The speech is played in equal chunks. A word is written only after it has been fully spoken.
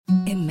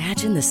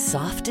Imagine the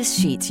softest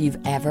sheets you've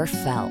ever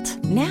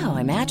felt. Now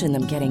imagine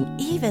them getting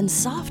even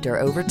softer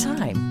over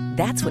time.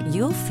 That's what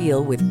you'll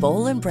feel with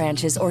Boll &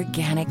 Branch's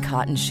organic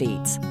cotton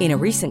sheets. In a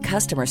recent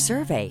customer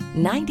survey,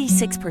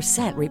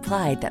 96%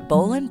 replied that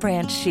Boll &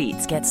 Branch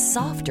sheets get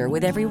softer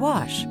with every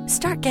wash.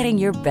 Start getting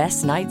your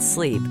best night's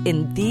sleep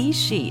in these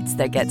sheets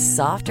that get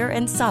softer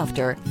and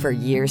softer for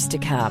years to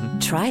come.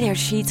 Try their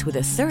sheets with a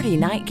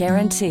 30-night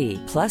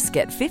guarantee. Plus,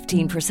 get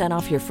 15%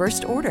 off your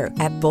first order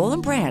at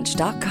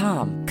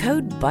bollandbranch.com.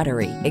 Code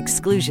BUTTERY.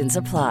 Exclusions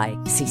apply.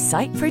 See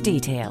site for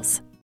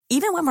details.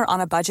 Even when we're on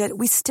a budget,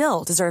 we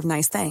still deserve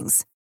nice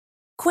things.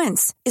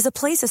 Quince is a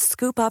place to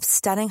scoop up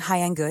stunning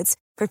high-end goods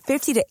for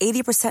 50 to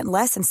 80%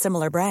 less than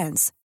similar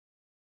brands.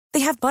 They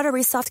have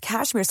buttery soft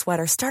cashmere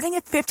sweaters starting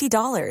at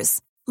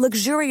 $50,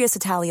 luxurious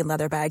Italian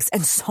leather bags,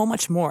 and so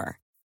much more.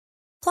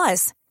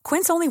 Plus,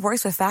 Quince only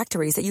works with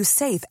factories that use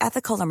safe,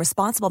 ethical, and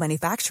responsible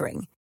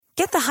manufacturing.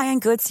 Get the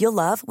high-end goods you'll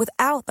love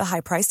without the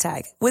high price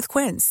tag with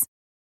Quince.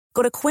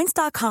 Go to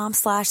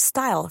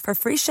quince.com/style for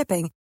free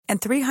shipping and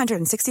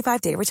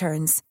 365-day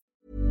returns.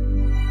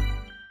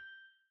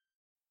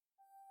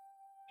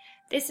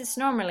 This is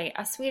normally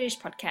a Swedish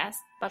podcast,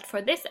 but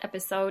for this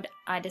episode,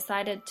 I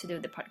decided to do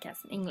the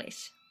podcast in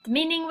English. The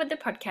meaning with the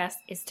podcast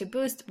is to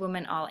boost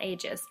women all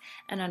ages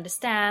and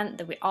understand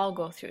that we all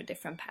go through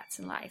different paths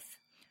in life.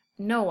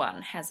 No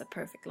one has a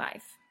perfect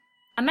life.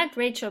 I met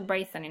Rachel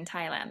Braithen in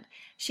Thailand.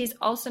 She's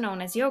also known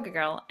as Yoga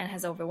Girl and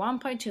has over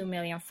 1.2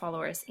 million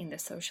followers in the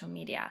social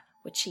media,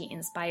 which she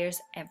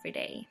inspires every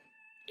day.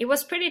 It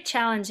was pretty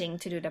challenging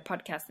to do the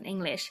podcast in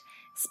English,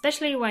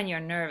 especially when you're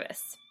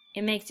nervous.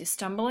 It makes you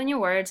stumble in your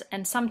words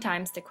and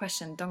sometimes the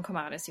question don't come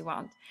out as you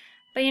want.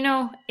 But you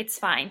know, it's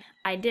fine.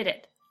 I did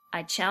it.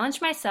 I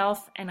challenged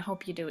myself and I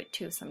hope you do it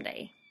too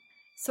someday.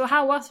 So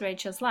how was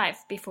Rachel's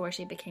life before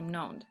she became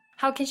known?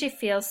 How can she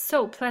feel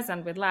so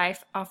pleasant with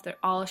life after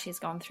all she's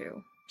gone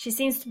through? She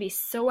seems to be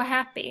so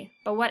happy,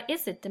 but what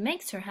is it that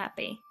makes her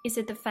happy? Is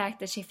it the fact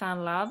that she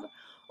found love,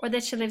 or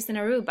that she lives in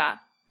Aruba,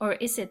 or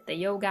is it the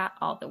yoga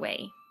all the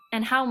way?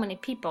 And how many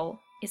people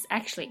is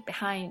actually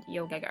behind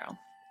Yoga Girl?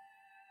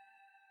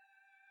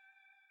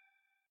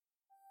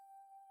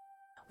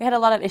 We had a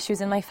lot of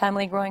issues in my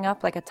family growing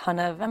up, like a ton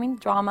of,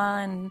 drama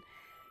and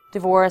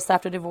divorce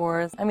after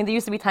divorce. There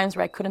used to be times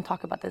where I couldn't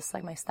talk about this,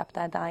 like my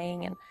stepdad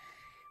dying and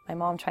my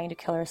mom trying to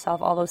kill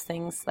herself, all those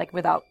things, like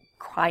without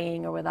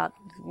crying or without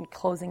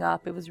closing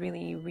up. It was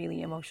really,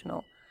 really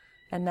emotional.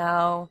 And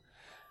now,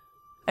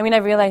 I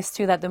realized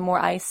too that the more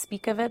I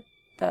speak of it,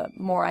 the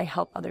more I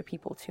help other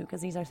people too,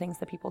 because these are things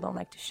that people don't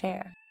like to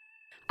share.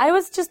 I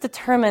was just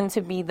determined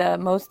to be the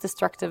most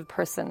destructive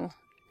person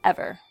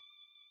ever.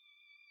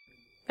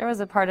 There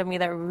was a part of me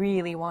that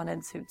really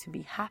wanted to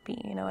be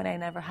happy, and I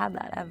never had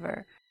that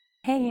ever.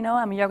 Hey,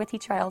 I'm a yoga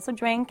teacher, I also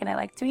drink, and I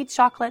like to eat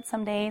chocolate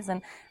some days,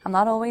 and I'm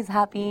not always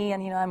happy,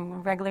 and, I'm a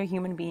regular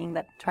human being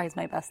that tries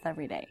my best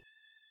every day.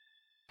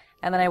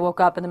 And then I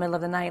woke up in the middle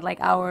of the night, like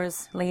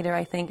hours later,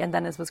 I think, and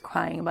Dennis was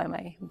crying by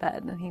my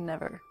bed, and he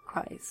never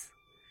cries.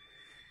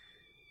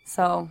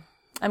 So,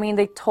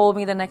 they told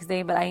me the next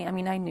day, but I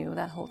knew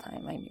that whole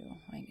time, I knew.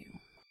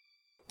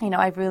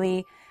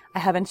 I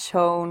haven't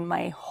shown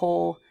my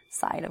whole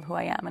side of who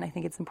I am, and I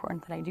think it's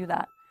important that I do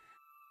that.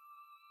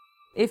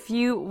 If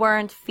you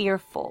weren't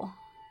fearful,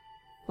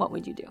 what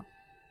would you do?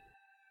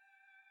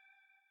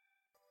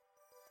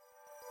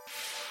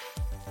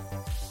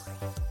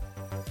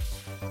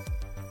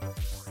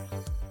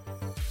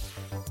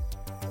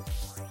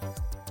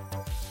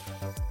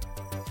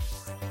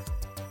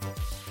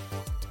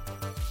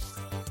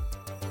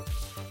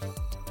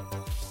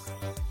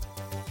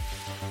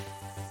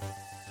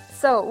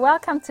 So,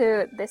 welcome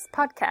to this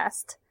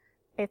podcast.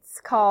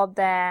 It's called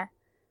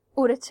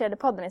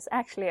Orättkedepodden. It's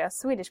actually a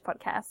Swedish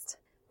podcast.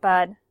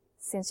 But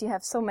since you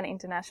have so many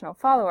international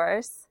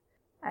followers,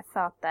 I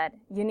thought that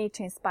you need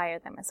to inspire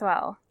them as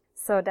well.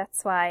 So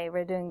that's why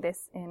we're doing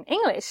this in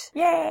English.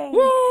 Yay!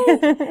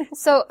 Yay!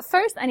 So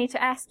first I need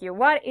to ask you,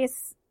 what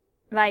is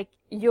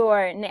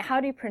your name? How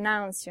do you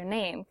pronounce your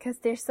name? Because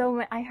there's so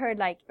many. I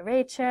heard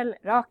Rachel,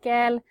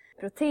 Raquel,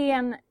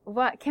 Broten.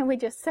 What? Can we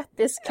just set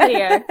this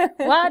clear?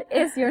 What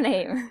is your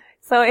name?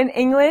 So in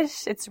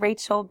English, it's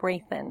Rachel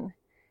Braithen.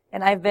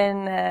 And I've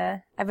been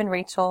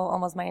Rachel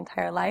almost my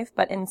entire life,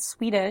 but in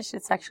Swedish,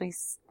 it's actually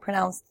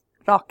pronounced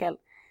Raquel,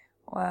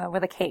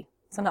 with a K,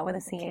 so not with a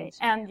CH. Okay.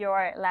 And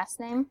your last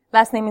name?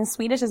 Last name in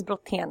Swedish is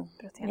Broten.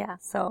 Yeah,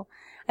 so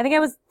I think I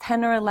was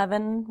 10 or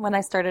 11 when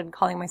I started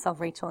calling myself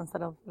Rachel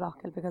instead of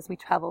Raquel, because we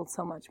traveled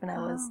so much when I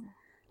was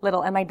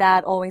little, and my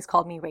dad always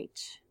called me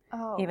Rach,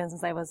 even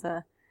since I was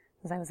a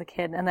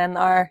kid. And then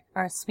our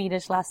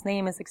Swedish last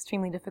name is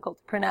extremely difficult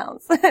to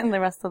pronounce in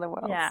the rest of the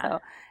world. Yeah. So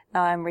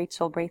now I'm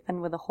Rachel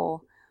Braithen with the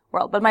whole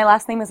world. But my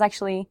last name is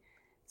actually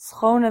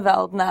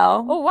Schoneveld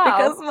now. Oh, wow.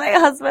 Because my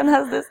husband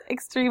has this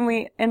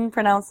extremely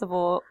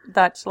impronounceable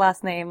Dutch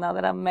last name now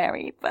that I'm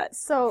married. But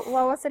so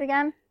what was it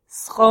again?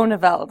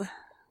 Schoneveld.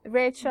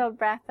 Rachel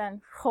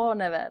Braithen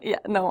Schoneveld. Yeah,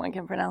 no one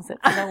can pronounce it,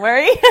 so don't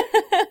worry.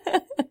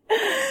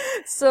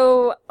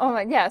 So,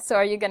 so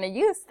are you going to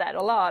use that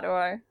a lot,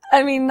 or?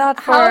 I mean, not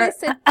for...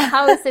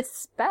 How is it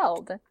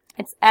spelled?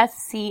 It's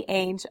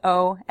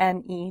Schoneveld.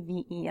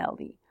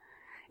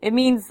 It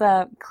means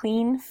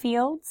clean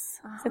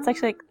fields. So it's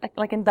actually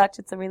like in Dutch,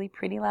 it's a really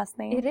pretty last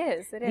name. It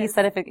is. He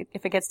said if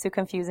it gets too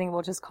confusing,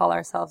 we'll just call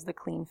ourselves the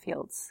Clean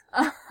Fields.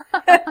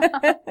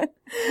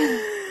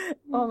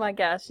 Oh my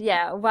gosh,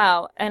 yeah,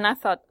 wow. And I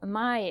thought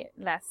my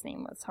last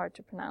name was hard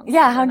to pronounce.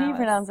 Yeah, how do you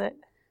pronounce it?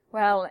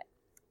 Well,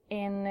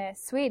 in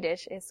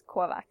Swedish it's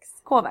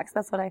Kovacs. Kovacs,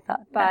 that's what I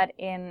thought. But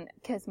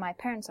because my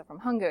parents are from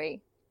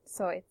Hungary,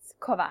 so it's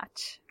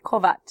Kovac.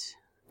 Kovac.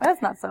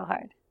 That's not so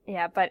hard.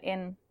 Yeah, but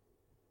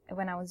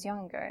when I was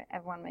younger,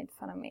 everyone made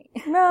fun of me.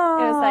 No.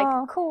 It was like,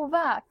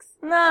 Kovacs.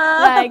 No.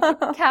 Like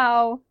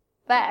cow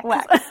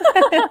wax.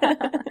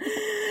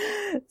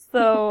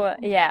 So,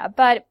 yeah,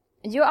 but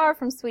you are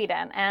from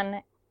Sweden,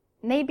 and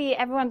maybe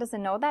everyone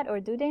doesn't know that,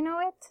 or do they know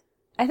it?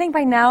 I think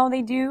by now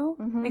they do.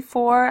 Mm-hmm.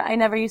 Before, I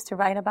never used to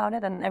write about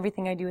it, and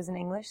everything I do is in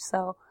English.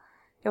 So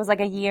it was like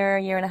a year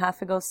and a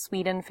half ago,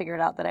 Sweden figured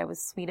out that I was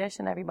Swedish,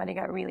 and everybody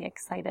got really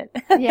excited.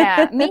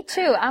 Yeah, me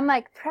too. I'm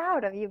like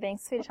proud of you being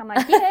Swedish. I'm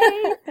like,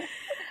 yay!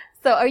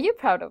 So are you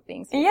proud of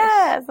being Swedish?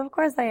 Yes, of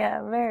course I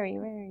am. Very,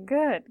 very.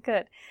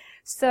 Good.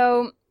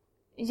 So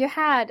you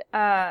had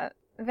a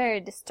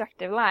very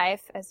destructive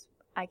life, as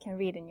I can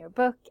read in your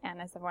book and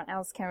as everyone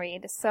else can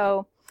read.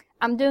 So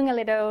I'm doing a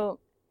little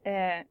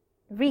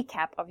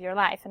recap of your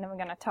life, and then we're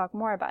going to talk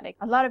more about it.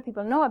 A lot of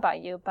people know about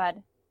you, but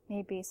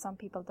maybe some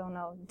people don't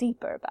know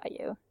deeper about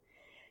you.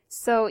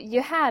 So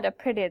you had a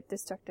pretty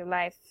destructive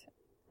life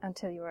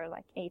until you were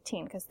like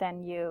 18, because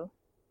then you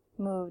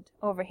moved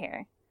over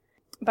here.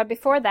 But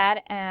before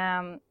that,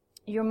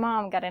 your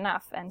mom got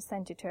enough and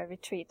sent you to a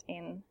retreat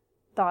in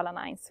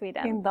Dalarna in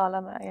Sweden. In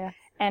Dalarna, yeah.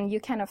 And you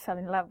kind of fell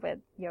in love with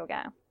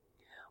yoga.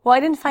 Well, I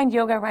didn't find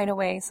yoga right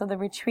away, so the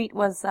retreat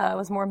was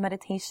more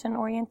meditation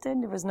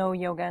oriented. There was no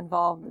yoga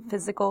involved,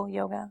 physical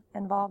yoga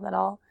involved at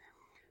all.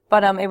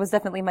 But it was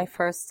definitely my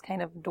first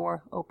kind of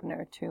door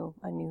opener to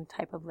a new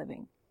type of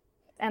living.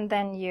 And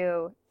then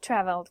you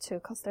traveled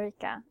to Costa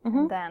Rica,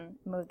 and then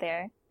moved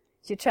there.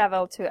 You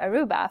traveled to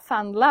Aruba,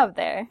 found love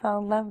there.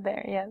 Found love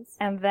there, yes.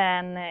 And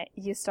then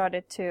you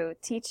started to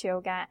teach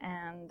yoga,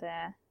 and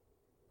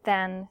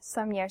then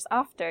some years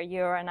after,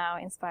 you are now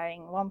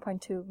inspiring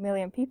 1.2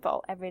 million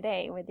people every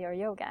day with your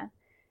yoga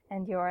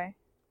and your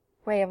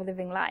way of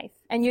living life.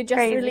 And you just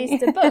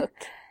released a book.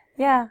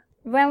 Yeah.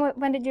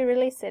 When did you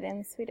release it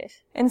in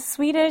Swedish? In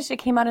Swedish, it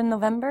came out in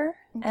November.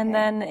 Okay. And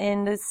then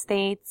in the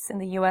States, in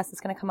the US, it's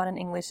going to come out in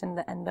English in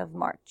the end of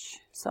March.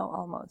 So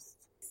almost.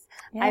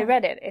 Yeah. I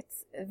read it.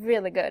 It's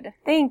really good.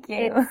 Thank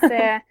you.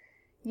 It's,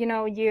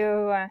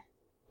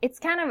 it's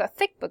kind of a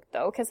thick book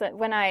though, because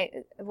when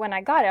I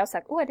got it, I was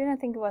like, oh, I didn't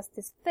think it was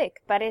this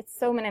thick. But it's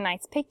so many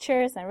nice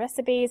pictures and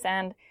recipes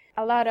and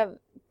a lot of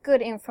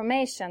good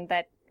information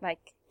that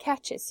like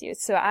catches you.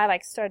 So I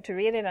like started to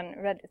read it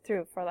and read it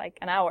through for like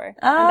an hour.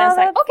 Oh, and then it's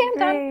like, okay, I'm great.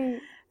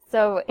 done.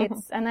 So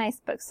it's a nice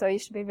book. So you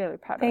should be really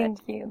proud of it.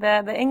 Thank you.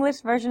 The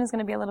English version is going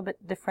to be a little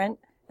bit different.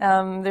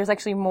 There's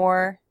actually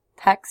more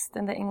text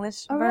in the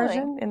English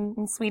version. Really?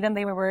 In Sweden,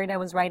 they were worried I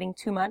was writing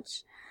too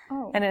much.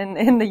 Oh. And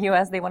in the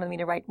US, they wanted me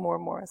to write more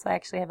and more. So I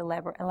actually have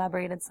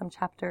elaborated some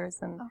chapters.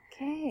 And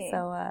okay.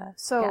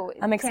 So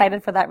I'm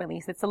excited for that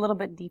release. It's a little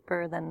bit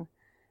deeper than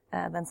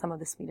some of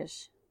the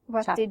Swedish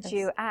What chapters. did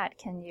you add?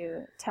 Can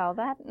you tell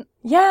that?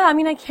 Yeah, I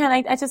mean, I can.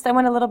 I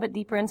went a little bit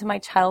deeper into my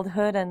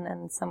childhood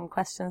and some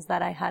questions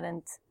that I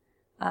hadn't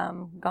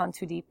gone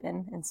too deep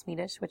in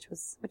Swedish, which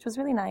was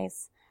really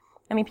nice.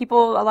 I mean, a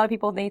lot of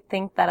people, they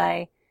think that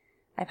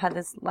I've had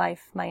this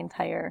life my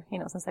entire,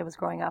 since I was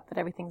growing up, that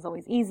everything's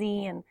always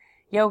easy and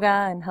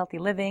yoga and healthy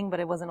living, but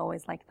it wasn't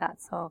always like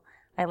that. So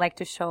I like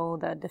to show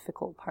the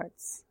difficult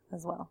parts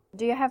as well.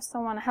 Do you have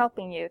someone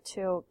helping you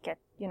to get,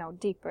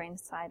 deeper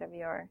inside of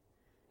your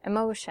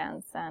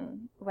emotions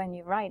and when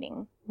you're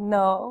writing?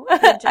 No,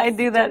 I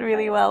do that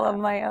really well on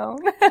my own.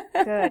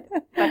 Good.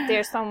 But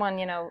there's someone,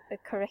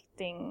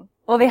 correcting.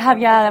 Well, they have,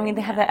 yeah, I mean,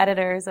 they have the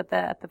editors at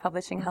the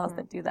publishing house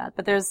that do that.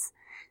 But it's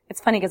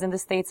funny because in the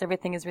States,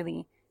 everything is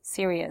really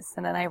serious.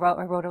 And then I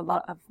wrote a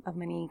lot of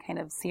many kind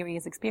of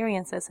serious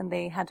experiences, and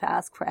they had to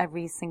ask for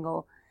every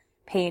single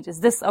page,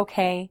 is this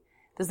okay?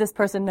 Does this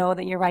person know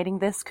that you're writing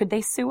this? Could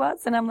they sue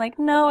us? And I'm like,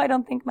 no, I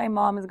don't think my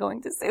mom is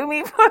going to sue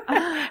me for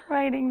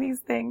writing these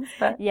things.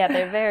 But yeah,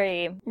 they're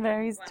very,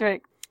 very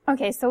strict.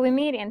 Okay, so we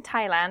meet in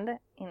Thailand,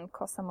 in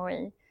Koh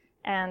Samui,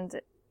 and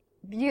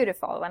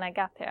beautiful. When I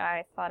got there,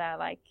 I thought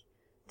I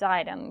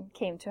died and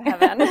came to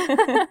heaven.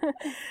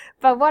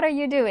 But what are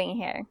you doing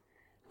here?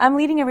 I'm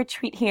leading a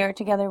retreat here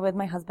together with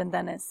my husband,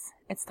 Dennis.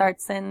 It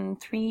starts in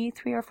 3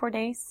 or 4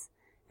 days.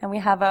 And we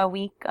have a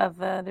week of,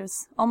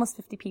 there's almost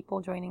 50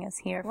 people joining us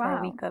here for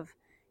a week of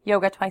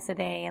yoga twice a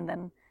day, and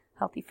then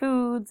healthy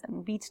foods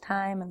and beach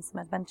time and some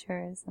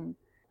adventures. And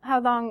how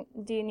long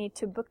do you need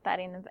to book that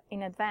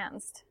in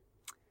advance?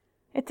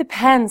 It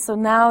depends. So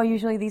now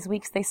usually these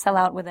weeks they sell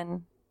out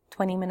within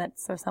 20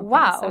 minutes or something.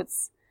 Wow. So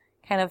it's,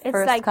 kind of It's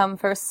first like come,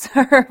 first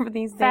serve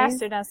these days.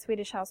 faster than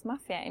Swedish House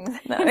Mafia in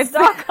It's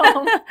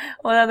Stockholm.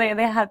 Well, they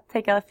have to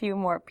take a few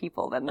more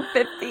people than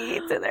 50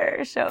 to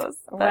their shows.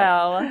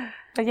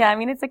 But yeah, I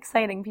mean, it's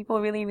exciting.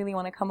 People really, really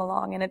want to come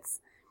along, and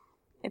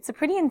it's a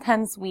pretty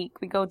intense week.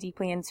 We go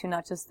deeply into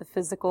not just the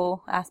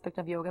physical aspect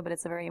of yoga, but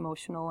it's a very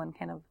emotional and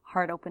kind of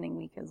heart-opening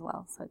week as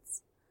well.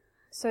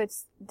 So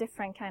it's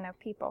different kind of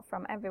people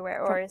from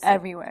everywhere, or is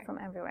everywhere. it from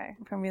everywhere?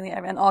 From really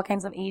and all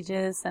kinds of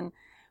ages, and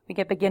we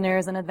get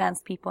beginners and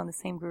advanced people in the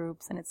same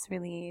groups, and it's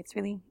really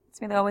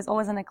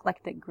always an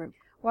eclectic group.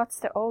 What's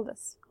the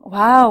oldest?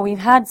 Wow, we've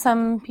had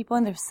some people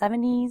in their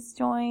 70s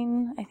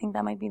join. I think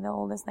that might be the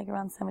oldest, like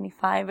around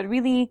 75. But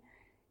really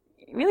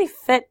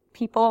fit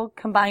people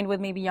combined with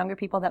maybe younger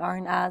people that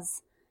aren't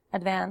as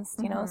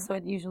advanced, you know. So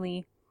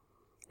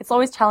it's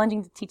always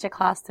challenging to teach a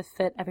class to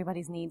fit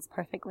everybody's needs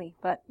perfectly.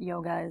 But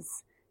yoga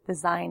is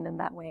designed in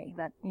that way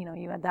that, you know,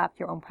 you adapt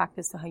your own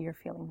practice to how you're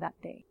feeling that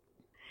day.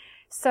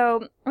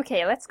 So,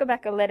 okay, let's go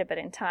back a little bit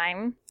in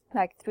time,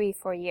 like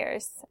 3-4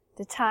 years.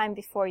 The time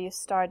before you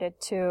started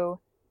to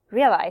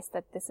realize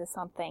that this is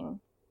something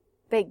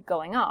big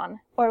going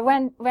on. Or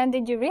when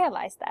did you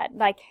realize that?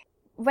 Like,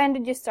 when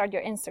did you start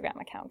your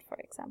Instagram account, for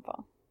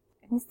example?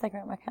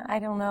 Instagram account? I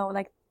don't know,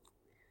 like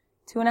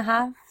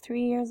 2.5,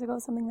 3 years ago,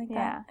 something like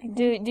that.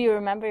 Do you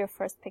remember your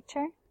first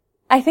picture?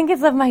 I think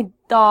it's of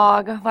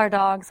our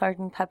dog,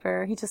 Sergeant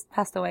Pepper. He just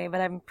passed away,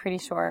 but I'm pretty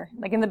sure.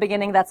 Like in the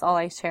beginning, that's all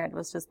I shared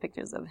was just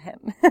pictures of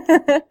him.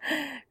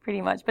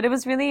 Pretty much. But it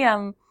was really,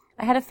 I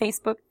had a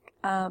Facebook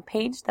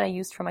page that I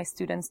used for my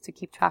students to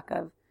keep track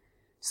of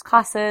just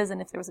classes and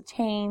if there was a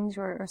change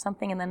or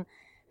something. And then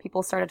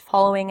people started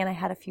following, and I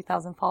had a few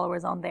thousand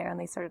followers on there, and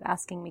they started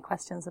asking me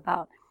questions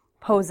about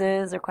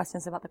poses or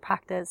questions about the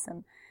practice.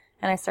 And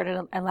I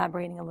started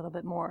elaborating a little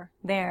bit more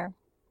there.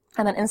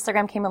 And then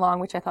Instagram came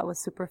along, which I thought was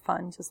super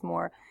fun, just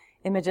more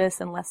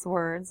images and less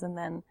words. And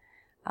then,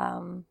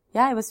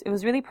 it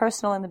was really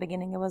personal in the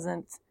beginning. It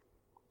wasn't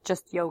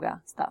just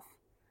yoga stuff.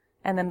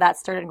 And then that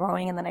started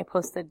growing, and then I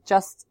posted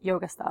just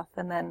yoga stuff.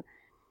 And then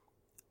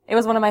it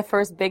was one of my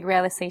first big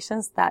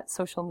realizations that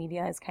social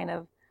media is kind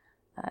of,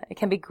 it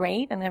can be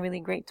great and a really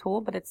great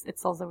tool, but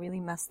it's also really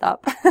messed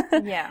up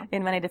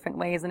in many different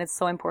ways. And it's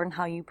so important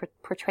how you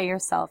portray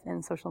yourself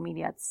in social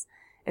media.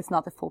 It's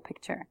not the full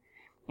picture.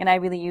 And I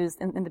really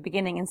used, in the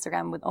beginning,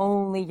 Instagram with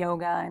only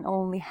yoga and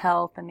only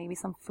health and maybe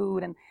some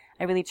food. And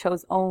I really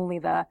chose only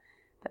the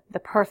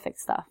perfect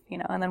stuff, you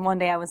know. And then one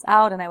day I was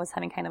out and I was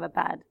having kind of a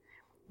bad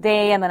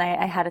day. And then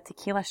I had a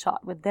tequila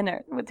shot with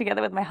dinner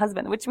together with my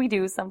husband, which we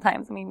do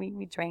sometimes. I mean,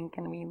 we drink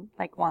and we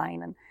like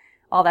wine and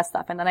all that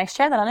stuff. And then I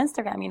shared that on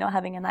Instagram, you know,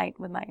 having a night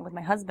with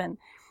my husband.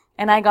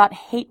 And I got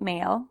hate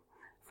mail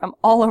from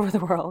all over the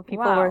world.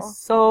 People were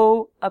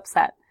so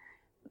upset.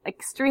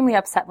 Extremely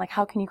upset. Like,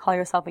 how can you call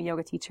yourself a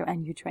yoga teacher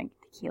and you drink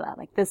tequila?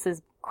 Like, this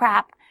is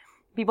crap.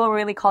 People were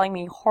really calling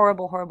me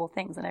horrible, horrible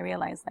things. And I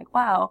realized, like,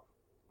 wow,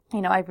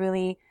 you know, I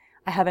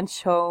haven't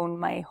shown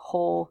my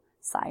whole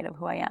side of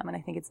who I am. And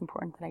I think it's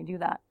important that I do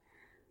that.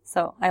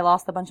 So I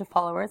lost a bunch of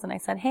followers, and I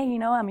said, hey, you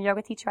know, I'm a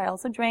yoga teacher. I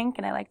also drink,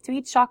 and I like to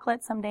eat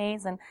chocolate some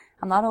days, and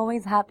I'm not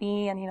always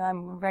happy. And, you know, I'm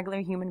a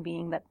regular human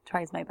being that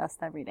tries my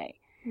best every day.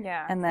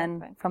 Yeah. And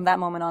then from that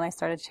moment on, I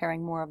started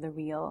sharing more of the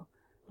real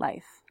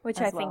life. Which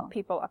I think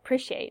people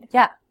appreciate.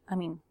 Yeah. I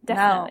mean,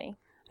 definitely. Now,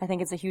 I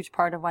think it's a huge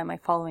part of why my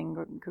following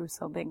grew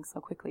so big so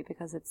quickly,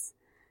 because it's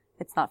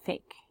not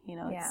fake, you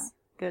know, it's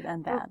good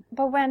and bad.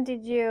 But when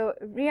did you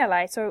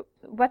realize, or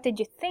what did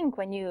you think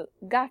when you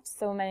got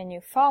so many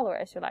new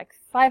followers? You're like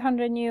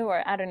 500 new,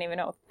 or I don't even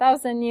know,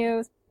 1,000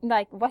 new.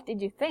 Like, what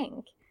did you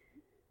think?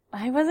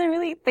 I wasn't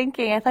really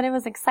thinking. I thought it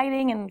was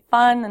exciting and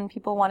fun, and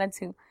people wanted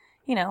to,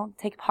 you know,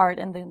 take part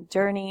in the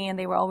journey, and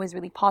they were always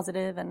really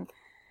positive, and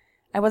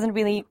I wasn't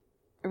really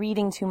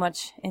reading too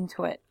much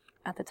into it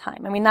at the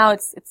time. I mean, now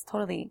it's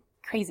totally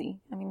crazy.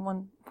 I mean,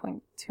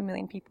 1.2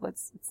 million people,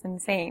 it's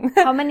insane.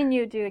 How many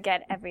new do you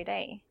get every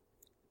day?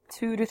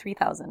 2,000 to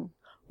 3,000.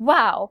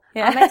 Wow.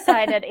 Yeah. I'm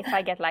excited if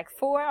I get like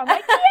 4. I'm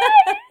like,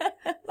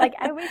 yay! Like,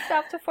 I reached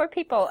out to 4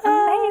 people.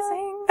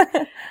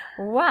 Amazing.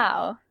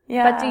 Wow.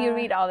 Yeah. But do you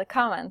read all the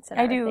comments and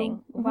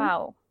everything? I do.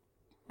 Wow.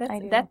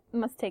 That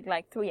must take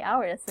like 3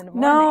 hours in the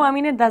morning. No, I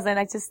mean, it doesn't.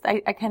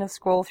 I kind of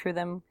scroll through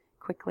them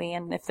quickly,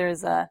 and if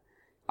there's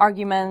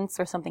arguments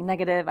or something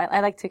negative, I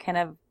like to kind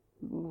of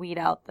weed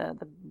out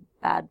the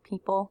bad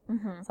people.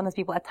 Mm-hmm. Sometimes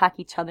people attack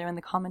each other in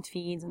the comment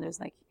feeds, and there's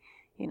like,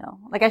 you know,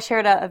 like I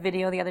shared a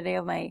video the other day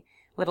of my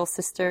little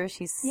sister.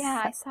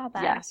 I saw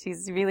that. Yeah,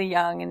 she's really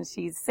young and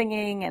she's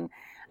singing, and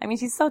I mean,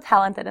 she's so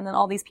talented. And then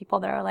all these people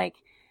that are like,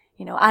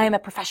 you know, I am a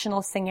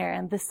professional singer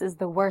and this is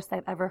the worst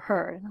I've ever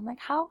heard. And I'm like,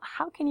 how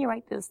can you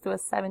write this to a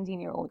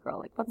 17-year-old girl?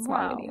 Like, what's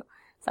wrong with you?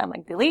 So I'm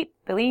like, delete.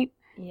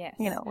 Yes.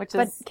 You know,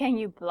 But can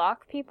you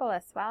block people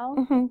as well?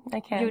 Mm-hmm, I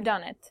can. You've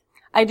done it.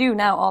 I do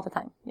now all the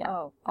time. Yeah.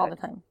 Oh, all the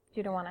time.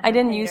 You don't want to. I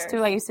didn't used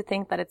to. I used to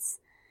think that it's,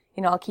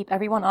 you know, I'll keep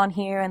everyone on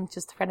here and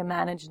just try to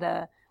manage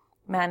the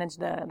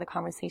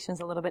conversations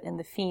a little bit in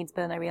the feeds.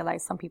 But then I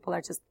realized some people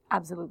are just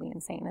absolutely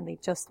insane, and they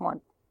just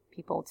want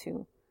people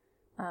to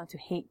to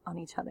hate on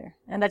each other.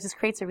 And that just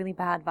creates a really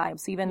bad vibe.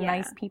 So even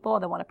nice people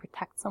that want to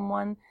protect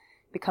someone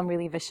become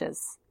really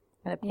vicious,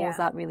 and it pulls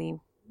out really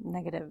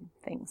negative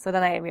things. So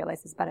then I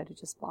realized it's better to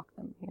just block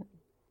them. You know?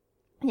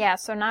 Yeah,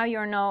 so now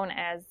you're known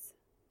as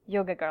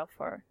Yoga Girl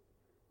for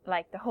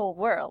like the whole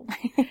world.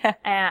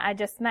 I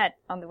just met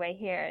on the way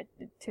here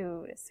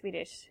 2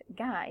 Swedish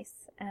guys,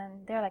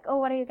 and they're like, oh,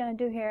 what are you going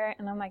to do here?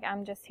 And I'm like,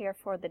 I'm just here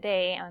for the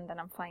day, and then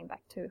I'm flying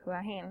back to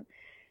Hua Hin.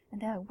 And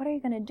they're like, what are you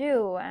going to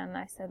do? And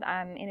I said,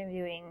 I'm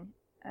interviewing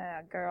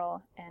a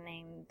girl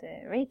named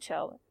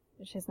Rachel.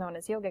 She's known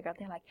as Yoga Girl.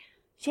 They're like,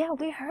 yeah,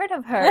 we heard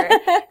of her.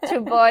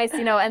 2 boys,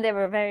 you know, and they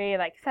were very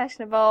like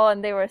fashionable,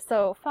 and they were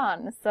so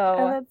fun. So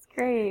that's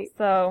great.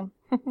 So,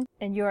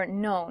 and you're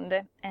known.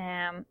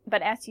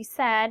 But as you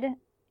said,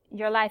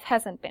 your life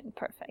hasn't been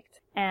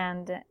perfect.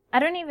 And I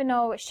don't even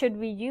know, should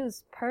we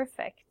use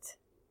perfect?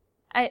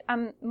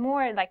 I'm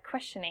more like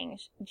questioning,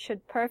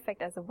 should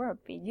perfect as a word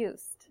be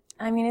used?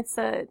 I mean,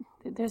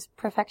 there's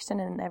perfection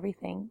in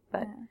everything,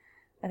 but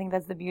I think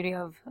that's the beauty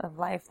of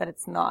life, that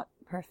it's not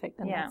perfect,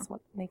 and that's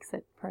what makes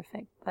it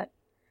perfect. But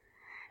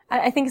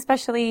I think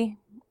especially,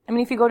 I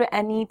mean, if you go to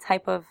any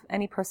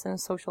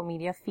person's social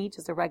media feed,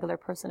 just a regular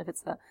person, if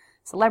it's a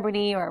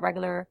celebrity or a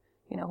regular,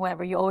 you know,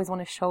 whoever, you always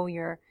want to show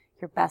your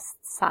best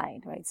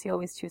side, right? So you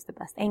always choose the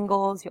best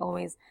angles, you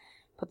always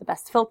put the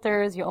best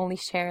filters, you only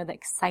share the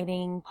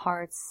exciting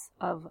parts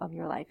of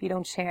your life. You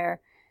don't share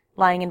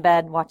lying in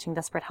bed watching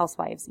Desperate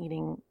Housewives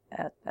eating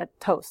a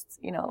toast,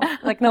 you know,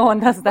 like no one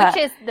does that.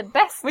 Which is the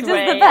best Which is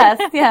the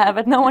best, yeah,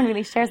 but no one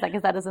really shares that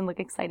because that doesn't look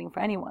exciting for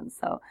anyone.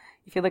 So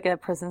if you look at a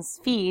person's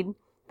feed,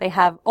 they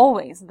have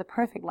always the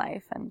perfect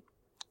life, and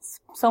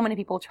so many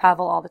people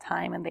travel all the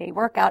time, and they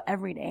work out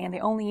every day, and they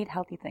only eat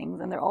healthy things,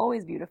 and they're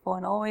always beautiful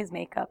and always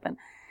makeup, and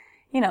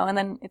you know, and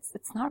then it's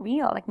not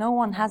real. Like no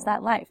one has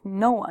that life.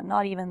 No one,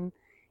 not even,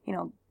 you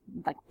know,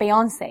 like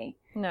Beyonce.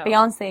 No.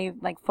 Beyonce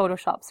like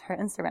photoshops her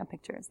Instagram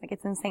pictures. Like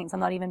it's insane. So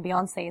not even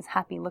Beyonce is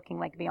happy looking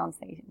like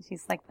Beyonce.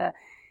 She's like the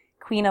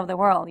queen of the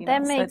world, you know.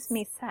 That makes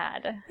me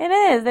sad. It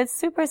is. It's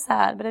super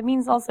sad, but it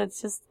means also it's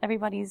just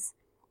everybody's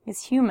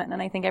is human.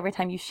 And I think every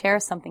time you share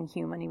something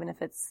human, even if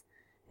it's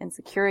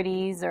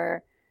insecurities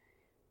or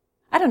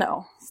I don't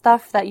know,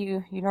 stuff that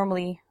you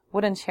normally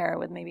wouldn't share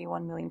with maybe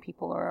 1 million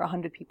people or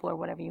 100 people or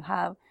whatever you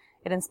have,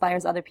 it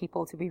inspires other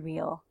people to be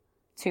real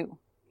too,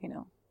 you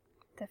know.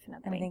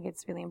 Definitely. And I think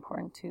it's really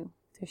important to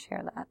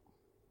share that.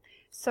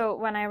 So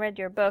when I read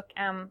your book,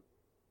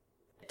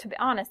 to be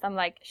honest, I'm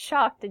like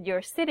shocked that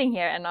you're sitting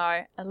here and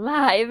are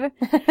alive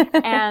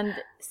and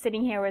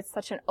sitting here with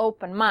such an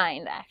open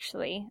mind,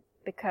 actually,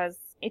 because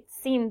it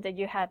seemed that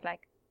you had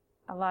like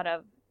a lot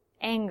of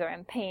anger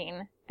and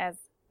pain as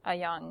a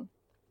young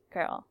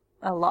girl.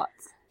 A lot.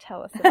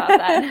 Tell us about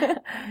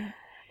that.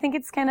 I think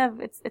it's kind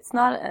of, it's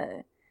not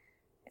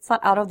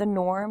out of the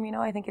norm, you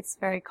know. I think it's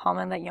very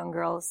common that young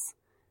girls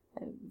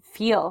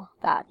feel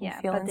that. You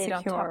feel but insecure.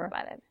 They don't talk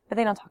about it. But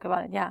they don't talk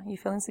about it, yeah. You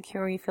feel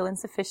insecure, you feel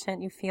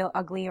insufficient, you feel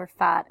ugly or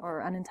fat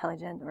or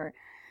unintelligent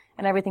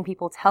and everything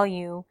people tell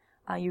you,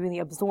 you really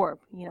absorb,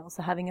 you know.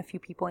 So having a few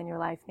people in your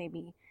life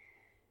maybe,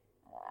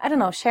 I don't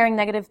know, sharing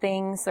negative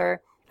things,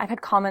 or I've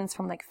had comments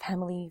from like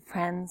family,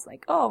 friends,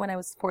 like, oh, when I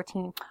was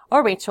 14,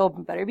 oh, Rachel,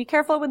 better be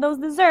careful with those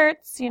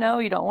desserts, you know,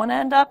 you don't want to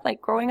end up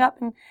like growing up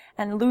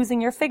and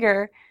losing your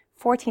figure.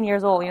 14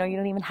 years old, you know, you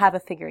don't even have a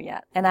figure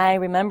yet. And I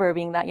remember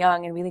being that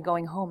young and really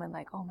going home and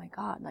like, oh my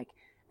God, like,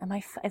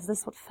 is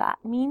this what fat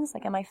means?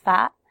 Like, am I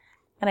fat?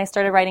 And I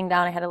started writing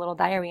down, I had a little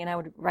diary and I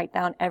would write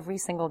down every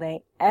single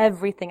day,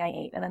 everything I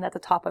ate. And then at the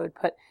top I would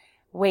put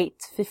weight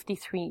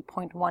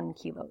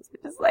 53.1 kilos,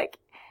 which is like,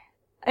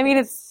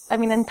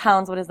 in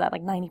pounds, what is that?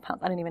 Like 90 pounds.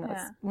 I don't even know.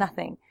 Yeah. It's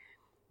nothing.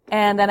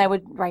 And then I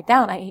would write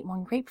down, I ate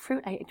 1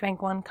 grapefruit, I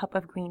drank 1 cup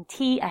of green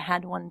tea, I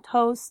had 1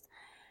 toast.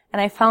 And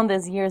I found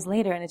this years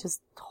later and it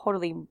just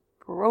totally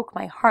broke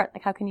my heart.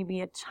 Like, how can you be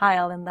a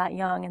child and that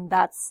young and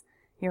that's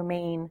your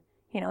main,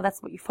 you know,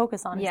 that's what you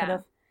focus on instead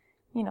of,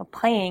 you know,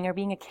 playing or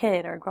being a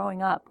kid or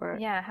growing up or.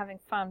 Yeah, having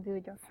fun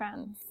with your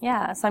friends.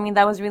 Yeah. So, I mean,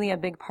 that was really a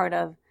big part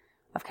of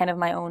kind of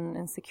my own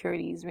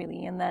insecurities,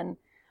 really. And then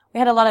we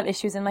had a lot of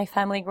issues in my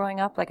family growing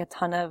up, like a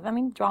ton of,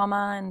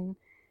 drama and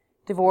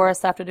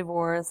divorce after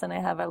divorce. And I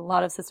have a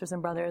lot of sisters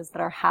and brothers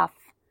that are half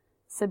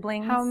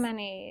siblings. How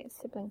many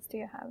siblings do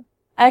you have?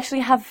 I actually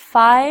have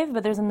 5,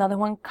 but there's another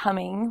one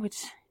coming,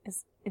 which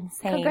is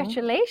insane.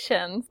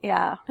 Congratulations.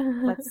 Yeah,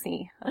 let's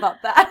see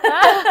about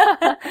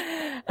that.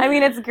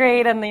 It's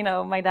great, and, you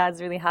know, my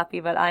dad's really happy,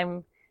 but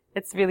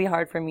it's really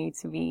hard for me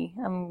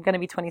I'm going to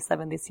be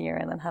 27 this year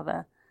and then have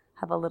a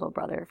little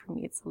brother. For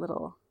me, it's a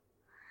little,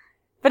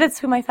 but it's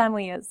who my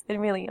family is. It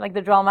really, like,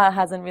 the drama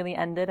hasn't really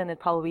ended and it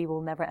probably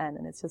will never end,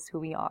 and it's just who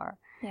we are.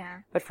 Yeah.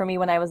 But for me,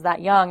 when I was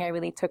that young, I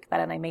really took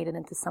that and I made it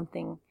into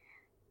something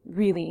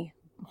really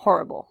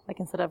horrible. Like,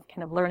 instead of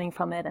kind of learning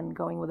from it and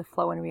going with the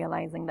flow and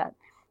realizing that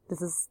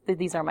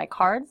these are my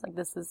cards. Like,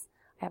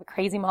 I have a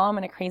crazy mom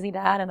and a crazy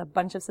dad and a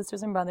bunch of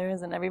sisters and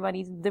brothers and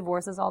everybody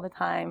divorces all the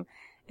time.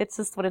 It's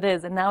just what it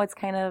is. And now it's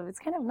kind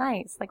of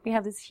nice. Like, we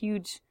have this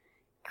huge,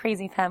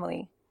 crazy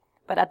family.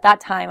 But at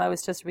that time, I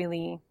was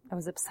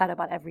upset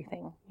about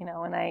everything,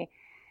 and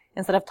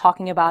instead of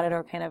talking about it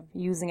or kind of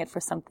using it for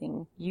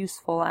something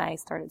useful, I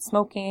started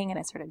smoking and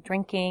I started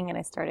drinking and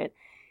I started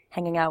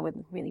hanging out with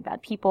really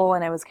bad people,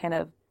 and I was kind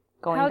of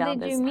going down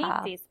this path. How did you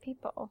meet these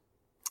people?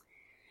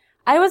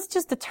 I was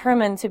just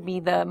determined to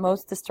be the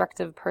most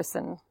destructive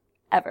person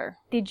ever.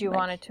 Did you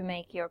want to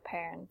make your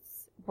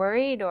parents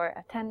worried or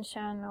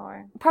attention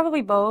or?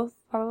 Probably both,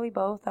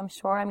 I'm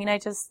sure. I mean, I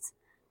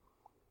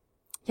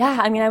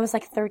was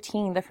like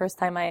 13 the first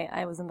time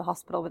I was in the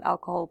hospital with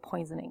alcohol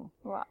poisoning.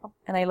 Wow.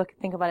 And I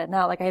think about it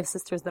now, like I have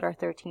sisters that are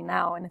 13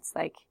 now, and it's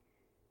like,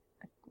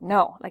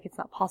 no, like it's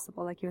not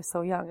possible. Like you're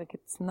so young, like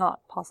it's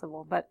not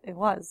possible, but it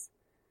was.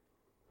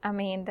 I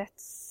mean,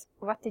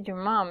 what did your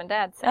mom and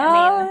dad say? Oh,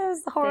 I mean, it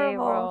was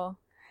horrible.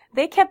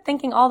 They kept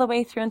thinking all the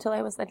way through until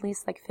I was at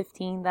least like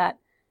 15 that,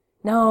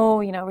 no,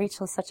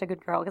 Rachel's such a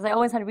good girl. Because I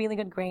always had really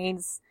good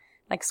grades.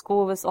 Like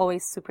school was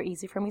always super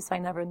easy for me, so I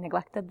never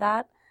neglected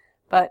that.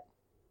 But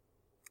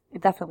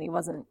it definitely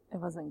wasn't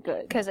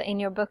good. Because in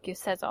your book you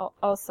said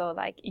also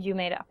like you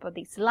made up of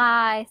these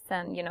lies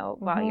and,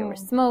 while you were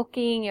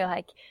smoking, you're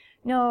like,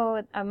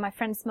 no, my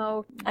friend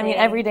smoked. I mean,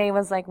 every day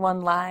was like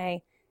one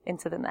lie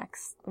into the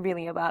next,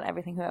 really, about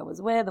everything who I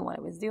was with and what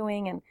I was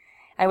doing. And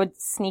I would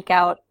sneak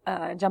out,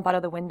 jump out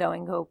of the window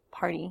and go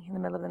party in the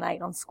middle of the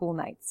night on school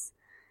nights.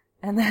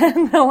 And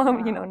then no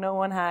one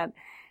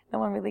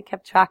really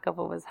kept track of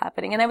what was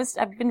happening. And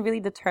I've been really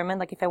determined,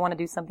 like if I want to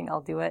do something,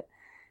 I'll do it.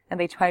 And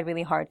they tried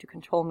really hard to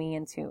control me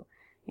and to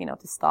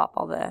stop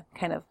all the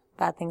kind of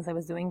bad things I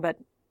was doing. But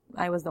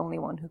I was the only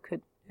one who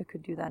could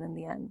do that in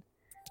the end.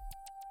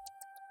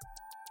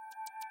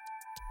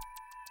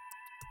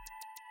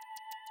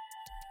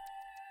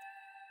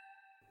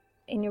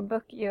 In your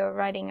book, you're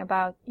writing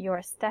about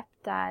your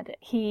stepdad.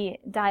 He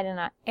died in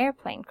an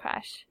airplane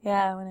crash.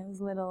 Yeah, when I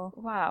was little.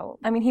 Wow.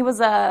 I mean, he was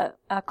a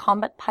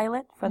combat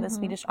pilot for the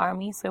Swedish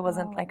Army, so it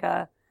wasn't like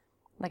a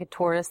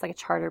tourist, like a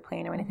charter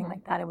plane or anything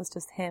like that. It was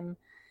just him.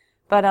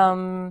 But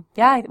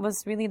it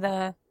was really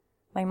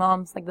my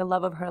mom's, like the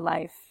love of her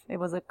life. It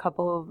was a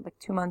couple of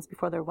 2 months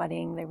before their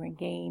wedding. They were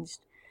engaged.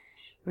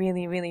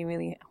 Really, really,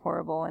 really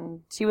horrible.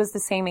 And she was the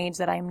same age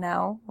that I am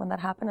now when that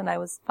happened, and I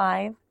was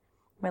 5.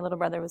 My little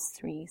brother was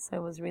 3, so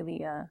it was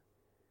really,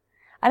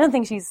 I don't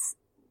think she's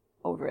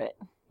over it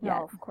yet.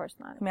 No, of course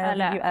not. I mean,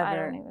 I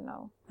don't even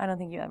know. I don't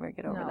think you ever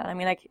get over that. I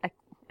mean, I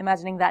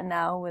imagining that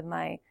now with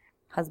my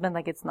husband,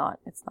 like it's not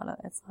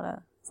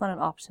an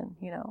option,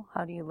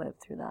 How do you live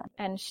through that?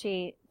 And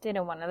she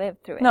didn't want to live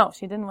through it. No,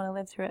 she didn't want to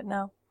live through it,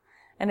 no.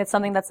 And it's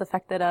something that's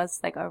affected us,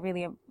 like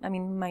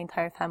my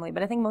entire family,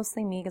 but I think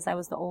mostly me because I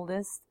was the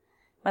oldest.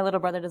 My little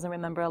brother doesn't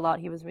remember a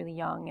lot. He was really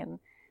young, and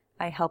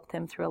I helped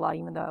him through a lot,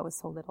 even though I was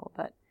so little.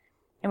 But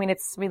I mean,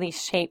 it's really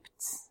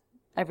shaped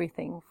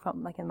everything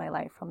from in my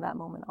life from that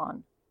moment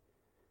on.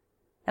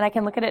 And I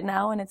can look at it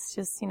now, and it's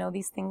just,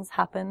 these things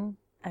happen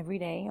every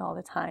day, all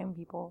the time.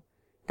 People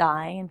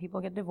die, and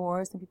people get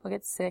divorced, and people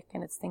get sick,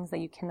 and it's things that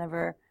you can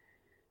never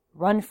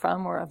run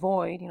from or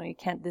avoid. You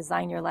can't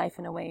design your life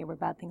in a way where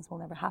bad things will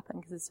never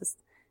happen, because it's just,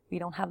 we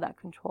don't have that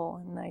control.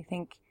 And I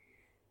think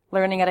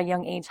learning at a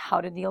young age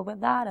how to deal with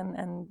that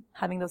and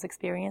having those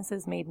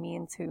experiences made me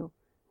into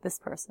this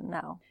person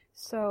now.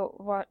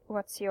 So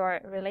what's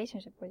your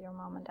relationship with your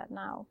mom and dad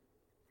now?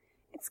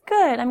 It's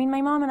good. I mean,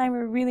 my mom and I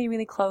were really,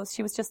 really close.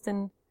 She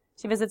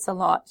visits a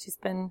lot. She's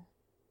been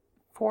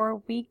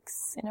 4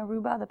 weeks in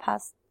Aruba the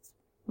past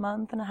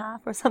month and a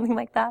half or something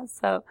like that.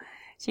 So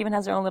she even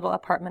has her own little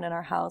apartment in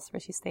our house where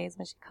she stays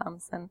when she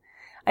comes. And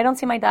I don't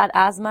see my dad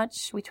as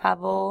much. We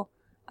travel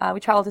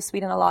to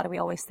Sweden a lot, and we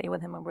always stay with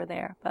him when we're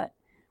there. But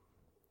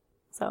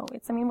so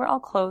we're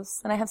all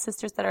close. And I have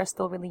sisters that are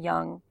still really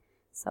young.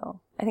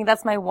 So I think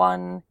that's my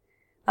one,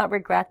 not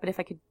regret, but if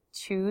I could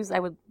choose, I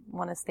would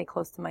want to stay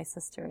close to my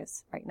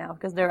sisters right now,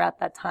 because they're at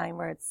that time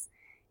where it's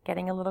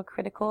getting a little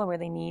critical, where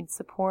they need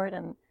support.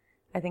 And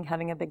I think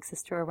having a big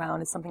sister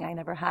around is something I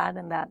never had,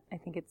 and that I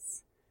think it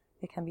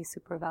can be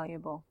super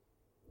valuable.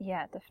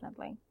 Yeah,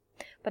 definitely.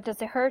 But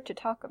does it hurt to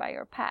talk about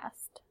your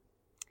past?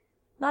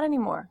 Not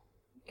anymore.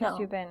 Because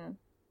you've been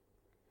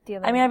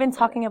dealing. I mean, I've been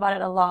talking about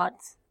it a lot.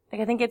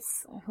 Like, I think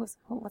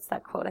what's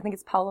that quote? I think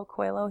it's Paulo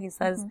Coelho. He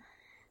says,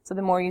 so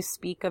the more you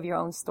speak of your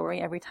own story,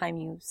 every time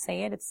you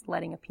say it, it's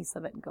letting a piece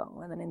of it go.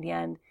 And then in the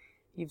end,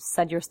 you've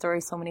said your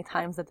story so many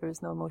times that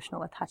there's no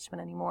emotional attachment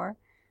anymore.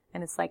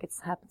 And it's like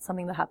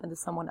something that happened to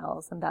someone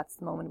else, and that's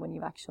the moment when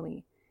you've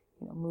actually,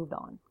 moved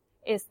on.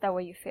 Is that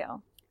what you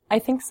feel? I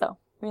think so,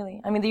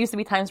 really. I mean, there used to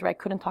be times where I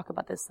couldn't talk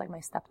about this, like my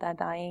stepdad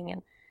dying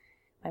and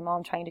my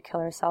mom trying to kill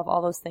herself,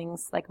 all those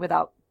things, like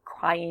without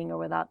crying or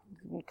without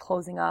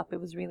closing up.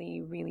 It was really,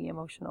 really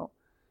emotional.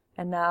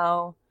 And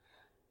now,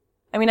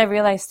 I mean, I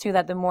realized too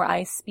that the more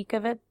I speak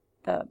of it,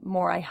 the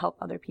more I help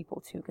other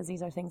people too, because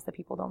these are things that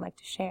people don't like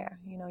to share.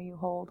 You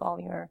hold all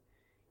your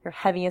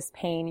heaviest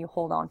pain, you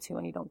hold on to,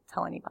 and you don't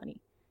tell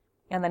anybody.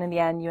 And then in the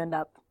end, you end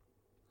up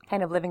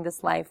kind of living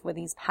this life with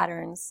these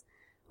patterns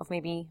of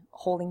maybe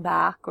holding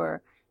back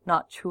or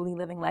not truly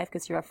living life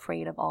because you're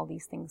afraid of all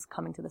these things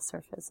coming to the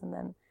surface. And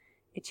then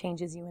it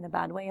changes you in a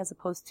bad way as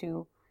opposed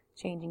to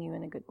changing you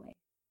in a good way.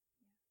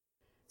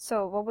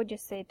 So what would you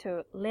say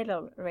to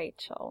little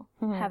Rachel,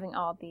 having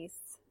all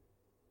these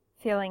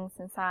feelings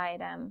inside,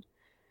 and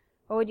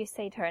what would you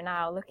say to her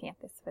now, looking at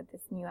this with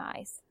these new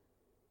eyes?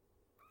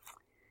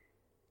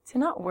 To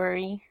not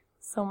worry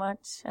so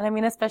much. And I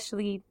mean,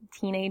 especially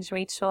teenage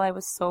Rachel, I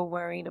was so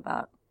worried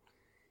about,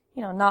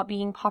 not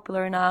being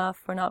popular enough,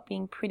 or not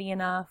being pretty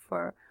enough,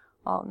 or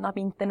not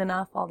being thin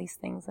enough, all these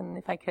things. And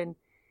if I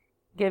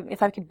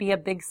could be a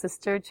big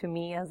sister to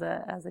me as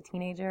a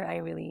teenager, I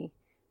really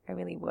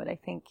would. I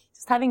think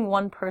just having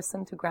one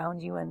person to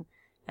ground you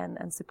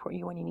and support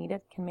you when you need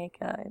it can make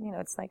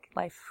it's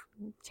like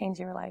change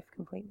your life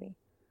completely.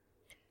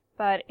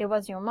 But it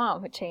was your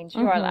mom who changed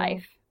your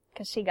life,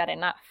 because she got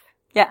enough.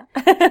 Yeah.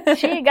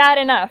 She got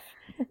enough.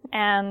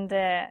 And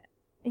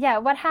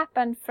what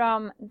happened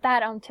from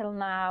that until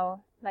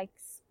now, like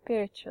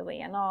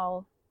spiritually and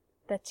all,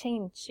 that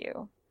changed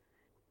you?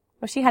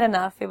 Well, she had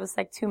enough. It was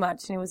like too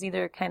much, and it was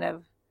either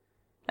it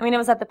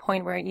was at the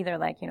point where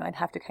either I'd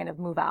have to kind of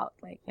move out.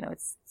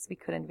 We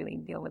couldn't really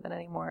deal with it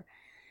anymore.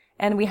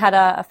 And we had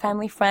a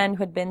family friend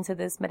who had been to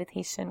this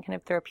meditation kind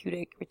of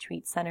therapeutic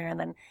retreat center, and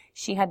then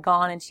she had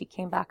gone and she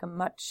came back a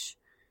much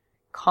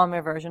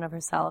calmer version of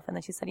herself. And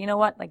then she said, you know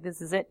what,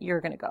 this is it, you're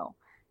going to go.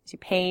 She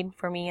paid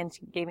for me and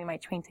she gave me my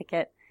train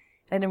ticket.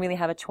 I didn't really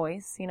have a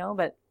choice,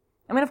 but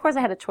I mean, of course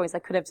I had a choice. I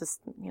could have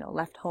just,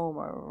 left home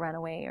or ran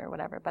away or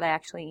whatever, but I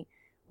actually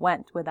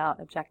went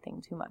without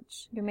objecting too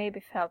much. You maybe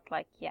felt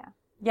like, yeah,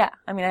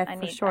 I mean, I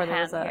need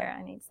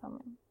I need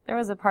someone. There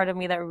was a part of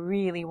me that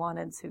really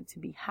wanted to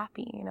be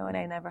happy, and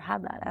I never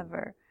had that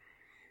ever.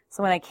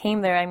 So when I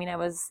came there, I mean,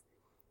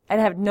 I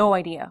have no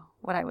idea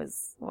what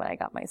I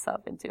got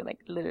myself into,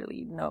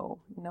 literally no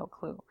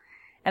clue.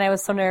 And I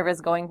was so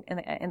nervous going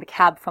in the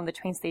cab from the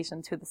train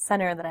station to the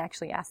center that I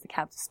actually asked the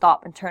cab to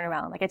stop and turn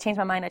around. I changed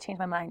my mind.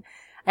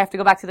 I have to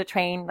go back to the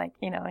train,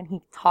 and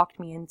he talked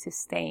me into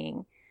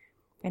staying.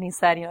 And he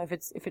said, if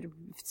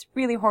it's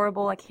really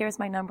horrible, here's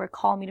my number,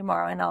 call me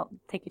tomorrow and I'll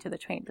take you to the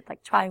train.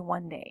 But try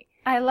one day.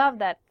 I love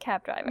that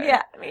cab driver.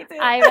 Yeah, me too.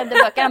 I read the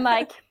book and I'm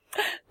like,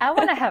 I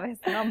want to have his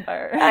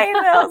number. I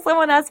know.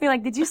 Someone asked me,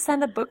 did you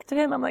send a book to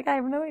him? I'm like, I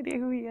have no idea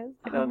who he is.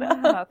 I don't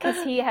know.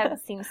 Because he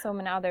had seen so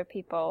many other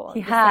people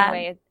the same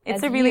way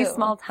It's a really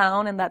small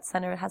town, and that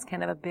center has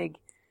kind of a big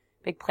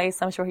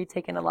place. I'm sure he'd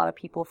taken a lot of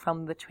people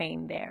from the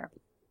train there.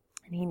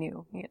 And he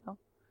knew,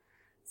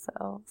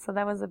 So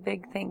that was a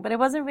big thing. But it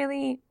wasn't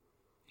really,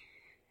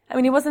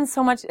 it wasn't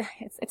so much,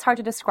 it's hard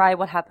to describe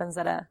what happens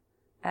at a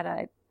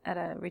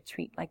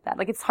retreat like that.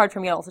 It's hard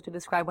for me also to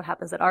describe what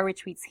happens at our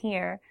retreats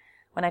here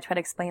when I try to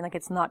explain,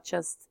 it's not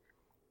just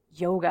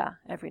yoga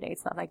every day.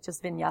 It's not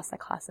just vinyasa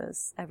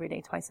classes every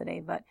day, twice a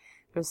day, but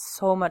there's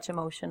so much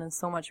emotion and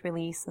so much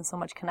release and so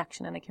much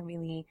connection, and it can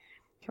really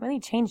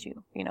change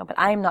you, but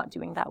I'm not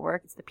doing that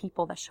work. It's the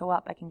people that show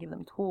up. I can give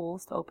them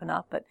tools to open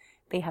up, but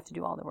they have to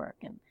do all the work.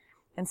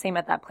 And same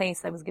at that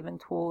place, I was given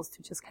tools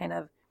to just kind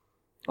of,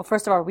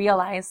 first of all,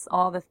 realize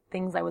all the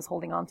things I was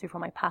holding on to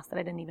from my past that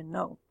I didn't even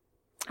know.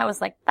 I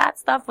was like, that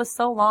stuff was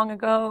so long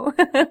ago.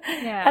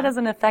 Yeah. That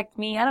doesn't affect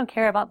me. I don't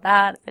care about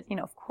that. But,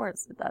 of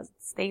course it does.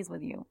 It stays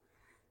with you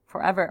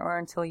forever or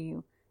until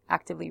you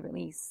actively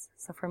release.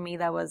 So for me,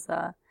 that was,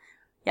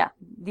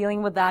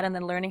 dealing with that and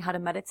then learning how to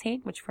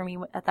meditate, which for me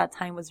at that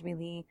time was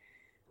really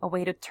a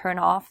way to turn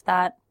off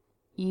that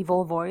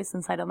evil voice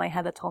inside of my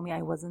head that told me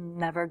I was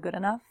never good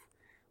enough,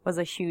 was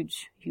a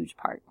huge, huge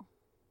part.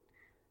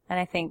 And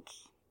I think,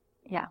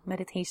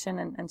 meditation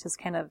and just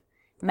kind of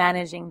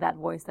managing that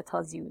voice that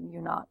tells you you're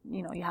not,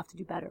 you have to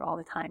do better all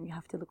the time, you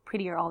have to look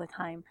prettier all the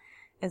time,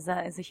 is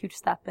a huge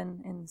step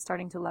in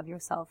starting to love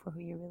yourself for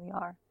who you really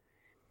are.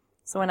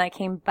 So when I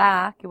came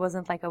back, it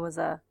wasn't like I was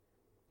a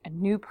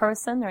new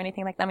person or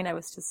anything like that. I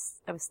was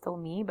still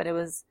me, but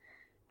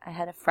I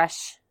had a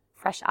fresh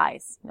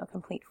eyes,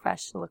 complete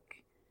fresh look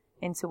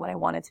into what I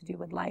wanted to do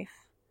with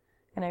life.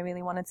 And I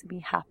really wanted to be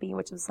happy,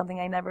 which was something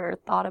I never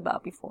thought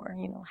about before,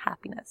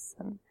 happiness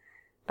and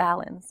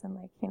balance and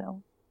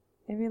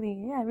it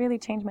really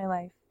changed my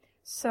life.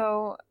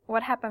 So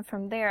what happened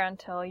from there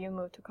until you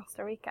moved to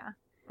Costa Rica?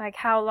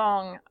 How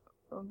long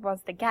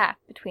was the gap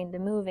between the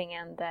moving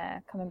and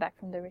the coming back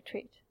from the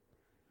retreat?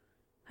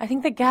 I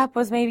think the gap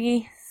was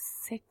maybe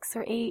 6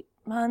 or 8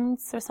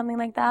 months or something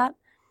like that.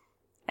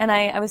 And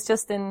I was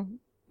just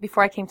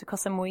before I came to Koh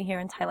Samui here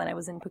in Thailand, I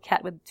was in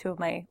Phuket with 2 of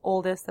my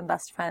oldest and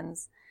best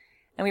friends.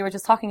 And we were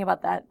just talking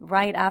about that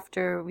right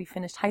after we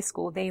finished high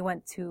school. They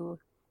went to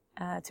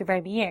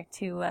Verbier,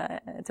 to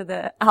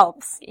the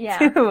Alps,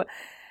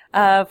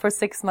 for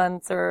 6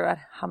 months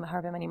or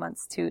however many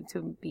months to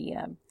be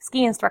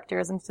ski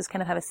instructors and just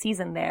kind of have a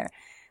season there,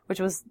 which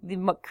was the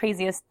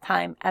craziest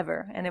time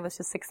ever. And it was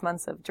just 6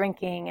 months of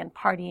drinking and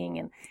partying,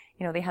 and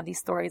they have these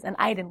stories, and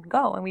I didn't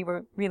go, and we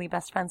were really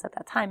best friends at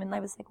that time. And I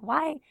was like,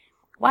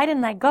 why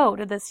didn't I go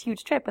to this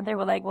huge trip? And they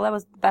were like, well, that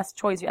was the best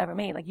choice you ever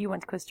made. You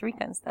went to Costa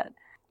Rica instead.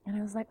 And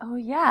I was like, oh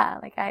yeah.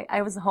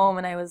 I was home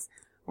and I was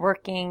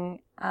working,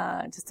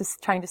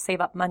 just trying to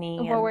save up money.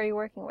 What were you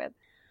working with?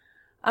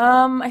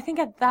 I think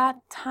at that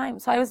time,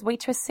 so I was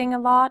waitressing a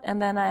lot,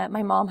 and then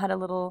my mom had a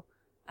little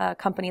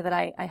company that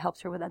I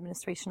helped her with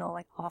administrational,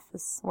 like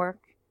office work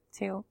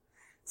too.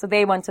 So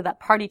they went to that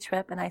party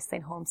trip, and I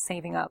stayed home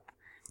saving up,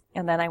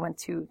 and then I went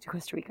to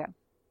Costa Rica,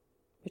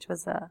 which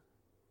was a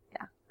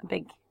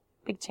big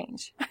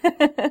change.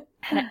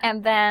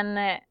 And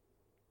then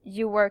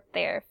you worked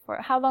there for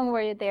how long?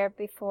 Were you there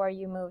before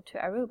you moved to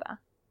Aruba?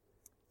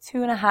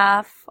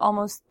 2.5,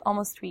 almost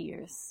 3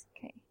 years.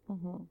 Okay,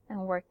 Mm-hmm.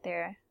 and worked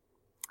there.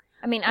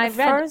 I mean, The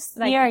first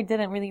year I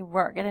didn't really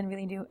work. I didn't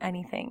really do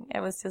anything. I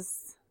was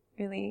just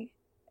really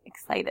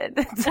excited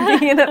to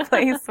be in a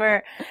place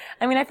where,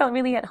 I mean, I felt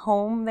really at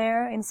home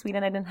there in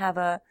Sweden. I didn't have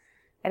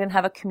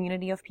a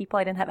community of people.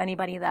 I didn't have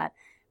anybody that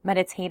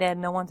meditated,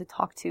 no one to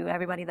talk to.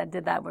 Everybody that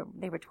did that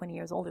they were 20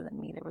 years older than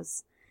me. There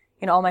was,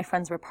 all my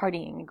friends were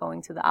partying and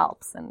going to the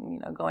Alps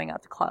and, going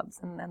out to clubs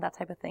and that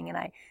type of thing. And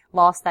I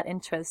lost that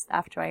interest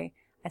after I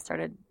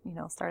started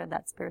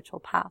that spiritual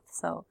path.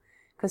 So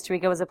Costa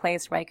Rica was a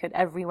place where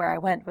everywhere I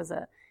went was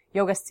a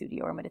yoga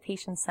studio or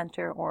meditation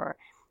center or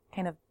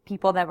kind of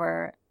people that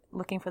were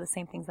looking for the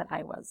same things that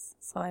I was.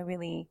 So I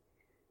really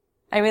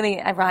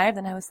arrived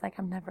and I was like,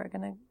 I'm never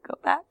going to go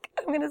back.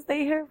 I'm going to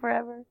stay here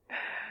forever.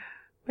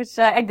 Which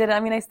I did. I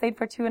mean, I stayed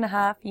for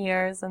 2.5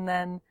 years and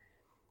then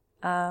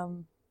I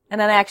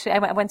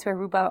went to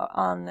Aruba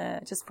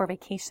on, just for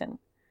vacation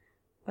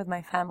with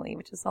my family,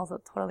 which is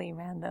also totally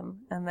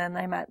random. And then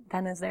I met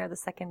Dennis there the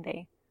second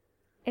day.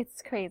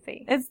 It's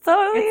crazy. It's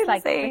totally insane.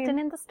 Like written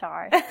in the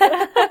stars.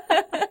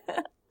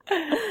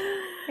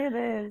 It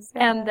is.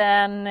 Yeah. And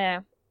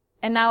then,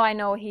 and now I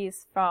know he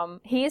is from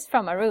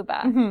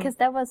Aruba, because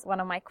that was one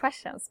of my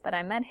questions, but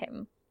I met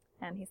him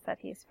and he said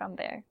he's from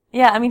there.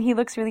 Yeah, I mean, he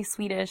looks really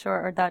Swedish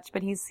or Dutch,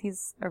 but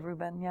he's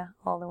Aruban, yeah,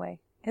 all the way.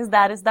 His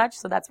dad is Dutch,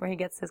 so that's where he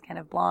gets his kind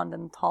of blonde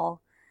and tall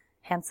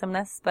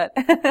handsomeness, but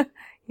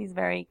he's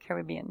very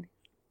Caribbean.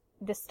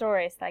 The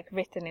story is like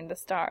written in the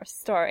stars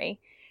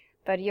story.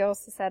 But you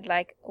also said,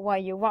 like,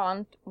 what you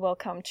want will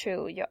come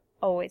true. You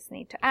always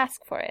need to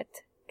ask for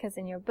it. Because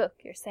in your book,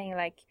 you're saying,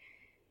 like,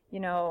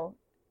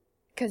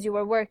 because you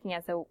were working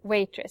as a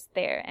waitress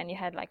there and you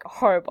had, like, a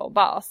horrible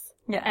boss.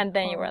 Yeah. And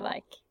then you were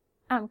like,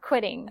 I'm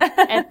quitting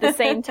at the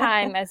same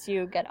time as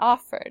you get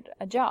offered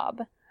a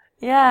job.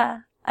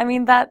 Yeah. I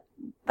mean, that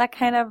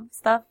kind of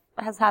stuff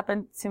has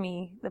happened to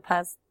me the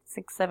past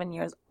 6-7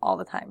 years all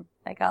the time.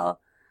 Like,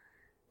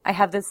 I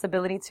have this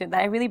ability that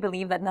I really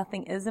believe that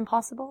nothing is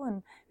impossible.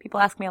 And people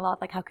ask me a lot,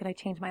 like, how could I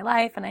change my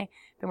life? And I've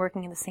been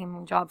working in the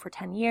same job for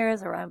 10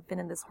 years, or I've been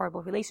in this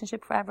horrible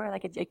relationship forever.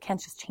 Like, it can't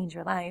just change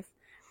your life.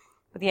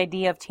 But the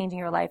idea of changing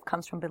your life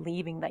comes from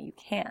believing that you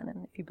can.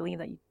 And if you believe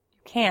that you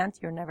can't,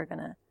 it's never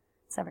gonna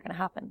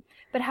happen.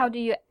 But how do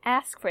you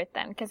ask for it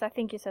then? Because I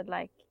think you said,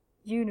 like,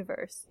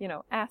 universe,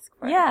 ask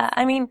for it. Yeah,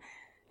 I mean,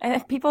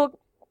 people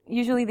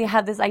usually they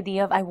have this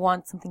idea of I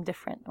want something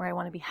different, or I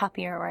want to be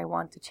happier, or I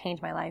want to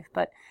change my life.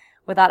 But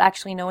without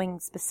actually knowing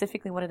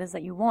specifically what it is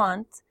that you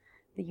want,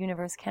 the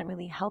universe can't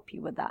really help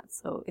you with that.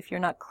 So if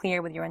you're not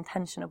clear with your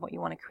intention of what you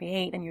want to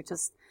create, and you're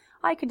just,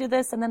 I could do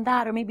this and then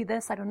that, or maybe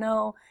this, I don't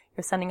know,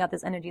 you're sending out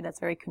this energy that's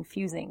very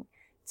confusing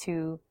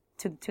to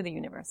the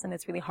universe. And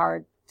it's really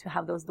hard to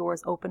have those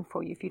doors open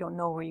for you if you don't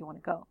know where you want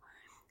to go.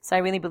 So I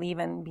really believe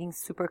in being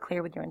super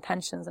clear with your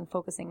intentions and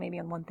focusing maybe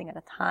on one thing at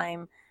a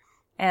time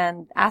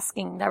and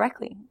asking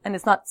directly. And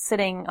it's not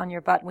sitting on your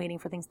butt waiting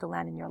for things to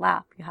land in your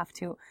lap. You have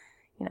to,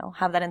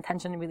 have that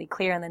intention really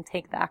clear and then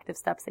take the active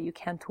steps that you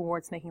can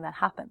towards making that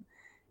happen.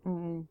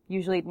 And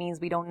usually it means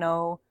we don't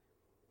know,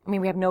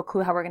 we have no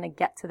clue how we're going to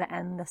get to the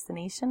end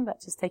destination, but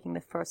just taking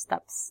the first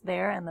steps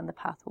there, and then the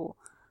path will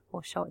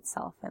show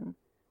itself. And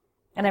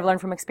I've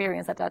learned from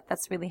experience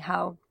that's really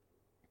how,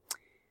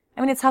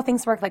 it's how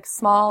things work, like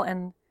small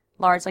and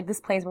large. Like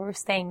this place where we're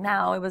staying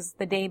now, it was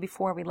the day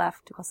before we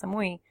left to Koh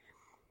Samui.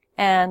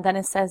 And then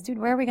it says, dude,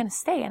 where are we going to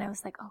stay? And I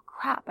was like, oh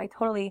crap,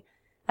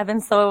 I've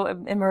been so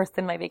immersed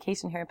in my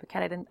vacation here in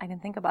Phuket, I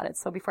didn't think about it.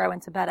 So before I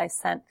went to bed, I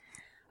sent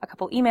a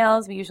couple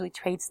emails. We usually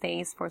trade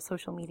stays for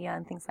social media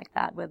and things like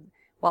that with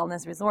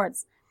wellness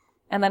resorts.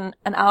 And then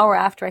an hour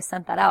after I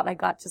sent that out, I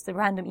got just a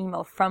random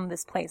email from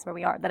this place where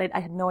we are that I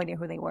had no idea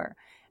who they were.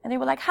 And they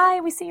were like,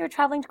 hi, we see you're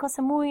traveling to Koh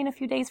Samui in a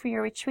few days for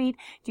your retreat.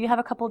 Do you have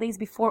a couple days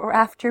before or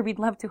after? We'd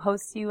love to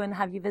host you and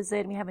have you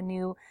visit. We have a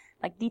new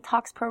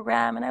detox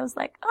program. And I was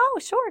like, oh,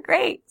 sure.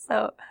 Great.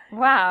 So,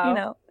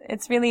 wow,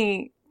 it's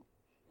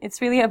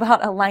really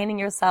about aligning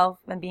yourself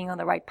and being on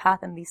the right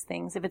path in these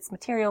things. If it's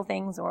material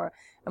things or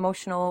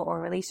emotional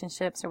or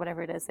relationships or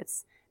whatever it is,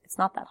 it's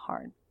not that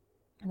hard.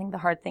 I think the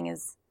hard thing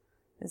is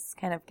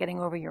kind of getting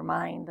over your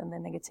mind and the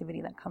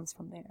negativity that comes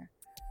from there.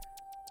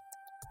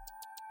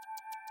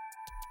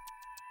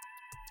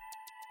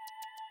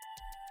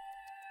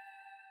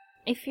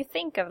 If you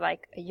think of a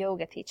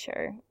yoga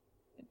teacher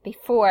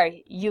before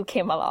you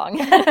came along,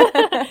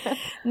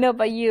 no,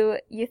 but you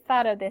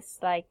thought of this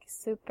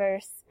super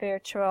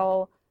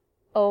spiritual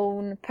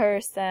own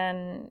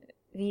person,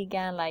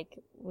 vegan,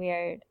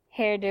 weird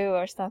hairdo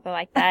or something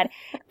like that.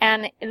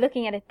 And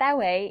looking at it that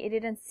way, it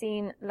didn't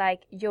seem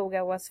like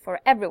yoga was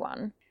for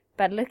everyone.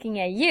 But looking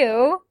at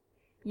you,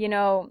 you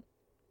know,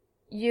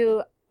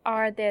 you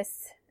are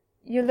this,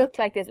 you look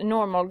like this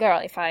normal girl,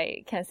 if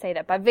I can say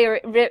that, but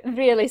very,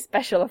 really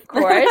special, of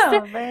course.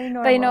 Very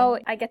normal. But, you know,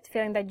 I get the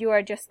feeling that you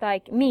are just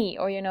like me,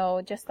 or, you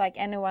know, just like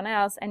anyone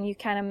else, and you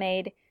kind of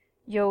made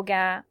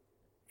yoga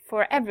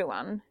for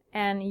everyone,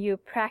 and you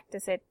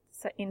practice it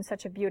in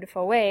such a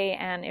beautiful way,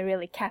 and it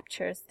really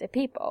captures the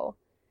people.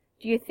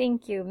 Do you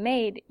think you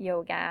made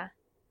yoga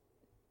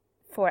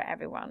for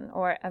everyone,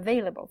 or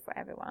available for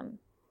everyone,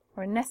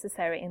 or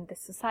necessary in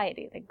this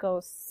society that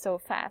goes so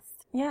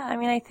fast? Yeah, I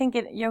mean, I think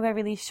yoga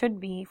really should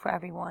be for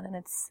everyone, and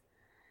it's,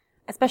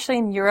 especially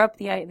in Europe,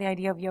 the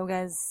idea of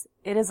yoga is,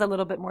 it is a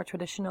little bit more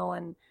traditional,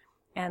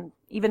 and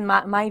even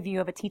my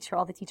view of a teacher,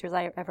 all the teachers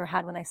I ever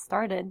had when I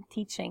started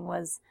teaching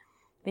was,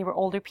 they were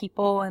older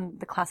people, and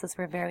the classes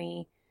were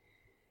very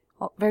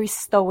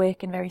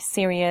stoic and very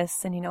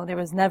serious, and, you know, there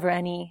was never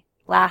any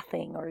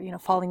laughing or, you know,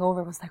 falling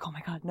over. It was like, oh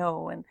my God,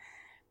 no. And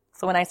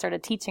so when I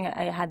started teaching,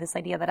 I had this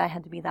idea that I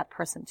had to be that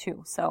person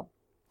too. So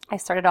I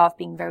started off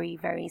being very,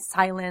 very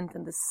silent,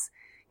 and this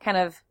kind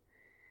of,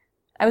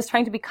 I was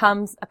trying to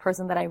become a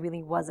person that I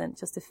really wasn't,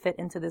 just to fit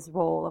into this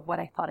role of what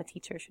I thought a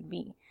teacher should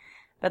be.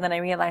 But then I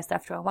realized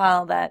after a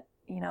while that,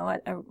 you know,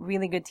 a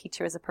really good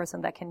teacher is a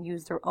person that can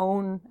use their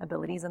own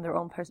abilities and their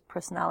own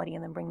personality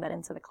and then bring that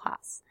into the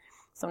class.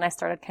 So when I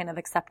started kind of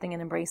accepting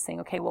and embracing,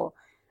 okay, well,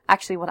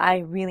 actually what I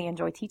really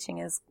enjoy teaching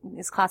is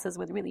classes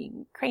with really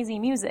crazy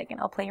music, and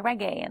I'll play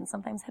reggae and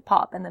sometimes hip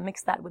hop, and then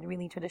mix that with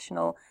really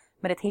traditional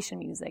meditation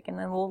music, and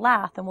then we'll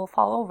laugh and we'll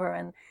fall over.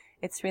 And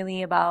it's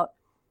really about,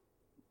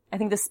 I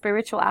think the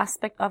spiritual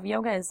aspect of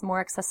yoga is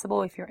more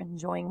accessible if you're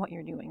enjoying what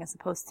you're doing, as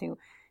opposed to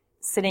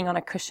sitting on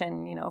a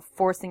cushion, you know,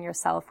 forcing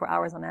yourself for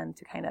hours on end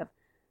to kind of,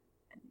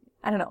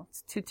 I don't know,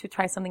 to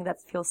try something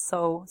that feels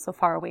so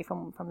far away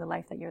from the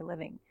life that you're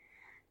living.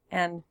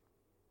 And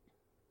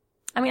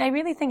I mean, I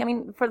really think, I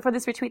mean, for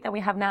this retreat that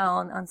we have now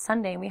on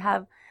Sunday, we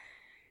have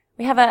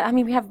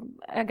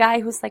a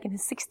guy who's like in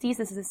his 60s.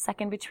 This is his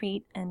second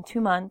retreat in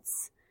 2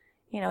 months.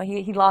 You know,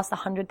 he lost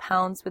 100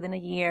 pounds within a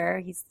year.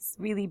 He's this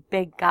really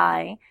big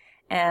guy.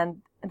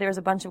 And there's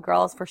a bunch of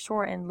girls for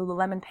sure in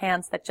Lululemon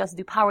pants that just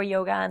do power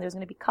yoga, and there's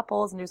going to be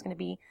couples, and there's going to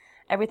be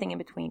everything in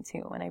between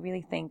too. And I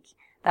really think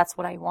that's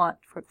what I want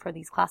for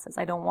these classes.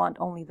 I don't want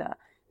only the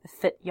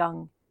fit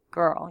young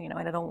girl, you know,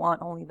 and I don't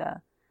want only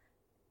the,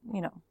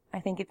 you know, I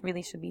think it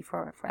really should be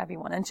for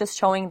everyone. And just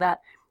showing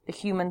that the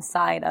human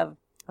side of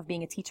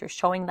being a teacher,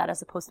 showing that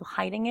as opposed to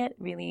hiding it,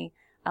 really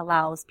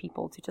allows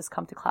people to just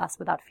come to class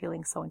without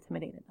feeling so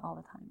intimidated all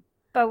the time.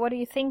 But what do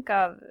you think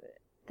of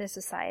the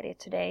society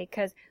today?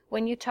 Because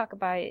when you talk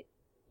about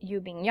you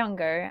being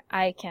younger,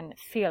 I can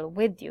feel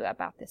with you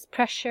about this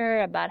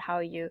pressure, about how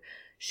you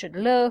should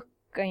look,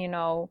 you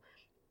know,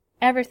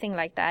 everything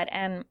like that.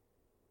 And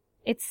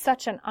it's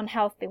such an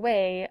unhealthy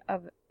way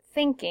of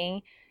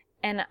thinking.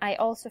 And I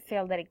also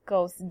feel that it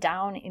goes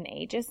down in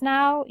ages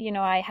now. You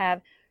know, I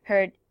have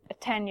heard a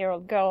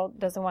 10-year-old girl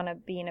doesn't want to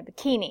be in a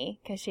bikini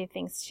because she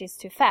thinks she's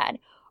too fat.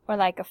 Or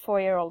like a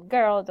 4-year-old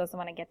girl doesn't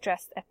want to get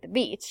dressed at the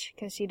beach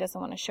because she doesn't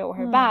want to show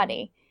her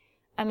body.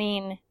 I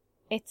mean,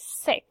 it's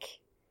sick.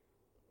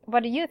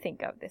 What do you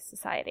think of this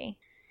society?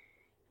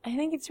 I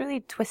think it's really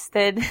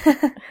twisted.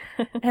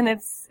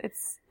 And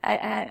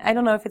I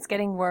don't know if it's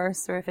getting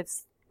worse or if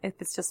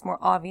it's just more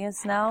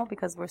obvious now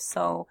because we're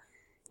so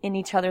in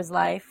each other's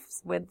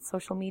lives with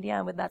social media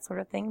and with that sort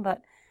of thing.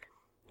 But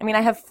I mean,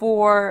 I have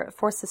four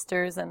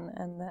sisters and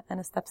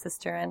a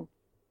stepsister, and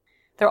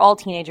they're all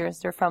teenagers.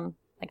 They're from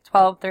like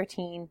 12,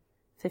 13,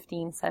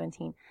 15,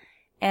 17.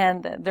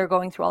 And they're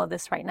going through all of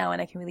this right now.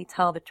 And I can really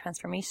tell the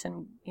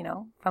transformation, you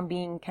know, from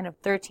being kind of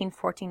 13,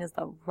 14 is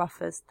the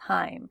roughest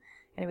time.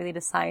 And it really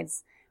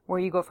decides where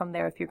you go from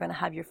there, if you're going to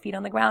have your feet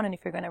on the ground and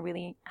if you're going to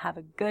really have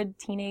a good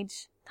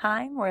teenage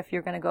time, or if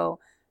you're going to go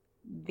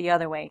the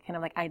other way, kind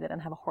of like I did,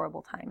 and have a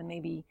horrible time. And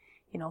maybe,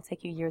 you know, it'll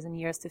take you years and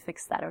years to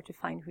fix that or to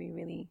find who you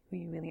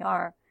really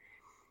are.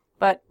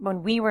 But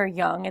when we were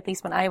young, at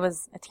least when I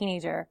was a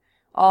teenager,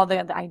 all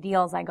the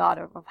ideals I got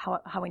of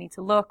how I need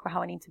to look or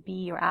how I need to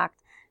be or act,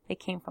 they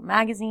came from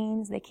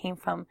magazines, they came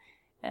from,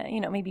 you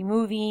know, maybe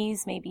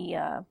movies, maybe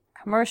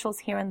commercials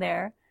here and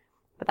there.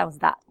 But that was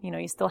that. You know,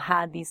 you still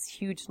had these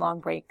huge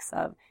long breaks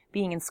of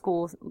being in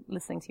school,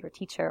 listening to your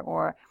teacher,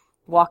 or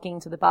walking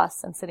to the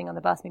bus and sitting on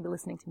the bus, maybe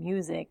listening to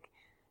music.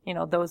 You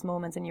know, those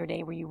moments in your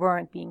day where you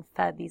weren't being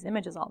fed these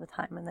images all the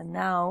time. And then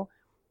now,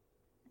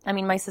 I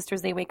mean, my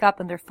sisters, they wake up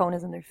and their phone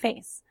is in their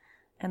face.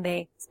 And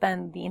they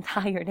spend the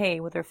entire day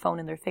with their phone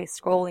in their face,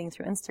 scrolling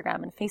through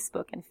Instagram and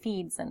Facebook and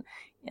feeds and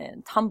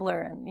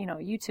Tumblr and, you know,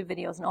 YouTube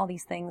videos and all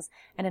these things.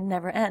 And it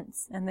never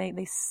ends. And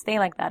they stay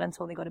like that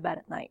until they go to bed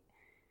at night.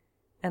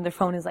 And their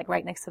phone is like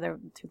right next to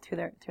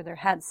their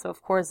heads. So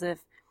of course,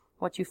 if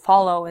what you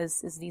follow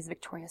is these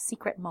Victoria's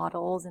Secret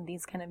models and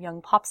these kind of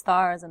young pop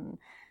stars and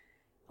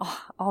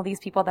all these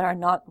people that are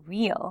not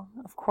real,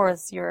 of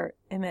course your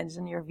image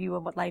and your view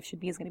of what life should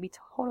be is going to be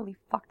totally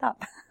fucked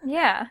up.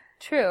 Yeah,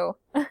 true.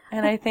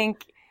 And I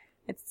think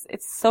it's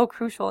so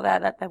crucial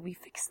that we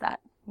fix that,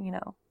 you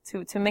know,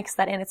 to mix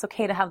that in. It's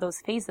okay to have those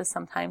phases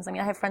sometimes. I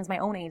mean, I have friends my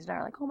own age that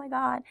are like, oh my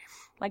God,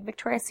 like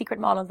Victoria's Secret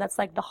models, that's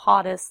like the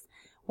hottest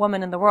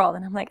woman in the world.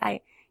 And I'm like,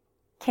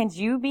 can't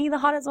you be the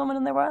hottest woman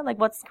in the world? Like,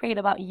 what's great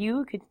about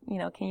you? Can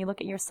you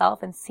look at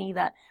yourself and see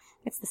that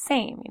it's the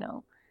same,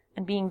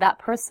 and being that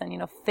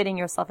person, fitting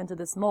yourself into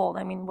this mold.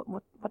 I mean,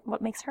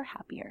 what makes her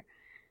happier?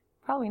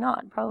 Probably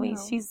not. Probably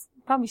she's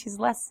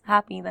less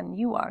happy than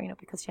you are,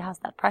 because she has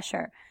that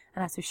pressure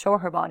and has to show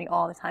her body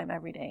all the time,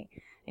 every day.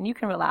 And you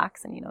can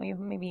relax and, you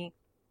maybe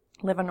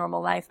live a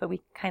normal life, but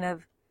we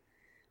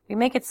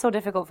make it so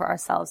difficult for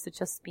ourselves to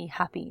just be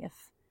happy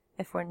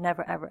if we're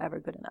never, ever, ever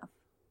good enough.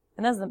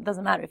 And it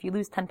doesn't matter. If you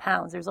lose 10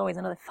 pounds, there's always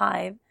another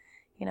 5,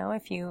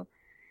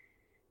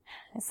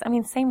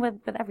 same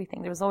with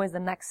everything. There's always the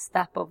next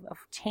step of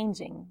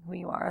changing who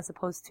you are, as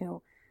opposed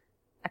to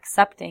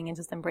accepting and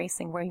just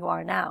embracing where you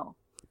are now.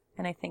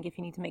 And I think if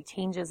you need to make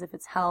changes, if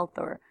it's health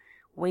or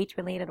weight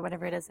related or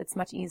whatever it is, it's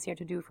much easier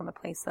to do from a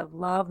place of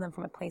love than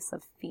from a place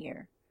of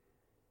fear.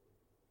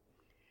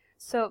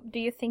 So do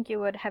you think you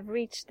would have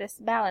reached this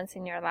balance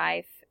in your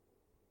life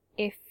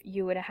if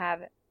you would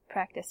have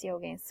practiced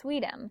yoga in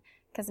Sweden?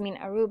 Because,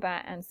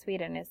 Aruba and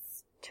Sweden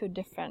is 2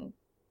 different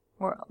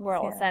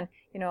worlds. Yeah.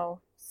 And,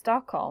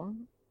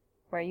 Stockholm,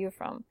 where you're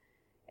from,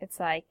 it's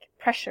like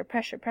pressure,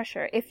 pressure,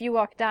 pressure. If you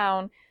walk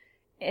down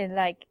in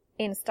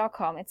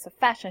Stockholm, it's a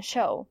fashion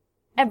show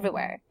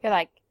everywhere. You're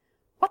like,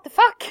 what the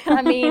fuck?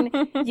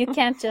 You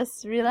can't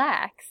just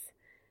relax.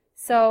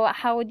 So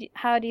how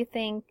do you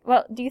think,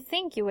 do you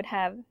think you would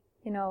have,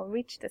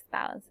 reached this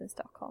balance in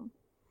Stockholm?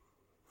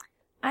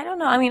 I don't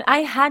know. I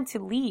had to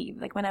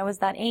leave, when I was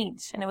that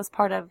age. And it was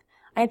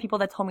I had people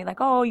that told me,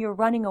 oh, you're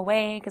running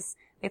away, because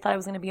they thought I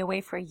was going to be away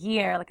for a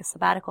year, like a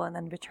sabbatical, and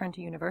then return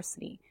to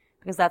university,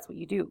 because that's what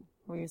you do,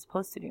 what you're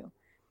supposed to do.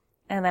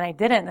 And then I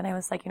didn't. And I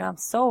was like, I'm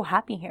so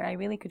happy here. I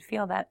really could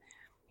feel that,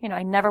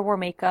 I never wore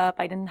makeup.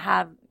 I didn't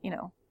have,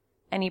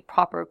 any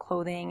proper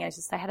clothing. I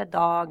had a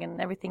dog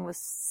and everything was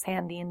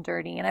sandy and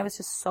dirty. And I was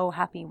just so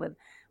happy with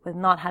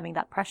not having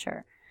that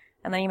pressure.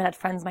 And then I even had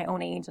friends my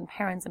own age and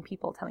parents and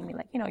people telling me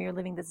you're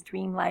living this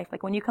dream life.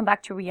 When you come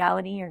back to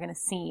reality, you're going to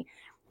see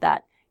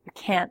that you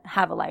can't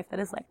have a life that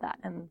is like that.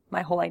 And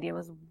my whole idea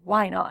was,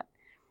 why not?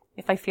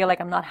 If I feel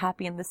like I'm not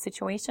happy in this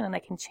situation and I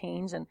can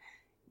change and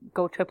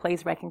go to a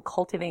place where I can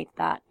cultivate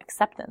that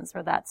acceptance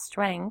or that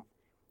strength,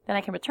 then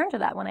I can return to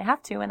that when I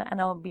have to,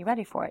 and I'll be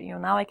ready for it.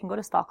 Now I can go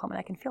to Stockholm and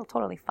I can feel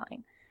totally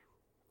fine.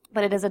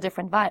 But it is a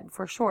different vibe,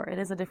 for sure. It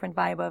is a different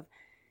vibe of,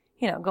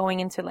 going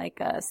into a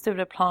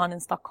Stureplan in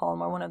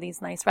Stockholm or one of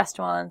these nice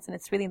restaurants. And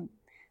it's really,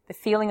 the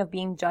feeling of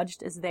being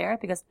judged is there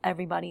because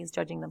everybody is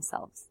judging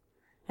themselves.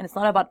 And it's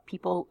not about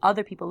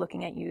other people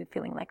looking at you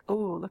feeling like, oh,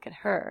 look at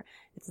her.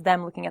 It's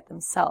them looking at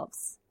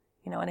themselves,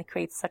 and it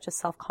creates such a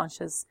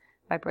self-conscious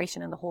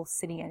vibration in the whole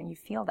city, and you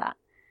feel that.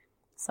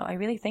 So I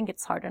really think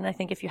it's hard. And I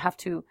think if you have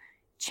to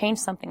change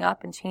something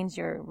up and change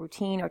your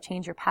routine or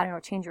change your pattern or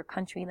change your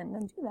country, then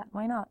do that.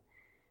 Why not?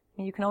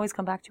 You can always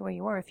come back to where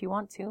you were if you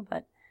want to,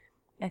 but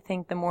I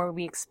think the more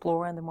we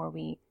explore and the more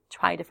we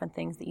try different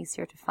things, the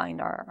easier to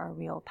find our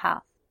real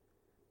path.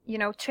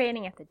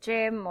 Training at the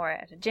gym or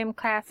at a gym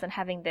class and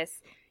having this,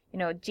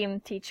 gym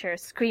teacher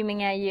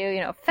screaming at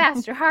you,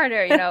 faster,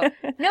 harder,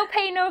 no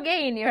pain, no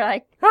gain. You're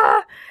like,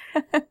 ah!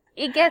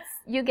 You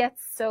get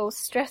so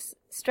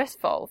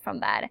stressful from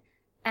that.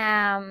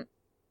 And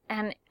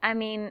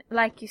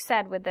like you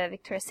said with the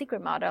Victoria's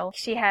Secret model,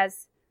 she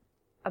has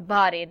a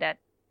body that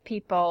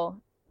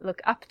people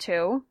look up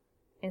to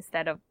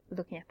instead of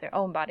looking at their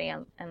own body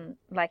and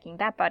liking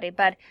that body.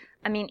 But,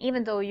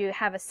 even though you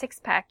have a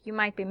 6-pack, you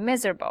might be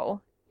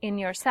miserable in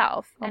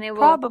yourself. Well, and it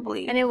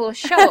probably. And it will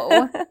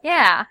show.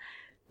 Yeah.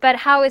 But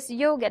how is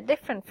yoga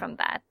different from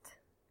that?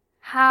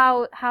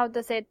 How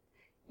does it,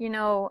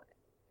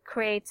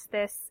 creates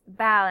this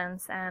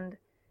balance and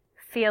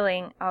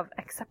feeling of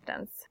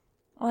acceptance?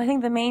 Well, I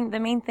think the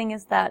main thing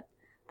is that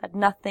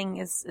nothing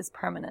is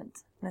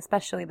permanent, and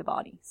especially the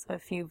body. So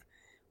if you've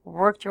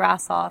worked your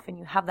ass off and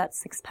you have that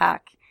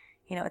 6-pack,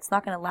 it's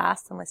not going to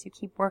last unless you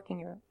keep working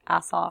your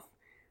ass off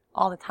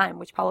all the time,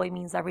 which probably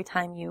means every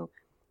time you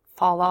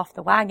fall off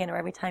the wagon or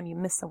every time you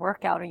miss a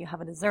workout or you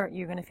have a dessert,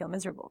 you're going to feel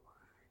miserable.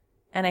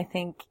 And I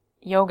think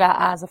yoga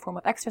as a form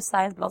of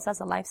exercise, but also as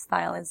a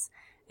lifestyle has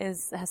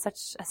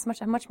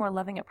a much more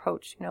loving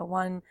approach.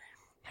 One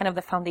kind of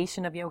the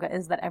foundation of yoga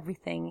is that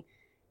everything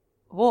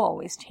will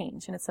always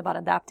change, and it's about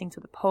adapting to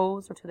the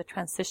pose or to the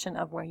transition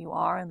of where you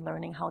are and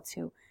learning how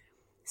to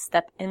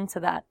step into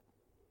that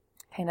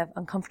kind of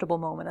uncomfortable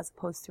moment as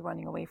opposed to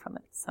running away from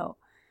it. So,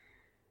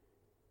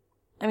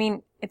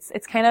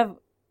 it's kind of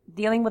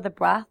dealing with the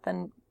breath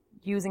and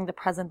using the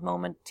present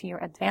moment to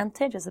your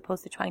advantage as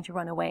opposed to trying to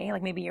run away.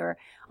 Like maybe you're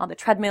on the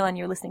treadmill and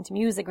you're listening to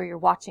music or you're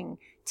watching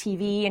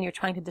TV and you're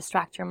trying to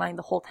distract your mind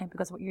the whole time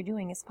because what you're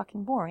doing is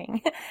fucking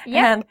boring.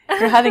 Yeah. And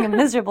you're having a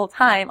miserable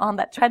time on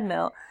that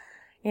treadmill.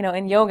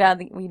 In yoga,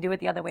 we do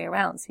it the other way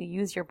around. So you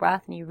use your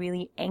breath and you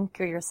really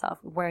anchor yourself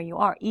where you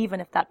are,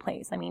 even if that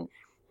place.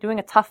 Doing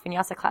a tough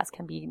vinyasa class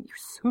can be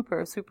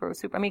super, super,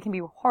 super. It can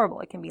be horrible.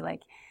 It can be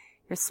like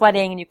you're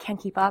sweating and you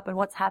can't keep up and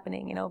what's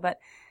happening, you know, but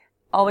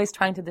always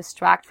trying to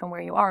distract from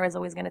where you are is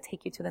always going to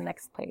take you to the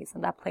next place.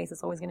 And that place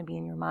is always going to be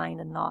in your mind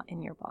and not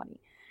in your body.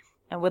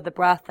 And with the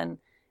breath and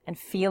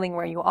feeling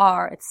where you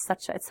are, it's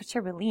such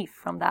a relief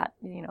from that,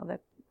 you know, the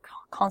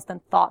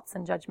constant thoughts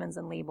and judgments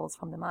and labels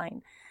from the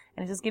mind.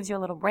 And it just gives you a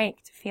little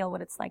break to feel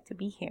what it's like to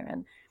be here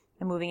and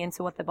moving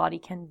into what the body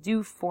can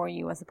do for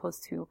you as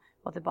opposed to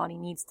what the body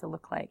needs to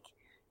look like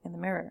in the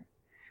mirror.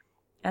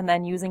 And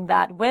then using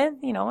that with,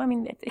 you know, I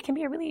mean, it can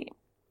be a really,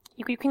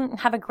 you can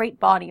have a great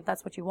body if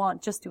that's what you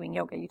want, just doing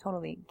yoga. You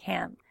totally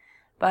can.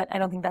 But I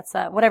don't think that's,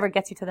 whatever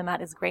gets you to the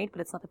mat is great,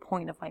 but it's not the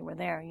point of why we're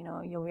there. You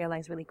know, you'll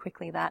realize really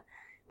quickly that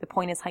the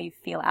point is how you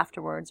feel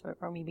afterwards,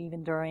 or maybe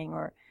even during,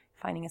 or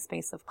finding a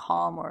space of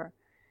calm, or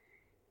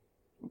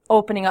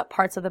opening up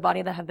parts of the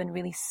body that have been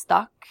really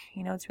stuck.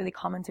 You know, it's really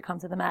common to come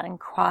to the mat and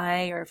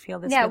cry or feel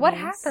this release. What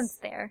happens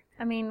there?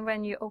 I mean,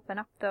 when you open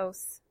up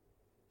those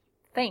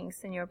things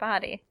in your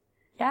body.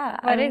 Yeah.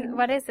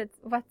 What is it?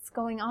 What's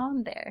going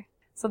on there?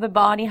 So the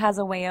body has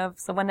a way of,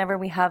 so whenever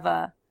we have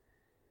a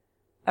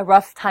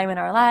rough time in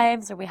our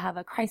lives, or we have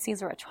a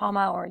crisis or a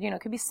trauma, or, you know,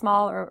 it could be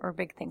small or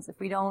big things. If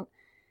we don't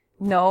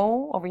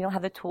know, or we don't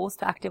have the tools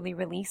to actively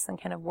release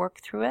and kind of work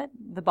through it,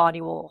 the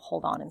body will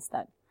hold on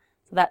instead.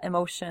 So that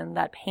emotion,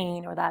 that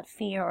pain, or that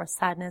fear, or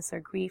sadness, or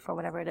grief, or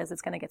whatever it is,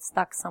 it's going to get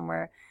stuck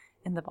somewhere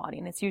in the body.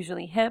 And it's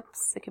usually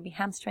hips, it could be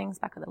hamstrings,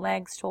 back of the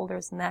legs,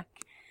 shoulders, neck,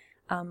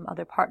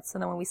 other parts. So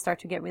then when we start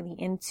to get really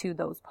into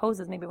those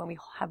poses, maybe when we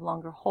have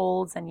longer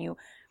holds, and you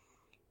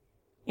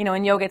know,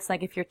 in yoga, it's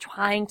like if you're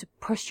trying to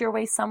push your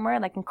way somewhere,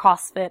 like in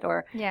CrossFit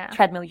or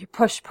treadmill, you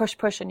push,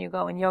 and you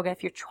go. In yoga,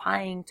 if you're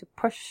trying to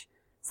push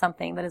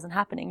something that isn't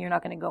happening, you're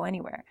not going to go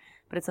anywhere.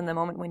 But it's in the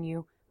moment when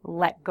you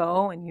let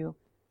go and you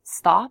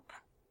stop,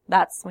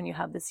 that's when you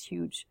have this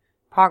huge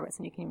progress,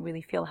 and you can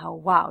really feel how,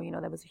 wow, you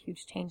know, there was a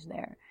huge change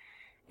there.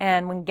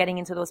 And when getting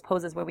into those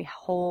poses where we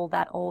hold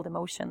that old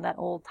emotion, that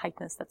old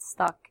tightness that's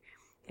stuck,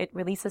 it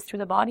releases through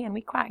the body and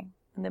we cry.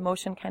 And the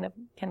emotion kind of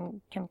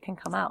can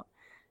come out.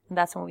 And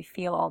that's when we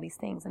feel all these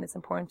things. And it's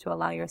important to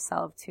allow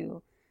yourself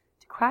to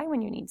cry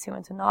when you need to,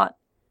 and to not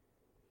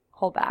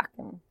hold back.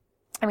 And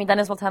I mean,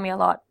 Dennis will tell me a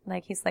lot.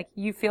 Like, he's like,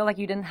 you feel like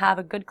you didn't have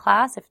a good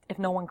class if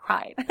no one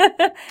cried. Which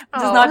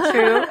is not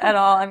true at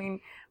all. I mean,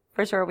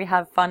 for sure we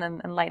have fun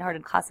and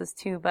lighthearted classes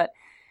too, but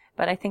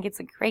I think it's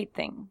a great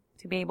thing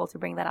to be able to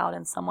bring that out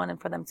in someone,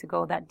 and for them to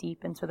go that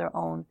deep into their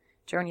own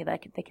journey,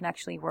 that they can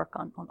actually work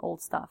on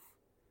old stuff.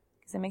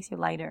 Because it makes you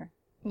lighter.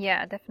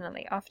 Yeah,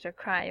 definitely. After a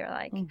cry, you're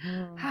like,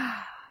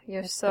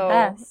 you're it's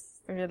so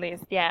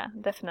released. Yeah,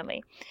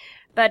 definitely.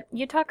 But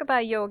you talk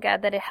about yoga,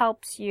 that it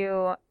helps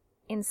you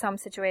in some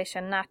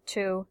situation not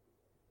to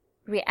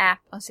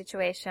react on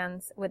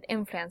situations with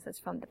influences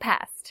from the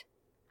past.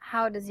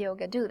 How does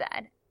yoga do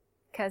that?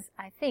 Because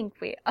I think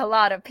a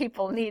lot of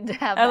people need to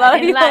have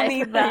that in life.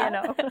 Need that. You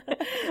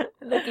know,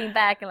 looking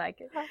back and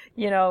like,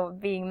 you know,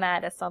 being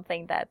mad at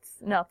something that's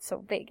not so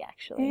big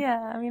actually.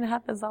 Yeah, I mean, it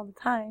happens all the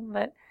time.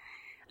 But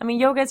I mean,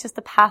 yoga is just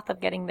the path of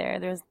getting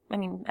there.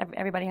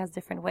 Everybody has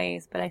different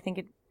ways, but I think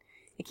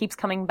it keeps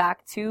coming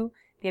back to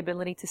the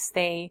ability to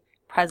stay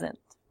present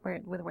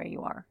with where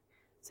you are.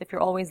 So if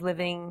you're always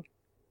living,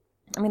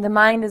 I mean, the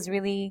mind is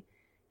really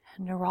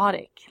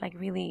neurotic, like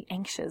really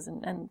anxious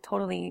and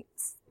totally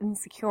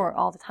insecure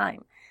all the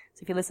time.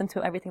 So if you listen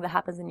to everything that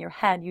happens in your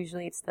head,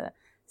 usually it's the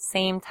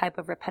same type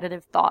of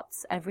repetitive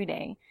thoughts every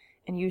day.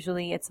 And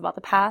usually it's about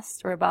the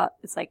past, or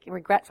it's like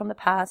regret from the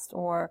past,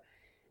 or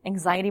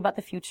anxiety about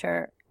the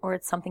future, or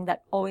it's something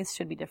that always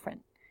should be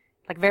different.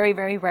 Like very,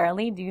 very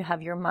rarely do you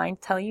have your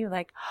mind tell you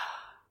like,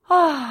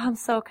 oh, I'm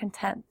so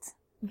content.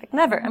 Like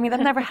never. I mean, that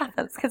never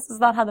happens, because it's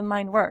not how the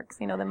mind works.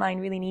 You know, the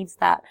mind really needs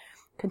that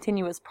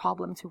continuous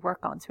problem to work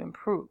on, to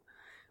improve,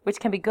 which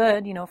can be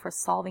good, you know, for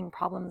solving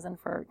problems and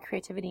for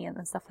creativity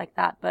and stuff like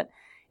that. But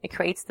it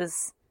creates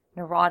this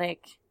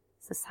neurotic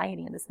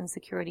society and this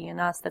insecurity in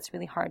us that's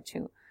really hard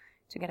to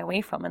get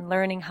away from. And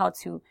learning how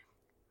to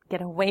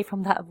get away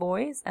from that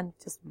voice and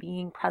just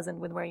being present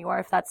with where you are.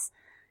 If that's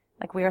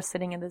like we are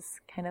sitting in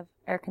this kind of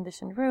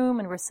air-conditioned room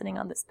and we're sitting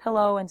on this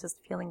pillow and just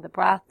feeling the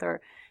breath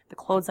or the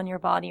clothes on your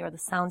body or the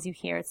sounds you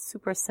hear. It's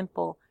super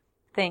simple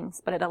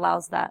things, but it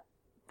allows the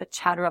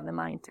chatter of the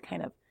mind to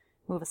kind of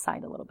move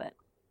aside a little bit.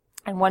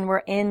 And when we're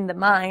in the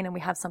mind and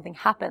we have something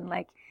happen,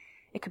 like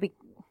it could be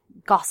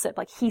gossip,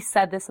 like he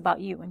said this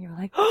about you, and you're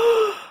like,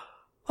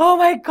 oh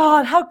my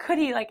God, how could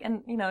he? Like,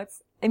 and you know,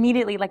 it's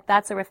immediately like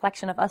that's a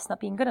reflection of us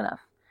not being good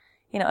enough,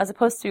 you know, as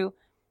opposed to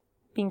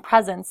being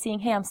present,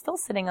 seeing, hey, I'm still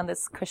sitting on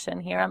this cushion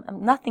here.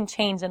 Nothing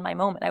changed in my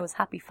moment. I was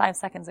happy 5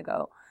 seconds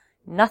ago.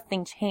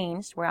 Nothing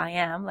changed where I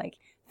am. Like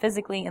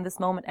physically in this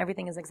moment,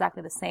 everything is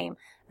exactly the same,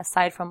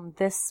 aside from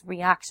this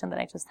reaction that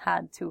I just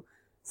had to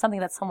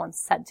something that someone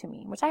said to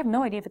me, which I have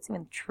no idea if it's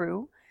even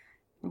true.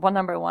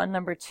 Number one.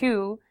 Number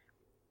two,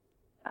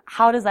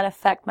 how does that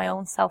affect my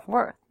own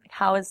self-worth? Like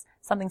how is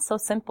something so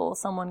simple,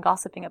 someone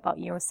gossiping about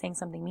you or saying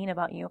something mean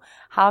about you,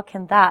 how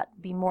can that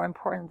be more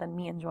important than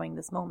me enjoying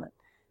this moment?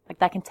 Like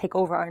that can take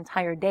over our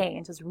entire day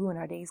and just ruin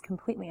our days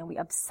completely, and we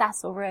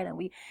obsess over it and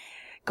we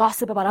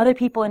gossip about other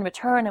people in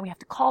return, and we have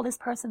to call this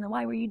person, and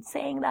why were you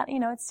saying that?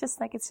 It's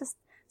just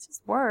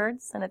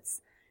words, and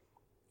it's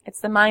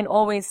the mind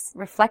always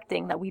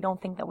reflecting that we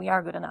don't think that we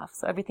are good enough.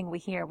 So everything we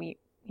hear, we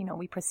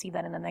perceive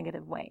that in a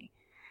negative way.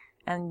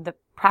 And the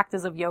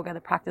practice of yoga,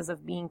 the practice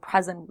of being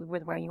present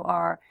with where you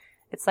are,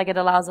 it's like it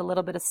allows a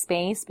little bit of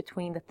space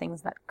between the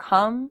things that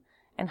come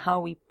and how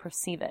we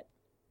perceive it.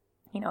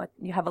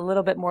 You have a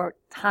little bit more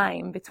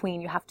time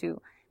between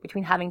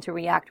having to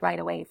react right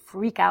away,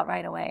 freak out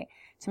right away,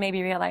 to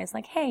maybe realize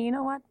like, hey, you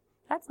know what?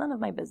 That's none of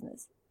my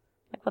business.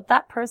 Like what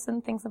that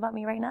person thinks about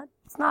me right now,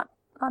 it's not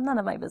none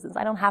of my business.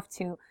 I don't have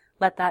to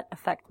let that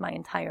affect my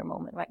entire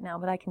moment right now,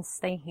 but I can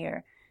stay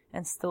here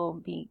and still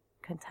be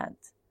content.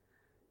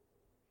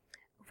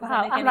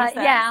 Wow, I'm like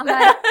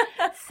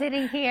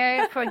sitting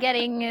here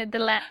forgetting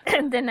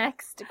the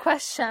next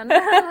question.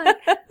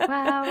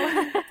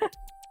 Wow.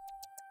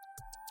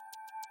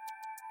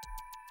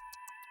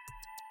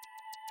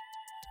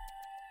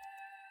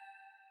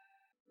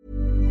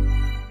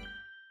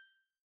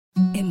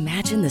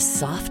 Imagine the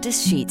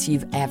softest sheets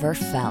you've ever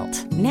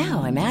felt.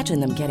 Now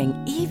imagine them getting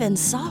even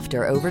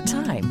softer over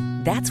time.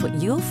 That's what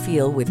you'll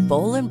feel with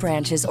Boll &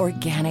 Branch's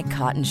organic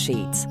cotton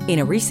sheets. In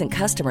a recent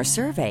customer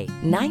survey,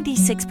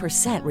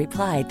 96%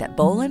 replied that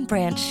Boll &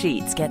 Branch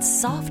sheets get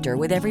softer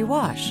with every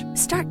wash.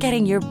 Start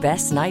getting your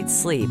best night's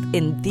sleep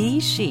in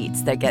these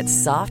sheets that get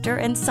softer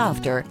and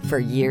softer for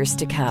years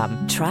to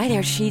come. Try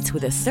their sheets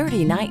with a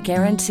 30-night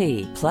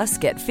guarantee. Plus,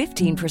 get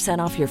 15%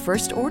 off your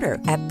first order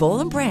at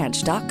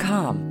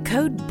bollandbranch.com.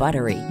 Code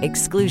BUTTERY.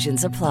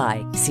 Exclusions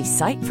apply. See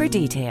site for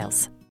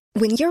details.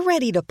 When you're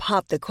ready to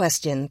pop the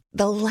question,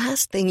 the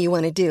last thing you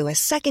want to do is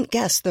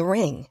second-guess the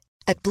ring.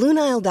 At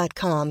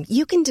BlueNile.com,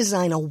 you can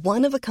design a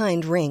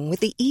one-of-a-kind ring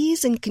with the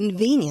ease and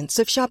convenience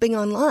of shopping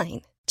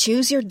online.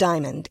 Choose your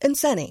diamond and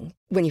setting.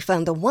 When you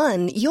find the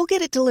one, you'll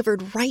get it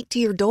delivered right to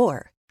your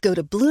door. Go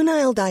to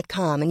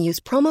BlueNile.com and use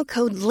promo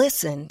code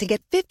LISTEN to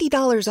get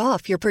 $50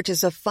 off your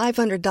purchase of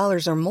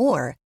 $500 or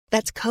more.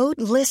 That's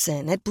code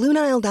LISTEN at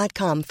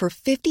BlueNile.com for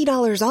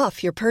 $50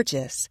 off your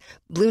purchase.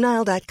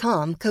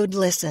 BlueNile.com, code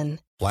LISTEN.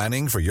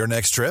 Planning for your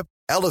next trip?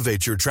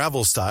 Elevate your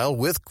travel style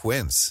with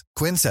Quince.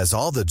 Quince has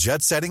all the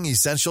jet-setting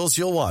essentials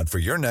you'll want for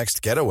your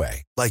next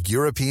getaway, like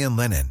European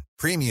linen,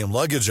 premium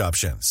luggage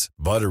options,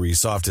 buttery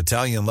soft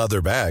Italian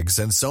leather bags,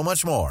 and so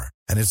much more.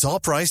 And it's all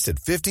priced at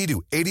 50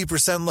 to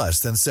 80% less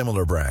than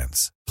similar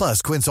brands.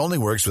 Plus, Quince only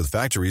works with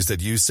factories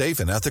that use safe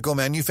and ethical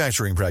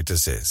manufacturing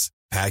practices.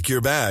 Pack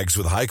your bags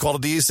with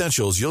high-quality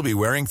essentials you'll be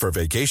wearing for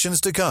vacations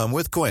to come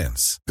with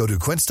Quince. Go to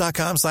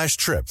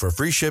quince.com/trip for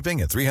free shipping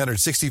and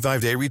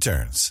 365-day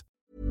returns.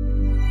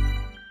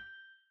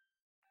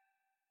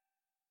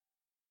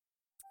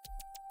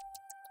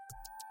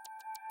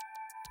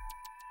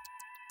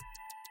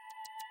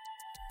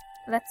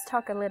 Let's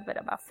talk a little bit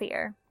about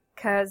fear,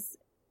 because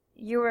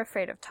you were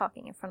afraid of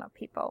talking in front of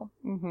people.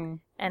 Mm-hmm.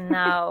 And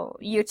now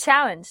you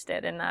challenged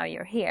it, and now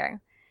you're here.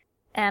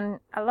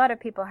 And a lot of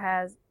people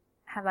have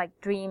like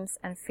dreams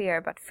and fear,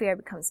 but fear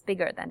becomes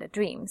bigger than the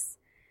dreams.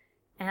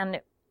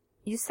 And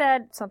you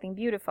said something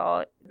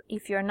beautiful.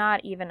 If you're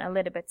not even a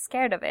little bit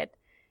scared of it,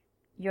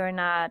 if you're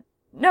not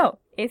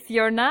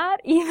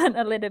even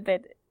a little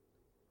bit,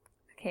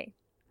 okay,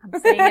 I'm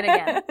saying it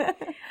again.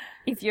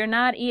 If you're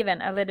not even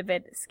a little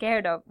bit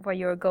scared of what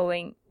you're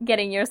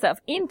getting yourself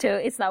into,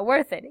 it's not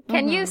worth it.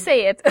 Can you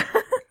say it?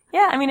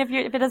 Yeah, I mean, if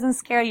it doesn't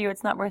scare you,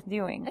 it's not worth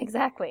doing.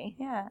 Exactly.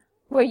 Yeah.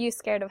 Were you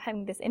scared of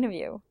having this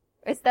interview?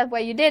 Is that why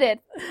you did it?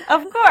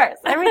 Of course.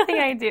 Everything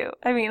I do.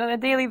 I mean, on a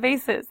daily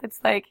basis. It's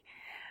like,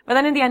 but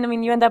then in the end, I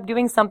mean, you end up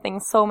doing something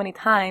so many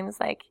times.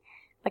 Like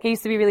I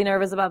used to be really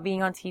nervous about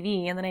being on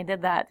TV, and then I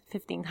did that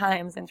 15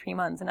 times in 3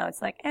 months, and now it's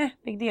like,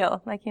 big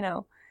deal. Like,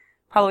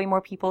 probably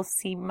more people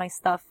see my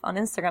stuff on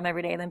Instagram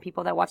every day than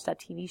people that watch that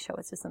TV show.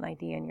 It's just an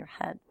idea in your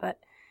head. But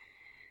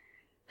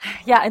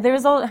yeah, I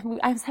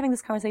was having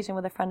this conversation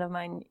with a friend of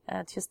mine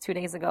just 2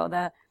 days ago,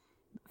 that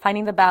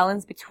finding the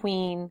balance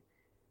between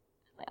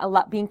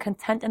being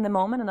content in the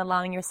moment and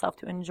allowing yourself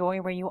to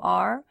enjoy where you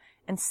are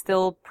and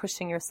still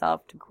pushing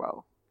yourself to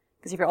grow.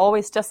 Because if you're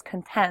always just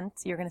content,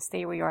 you're going to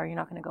stay where you are. You're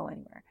not going to go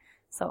anywhere.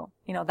 So,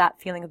 that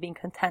feeling of being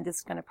content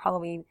is going to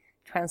probably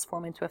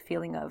transform into a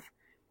feeling of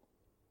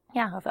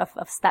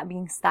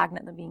being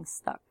stagnant and being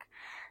stuck.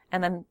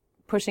 And then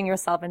pushing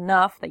yourself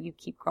enough that you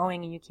keep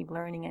growing and you keep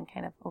learning and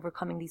kind of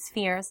overcoming these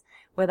fears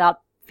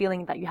without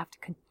feeling that you have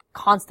to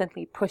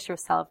constantly push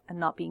yourself and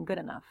not being good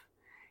enough.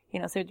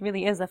 So it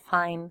really is a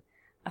fine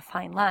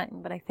line.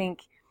 But I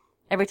think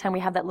every time we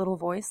have that little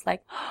voice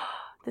like, oh,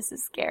 this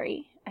is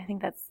scary, I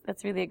think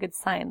that's really a good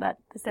sign that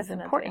this is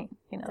important.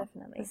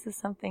 Definitely. This is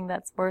something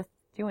that's worth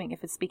doing.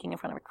 If it's speaking in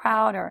front of a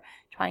crowd or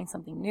trying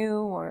something new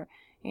or,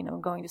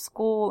 going to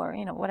school or,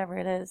 whatever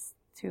it is,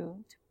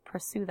 to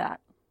pursue that.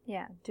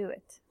 Yeah, do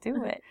it.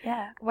 Do it,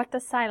 yeah. What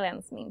does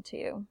silence mean to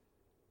you?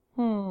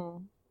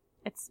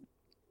 It's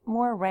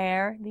more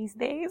rare these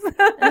days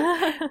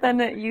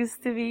than it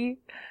used to be.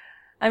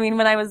 I mean,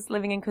 when I was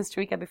living in Costa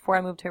Rica before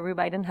I moved to Aruba,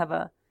 I didn't have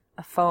a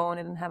phone,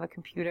 I didn't have a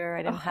computer,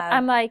 I didn't have...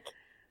 I'm like,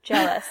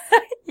 jealous.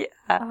 Yeah.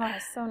 Oh,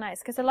 so nice.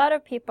 Because a lot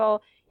of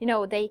people,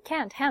 they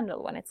can't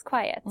handle when it's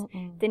quiet.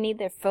 Mm-mm. They need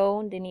their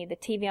phone, they need the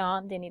TV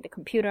on, they need the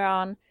computer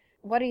on.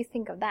 What do you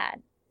think of that?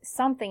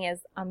 Something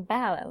is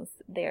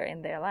unbalanced there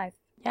in their life.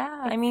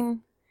 Yeah, I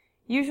mean,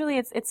 usually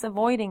it's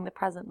avoiding the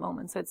present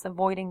moment, so it's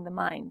avoiding the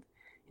mind.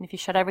 And if you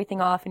shut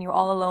everything off and you're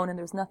all alone and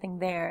there's nothing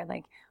there,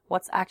 like,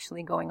 what's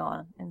actually going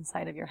on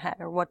inside of your head,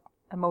 or what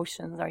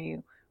emotions are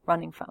you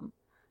running from?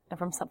 And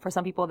for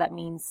some people that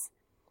means,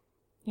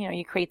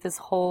 you create this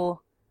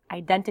whole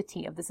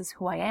identity of this is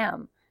who I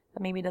am,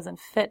 that maybe doesn't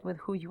fit with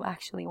who you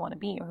actually want to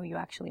be or who you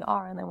actually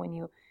are. And then when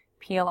you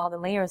peel all the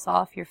layers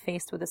off, you're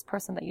faced with this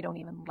person that you don't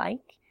even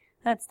like.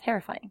 That's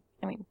terrifying.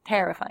 I mean,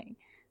 terrifying.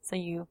 So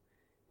you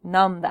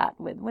numb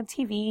that with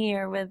TV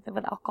or with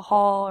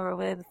alcohol or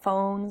with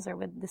phones or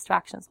with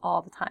distractions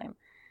all the time.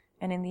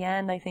 And in the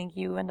end, I think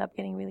you end up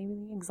getting really,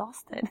 really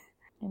exhausted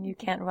and you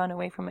can't run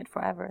away from it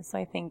forever. So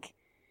I think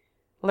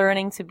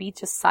learning to be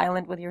just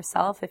silent with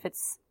yourself, if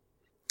it's,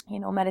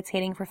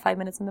 meditating for 5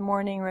 minutes in the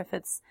morning, or if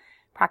it's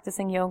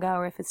practicing yoga,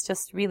 or if it's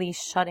just really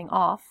shutting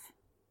off,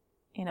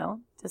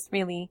 just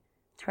really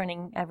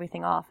turning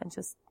everything off and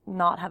just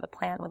not have a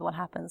plan with what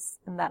happens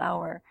in that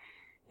hour.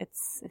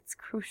 It's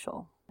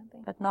crucial,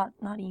 but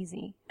not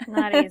easy.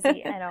 Not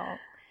easy at all.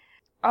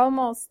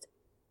 Almost,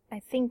 I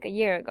think a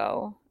year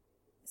ago,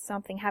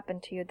 something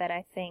happened to you that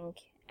I think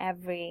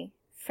every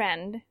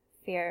friend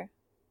fears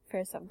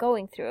of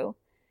going through.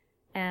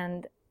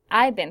 And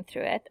I've been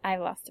through it. I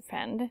lost a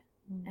friend,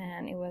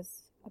 and it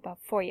was about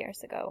 4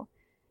 years ago.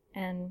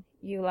 And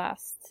you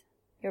lost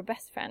your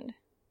best friend.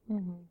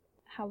 Mm-hmm.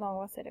 How long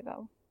was it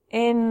ago?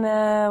 In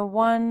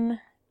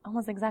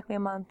almost exactly a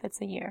month.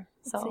 It's a year.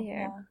 So, a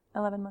year. Yeah,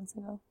 11 months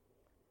ago.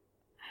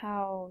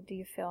 How do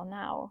you feel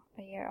now,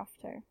 a year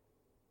after?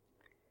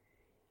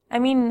 I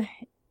mean,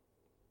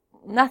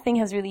 nothing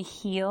has really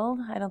healed.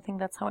 I don't think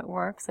that's how it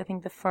works. I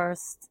think the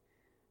first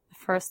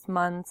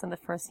months and the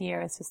first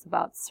year is just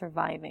about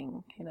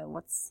surviving,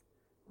 what's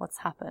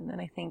happened.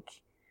 And I think,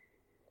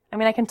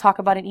 I can talk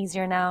about it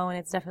easier now, and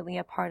it's definitely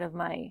a part of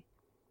my,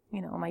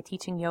 my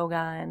teaching yoga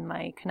and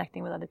my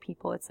connecting with other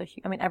people.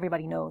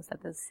 Everybody knows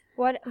that this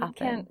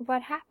happened.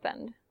 What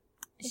happened?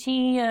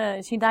 She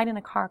died in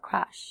a car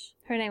crash.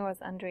 Her name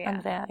was Andrea.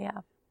 Andrea,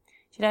 yeah.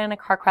 She died in a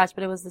car crash,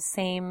 but it was the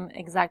same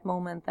exact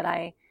moment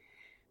that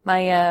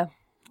my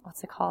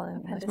what's it called?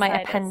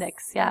 My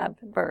appendix,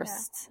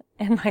 burst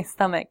in my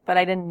stomach, but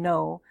I didn't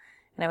know.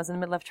 And I was in the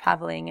middle of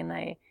traveling, and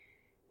I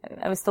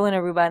was still in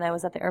Aruba, and I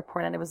was at the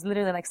airport, and it was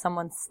literally like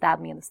someone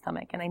stabbed me in the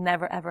stomach. And I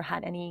never ever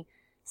had any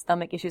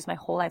stomach issues my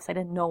whole life, so I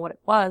didn't know what it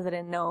was. I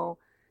didn't know,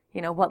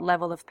 what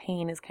level of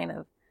pain is kind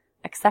of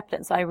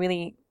accepted. So I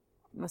really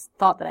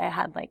thought that I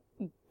had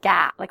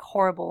like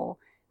horrible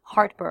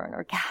heartburn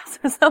or gas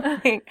or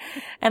something.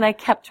 And I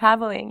kept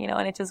traveling,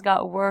 and it just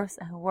got worse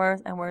and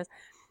worse and worse.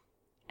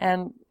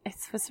 And it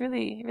was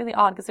really, really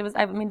odd because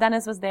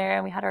Dennis was there,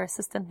 and we had our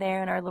assistant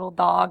there, and our little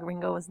dog,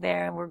 Ringo, was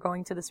there, and we're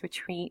going to this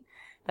retreat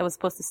that was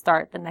supposed to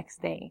start the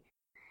next day.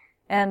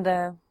 And,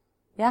 I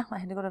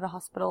had to go to the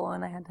hospital,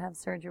 and I had to have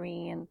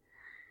surgery, and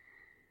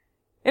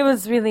it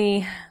was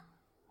really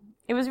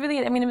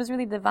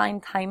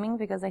divine timing,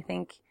 because I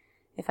think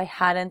if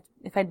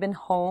I'd been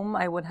home,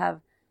 I would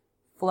have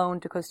flown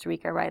to Costa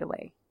Rica right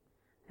away.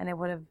 And I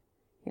would have,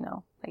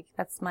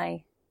 that's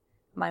my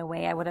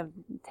way. I would have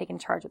taken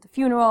charge of the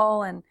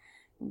funeral and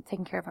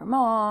taken care of her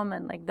mom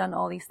and done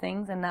all these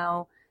things. And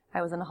now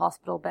I was in a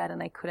hospital bed,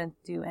 and I couldn't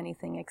do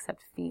anything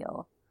except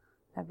feel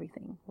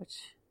everything,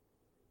 which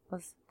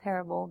was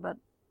terrible, but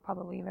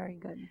probably very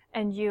good.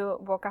 And you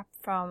woke up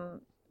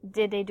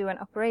did they do an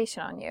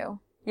operation on you?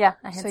 Yeah,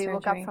 I had surgery. So you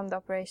woke up from the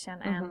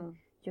operation, and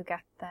you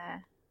got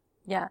the...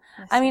 Yeah.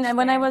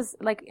 When I was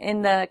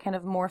in the kind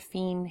of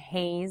morphine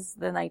haze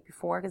the night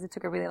before, because it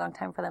took a really long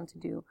time for them to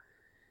do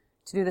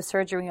the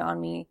surgery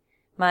on me,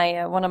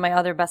 one of my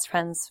other best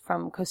friends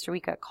from Costa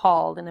Rica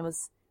called, and it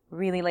was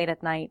really late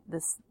at night,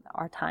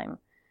 our time.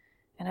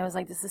 And I was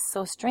like, this is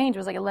so strange. It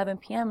was 11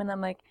 p.m. And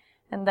I'm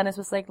and Dennis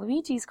was like,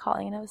 Luigi's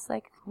calling. And I was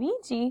like,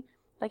 Luigi?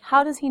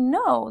 How does he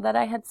know that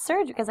I had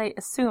surgery? Because I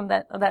assumed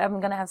that I'm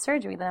going to have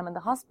surgery, that I'm in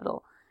the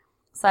hospital.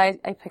 So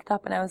I picked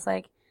up, and I was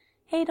like,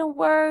 hey, don't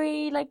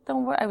worry.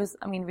 Don't worry. I was,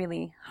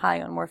 really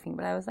high on morphine,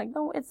 but I was like,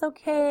 no, it's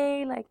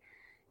okay.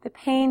 The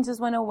pain just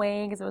went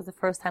away, because it was the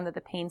first time that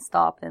the pain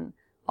stopped in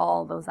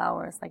all those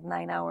hours,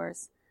 9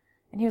 hours.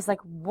 And he was like,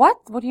 what?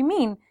 What do you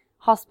mean?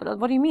 Hospital?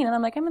 What do you mean? And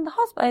I'm like, I'm in the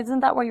hospital. Isn't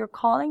that why you're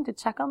calling, to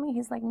check on me?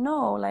 He's like,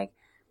 no,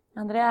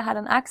 Andrea had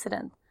an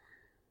accident.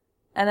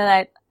 And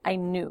then I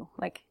knew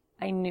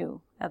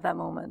at that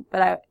moment.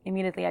 But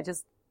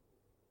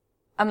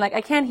I'm like,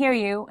 I can't hear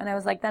you. And I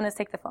was like, Dennis,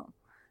 take the phone.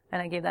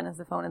 And I gave Dennis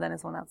the phone, and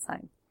Dennis went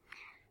outside.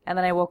 And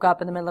then I woke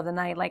up in the middle of the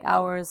night,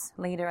 hours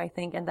later, I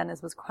think, and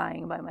Dennis was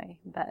crying by my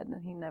bed,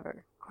 and he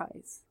never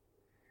cries.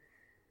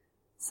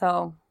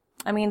 So,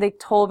 they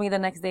told me the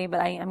next day, but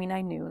I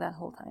knew that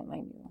whole time. I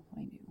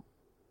knew.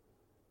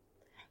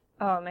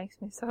 Oh, it makes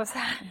me so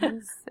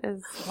sad.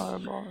 It's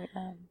horrible.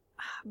 Yeah.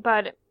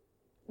 But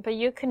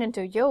you couldn't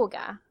do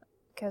yoga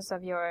because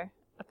of your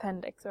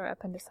appendix or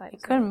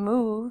appendicitis? I couldn't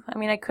move. I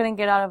mean, I couldn't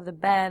get out of the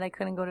bed. I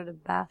couldn't go to the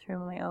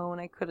bathroom on my own.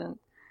 I couldn't,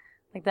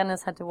 like,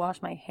 Dennis had to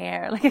wash my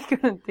hair. Like, I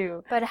couldn't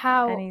do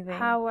anything.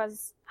 How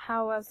was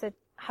it,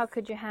 how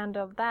could you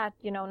handle that,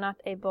 not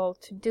able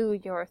to do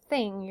your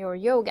thing, your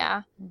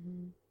yoga,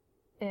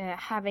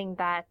 having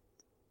that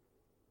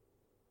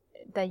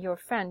your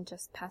friend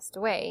just passed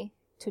away,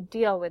 to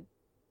deal with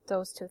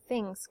those two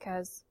things?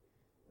 Because,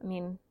 I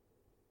mean,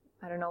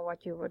 I don't know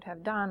what you would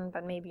have done,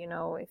 but maybe,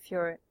 if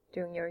you're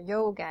doing your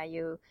yoga,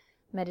 you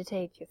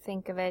meditate, you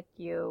think of it,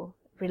 you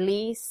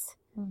release.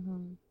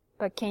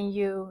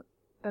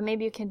 But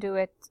maybe you can do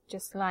it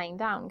just lying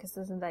down, because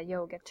isn't that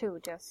yoga too,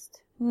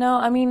 just... No,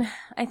 I mean,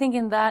 I think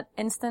in that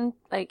instant,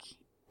 like,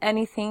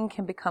 anything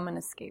can become an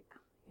escape,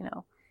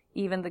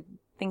 even the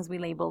things we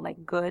label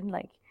like good,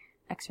 like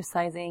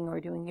exercising or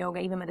doing yoga,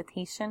 even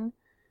meditation,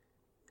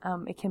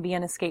 it can be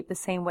an escape the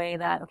same way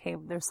that, okay,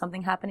 there's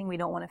something happening, we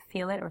don't want to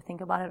feel it or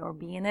think about it or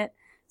be in it,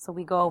 so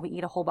we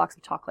eat a whole box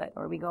of chocolate,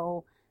 or we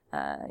go,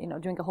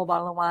 drink a whole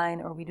bottle of wine,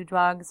 or we do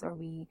drugs, or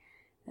we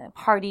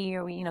party,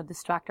 or we,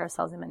 distract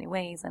ourselves in many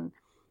ways. And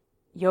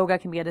yoga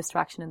can be a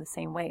distraction in the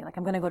same way. Like,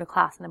 I'm going to go to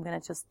class and I'm going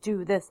to just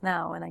do this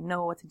now, and I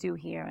know what to do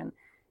here, and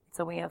it's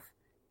a way of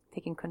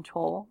taking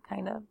control,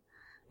 kind of.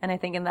 And I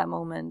think in that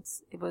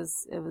moment, it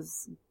was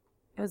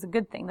a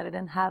good thing that I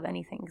didn't have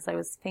anything, because I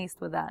was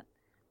faced with that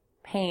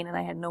pain and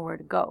I had nowhere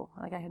to go.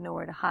 Like, I had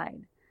nowhere to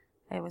hide.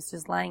 I was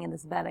just lying in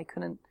this bed. I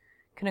couldn't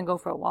go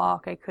for a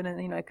walk. I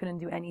couldn't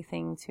do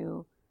anything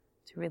to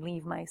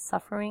relieve my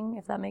suffering,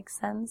 if that makes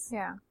sense.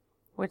 Yeah.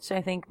 Which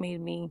I think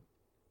made me,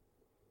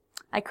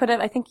 I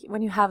think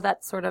when you have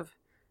that sort of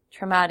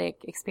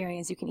traumatic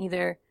experience, you can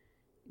either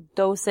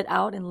dose it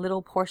out in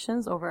little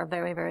portions over a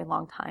very, very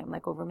long time,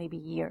 like over maybe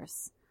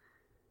years.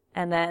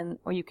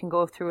 Or you can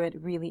go through it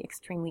really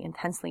extremely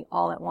intensely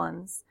all at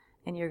once,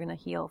 and you're going to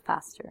heal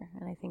faster.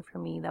 And I think for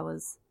me, that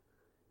was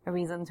a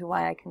reason to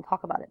why I can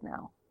talk about it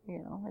now.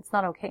 It's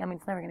not okay. I mean,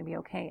 it's never going to be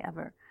okay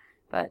ever,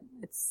 but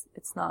it's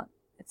not,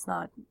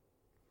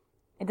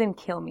 it didn't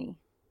kill me,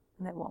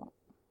 and it won't,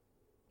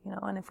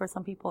 and for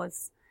some people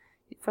it's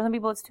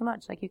too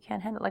much. Like, you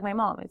can't handle it. Like my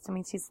mom,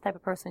 she's the type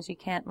of person, she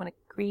can't, when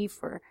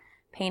grief or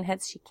pain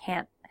hits, she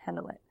can't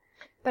handle it.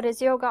 But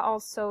is yoga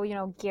also,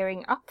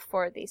 gearing up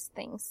for these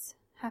things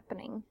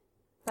happening?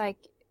 Like,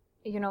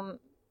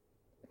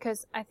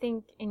 because I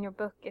think in your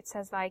book it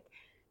says, like,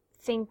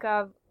 think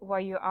of where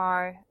you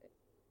are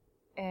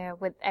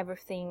with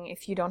everything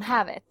if you don't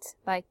have it.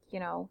 Like,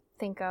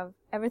 think of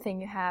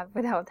everything you have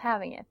without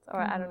having it. Or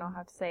I don't know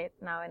how to say it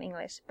now in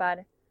English.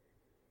 But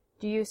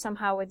do you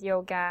somehow with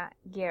yoga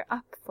gear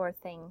up for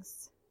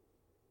things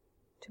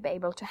to be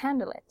able to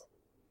handle it?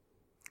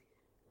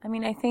 I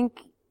mean, I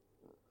think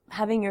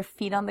having your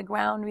feet on the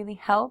ground really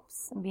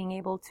helps, and being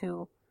able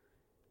to,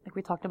 like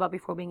we talked about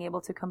before, being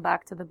able to come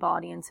back to the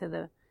body and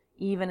to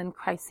even in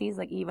crises,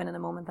 like even in a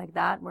moment like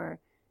that where,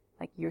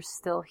 like, you're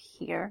still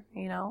here,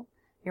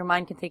 your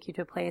mind can take you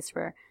to a place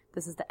where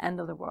this is the end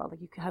of the world.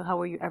 Like,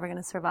 how are you ever going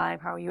to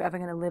survive? How are you ever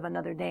going to live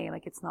another day?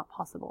 Like, it's not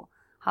possible.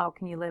 How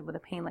can you live with a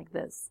pain like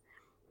this?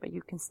 But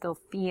you can still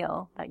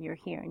feel that you're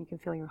here, and you can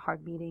feel your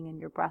heart beating and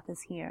your breath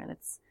is here. And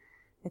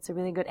it's a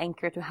really good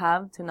anchor to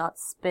have, to not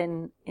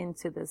spin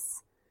into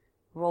this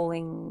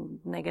rolling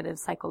negative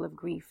cycle of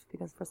grief,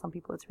 because for some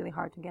people it's really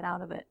hard to get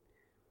out of it.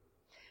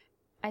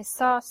 I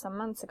saw some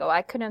months ago,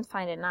 I couldn't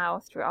find it now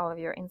through all of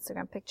your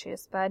Instagram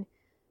pictures, but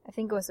I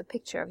think it was a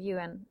picture of you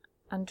and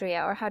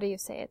Andrea, or how do you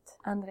say it?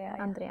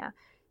 Andrea,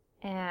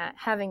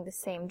 having the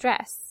same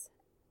dress.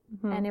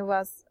 And it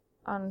was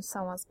on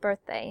someone's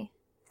birthday.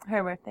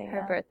 Her birthday.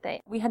 Her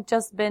birthday. We had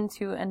just been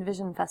to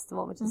Envision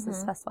Festival, which is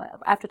this festival.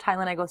 After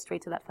Thailand, I go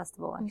straight to that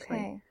festival, actually.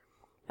 Okay.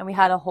 And we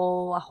had a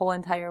whole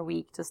entire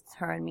week, just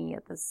her and me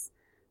at this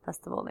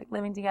festival, like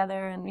living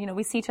together. And,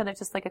 we see each other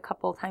just like a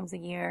couple times a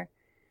year,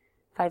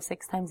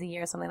 5-6 times a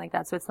year, something like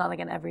that. So it's not like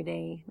an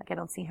everyday, like I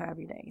don't see her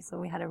every day. So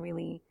we had a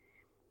really,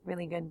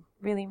 really good,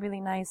 really, really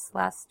nice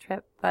last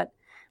trip. But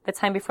the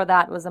time before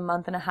that was a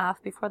month and a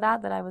half before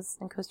that I was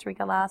in Costa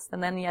Rica last.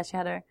 And then, she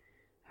had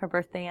her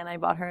birthday, and I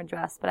bought her a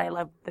dress, but I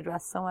loved the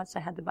dress so much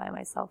I had to buy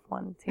myself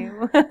one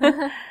too.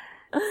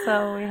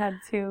 So we had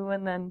two,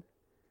 and then,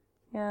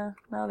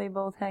 now they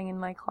both hang in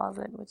my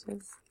closet, which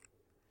is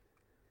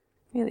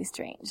really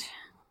strange.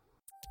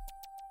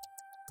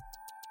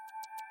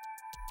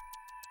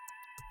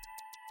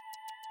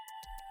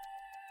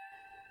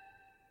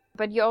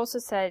 But you also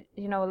said,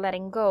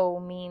 letting go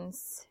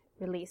means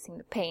releasing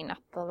the pain,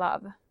 not the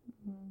love,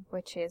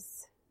 which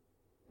is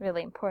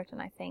really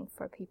important, I think,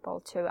 for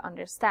people to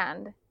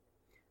understand.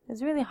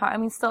 It's really hard. I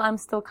mean, I'm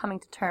still coming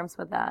to terms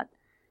with that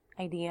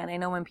idea. And I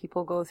know when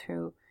people go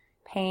through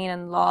pain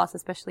and loss,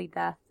 especially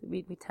death,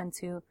 we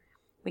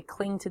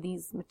cling to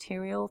these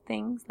material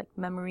things, like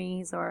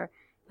memories, or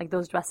like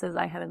those dresses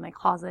I have in my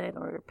closet,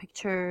 or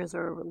pictures,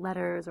 or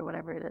letters, or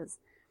whatever it is.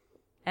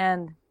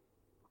 And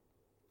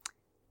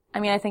I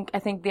mean, I think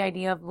the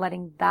idea of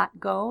letting that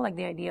go, like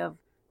the idea of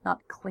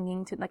not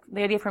clinging to, like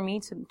the idea for me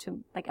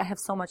to like, I have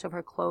so much of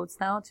her clothes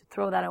now, to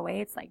throw that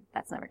away, it's like,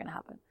 that's never going to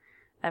happen,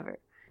 ever.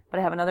 But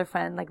I have another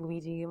friend like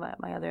Luigi,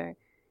 my other,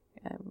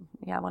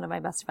 one of my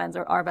best friends,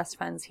 or our best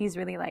friends. He's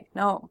really like,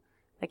 no,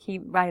 like he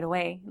right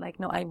away, like,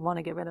 no, I want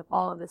to get rid of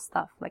all of this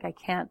stuff. Like I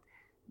can't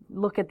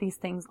look at these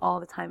things all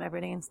the time, every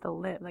day and still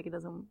live. Like it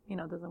doesn't,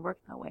 it doesn't work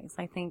that way.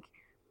 So I think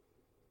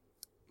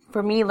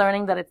for me,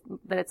 learning that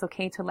it's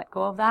okay to let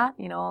go of that,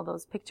 all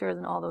those pictures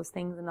and all those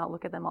things and not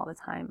look at them all the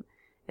time.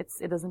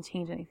 It doesn't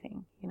change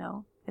anything,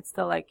 It's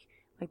still like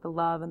the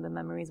love and the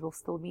memories will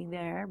still be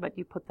there, but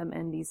you put them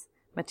in these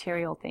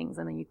material things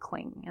and then you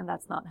cling, and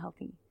that's not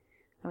healthy.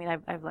 I mean,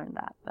 I've learned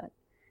that, but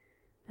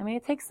I mean,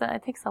 it takes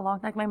a long,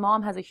 like my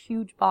mom has a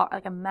huge box,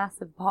 like a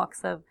massive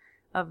box of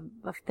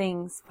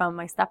things from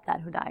my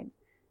stepdad who died,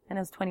 and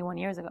it was 21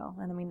 years ago.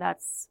 And I mean,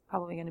 that's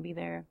probably going to be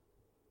there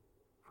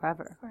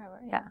forever.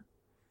 Yeah.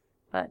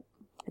 But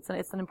it's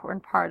an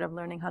important part of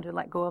learning how to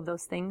let go of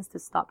those things, to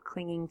stop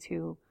clinging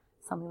to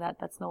something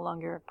that's no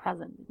longer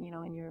present,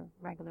 in your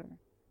regular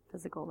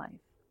physical life.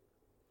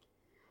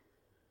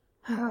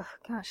 Oh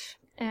gosh.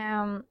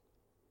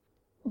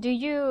 Do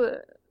you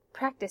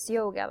practice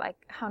yoga like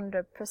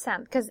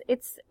 100%? Because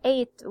it's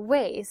 8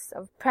 ways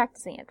of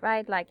practicing it,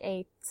 right? Like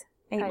 8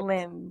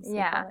 limbs.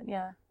 Yeah.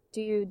 Yeah.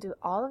 Do you do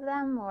all of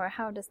them, or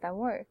how does that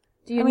work?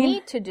 Do you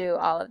need to do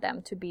all of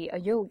them to be a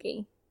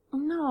yogi?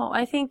 No,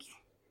 I think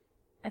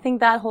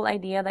that whole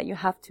idea that you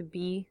have to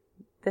be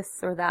this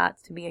or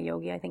that to be a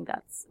yogi, I think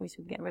we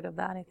should get rid of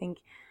that. I think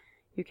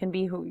you can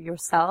be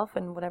yourself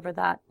and whatever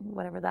that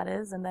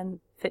is, and then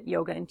fit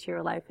yoga into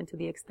your life and to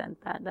the extent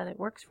that it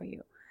works for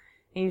you.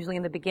 And usually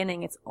in the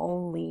beginning, it's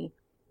only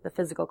the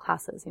physical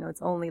classes,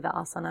 it's only the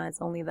asana,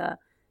 it's only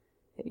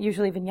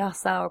usually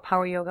vinyasa or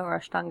power yoga or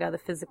ashtanga, the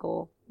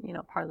physical,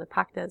 part of the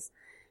practice.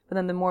 But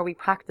then the more we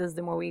practice,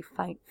 the more we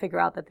figure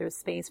out that there's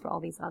space for all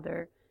these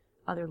other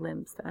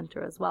limbs to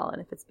enter as well.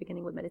 And if it's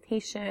beginning with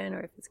meditation,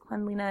 or if it's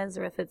cleanliness,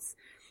 or if it's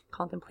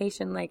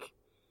contemplation, like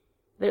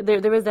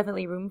there is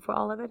definitely room for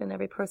all of it in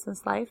every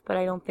person's life. But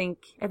I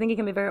think it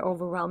can be very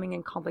overwhelming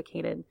and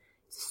complicated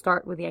to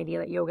start with the idea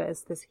that yoga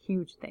is this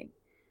huge thing,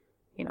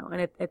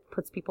 and it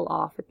puts people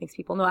off. It makes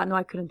people, no,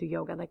 I couldn't do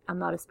yoga. Like, I'm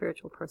not a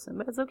spiritual person,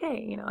 but it's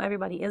okay.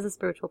 Everybody is a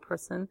spiritual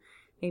person.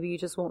 Maybe you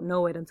just won't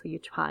know it until you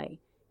try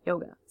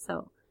yoga.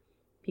 So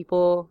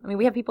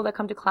we have people that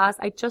come to class,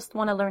 I just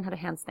want to learn how to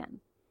handstand.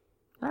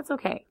 That's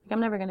okay. I'm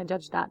never going to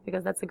judge that,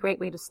 because that's a great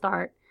way to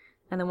start.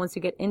 And then once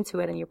you get into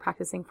it and you're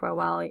practicing for a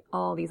while,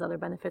 all these other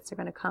benefits are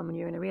going to come, and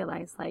you're going to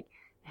realize like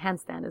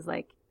handstand is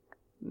like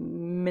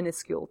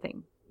minuscule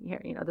thing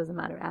here. It doesn't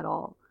matter at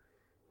all.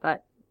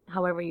 But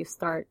however you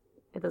start,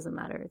 it doesn't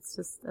matter. It's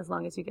just as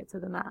long as you get to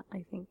the mat,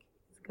 I think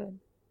it's good.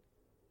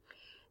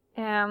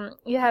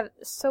 You have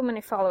so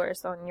many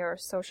followers on your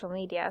social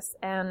medias,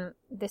 and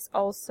this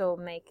also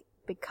make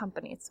big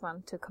companies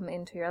want to come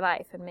into your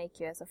life and make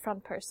you as a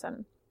front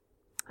person.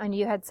 And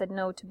you had said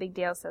no to big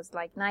deals as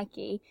like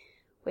Nike,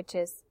 which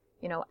is,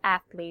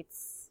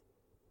 athletes'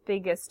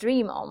 biggest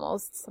dream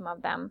almost, some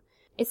of them.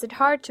 Is it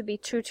hard to be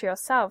true to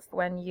yourself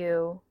when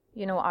you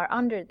are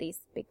under these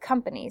big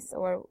companies,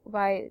 or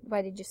why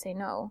did you say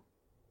no?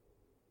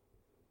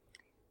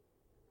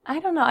 I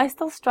don't know. I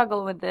still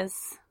struggle with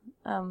this.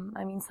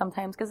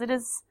 Sometimes, because it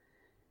is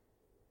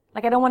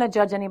like, I don't want to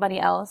judge anybody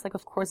else. Like,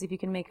 of course, if you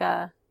can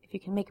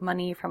make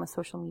money from a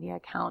social media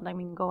account,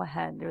 go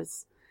ahead.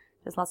 There's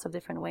lots of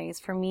different ways.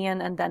 For me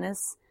and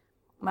Dennis,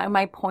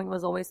 my point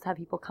was always to have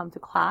people come to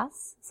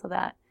class so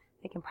that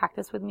they can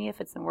practice with me,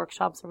 if it's in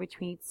workshops or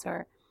retreats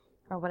or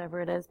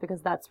whatever it is,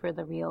 because that's where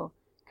the real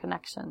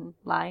connection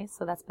lies.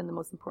 So that's been the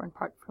most important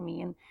part for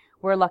me. And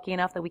we're lucky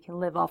enough that we can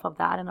live off of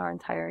that, and our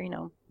entire,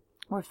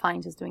 we're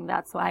fine just doing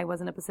that. So I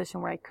was in a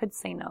position where I could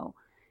say no.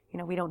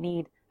 We don't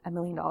need $1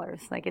 million.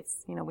 Like,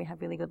 it's, we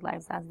have really good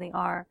lives as they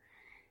are.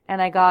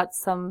 And I got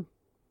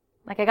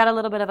a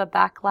little bit of a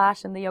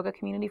backlash in the yoga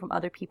community from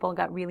other people, and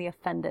got really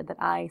offended that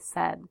I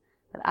said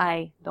that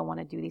I don't want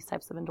to do these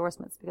types of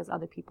endorsements because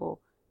other people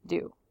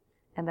do.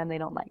 And then they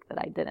don't like that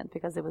I didn't,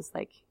 because it was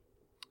like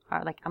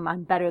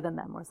I'm better than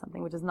them or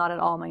something, which is not at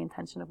all my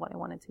intention of what I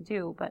wanted to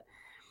do. But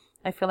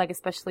I feel like,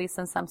 especially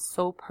since I'm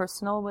so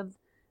personal with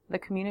the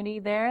community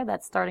there,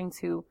 that's starting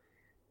to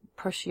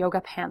push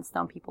yoga pants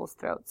down people's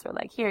throats, or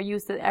like, here,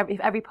 use it.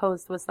 Every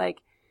post was like,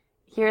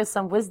 here's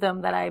some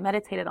wisdom that I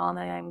meditated on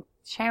that I'm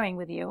sharing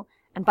with you.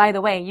 And by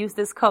the way, use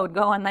this code,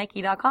 go on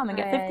Nike.com and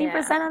get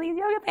 15% on these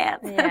yoga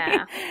pants.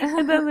 Yeah.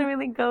 It doesn't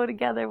really go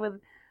together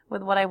with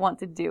what I want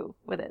to do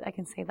with it. I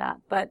can say that.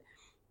 But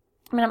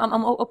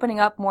I'm opening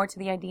up more to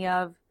the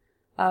idea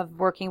of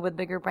working with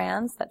bigger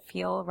brands that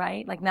feel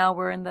right. Like, now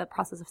we're in the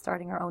process of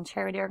starting our own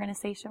charity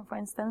organization, for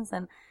instance,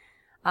 and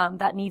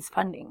that needs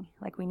funding.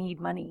 Like, we need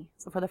money.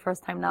 So for the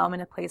first time now, I'm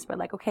in a place where,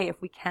 like, okay, if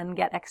we can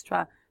get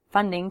extra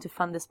funding to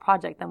fund this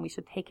project, then we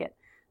should take it.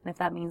 And if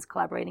that means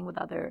collaborating with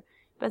other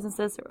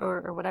businesses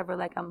or whatever,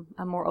 like, I'm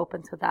more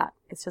open to that.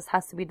 It just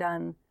has to be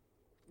done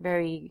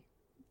very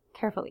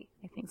carefully,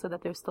 I think, so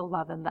that there's still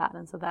love in that.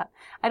 And so that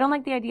I don't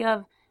like the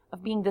idea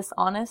of being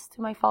dishonest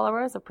to my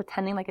followers, of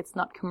pretending like it's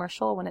not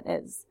commercial when it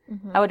is.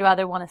 Mm-hmm. I would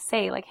rather want to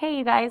say, like, hey,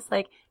 you guys,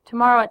 like,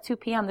 tomorrow at 2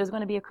 p.m. there's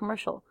going to be a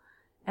commercial.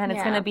 And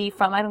it's going to be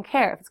from, I don't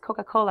care if it's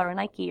Coca-Cola or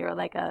Nike or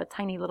like a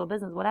tiny little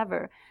business,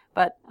 whatever.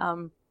 But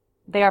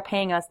they are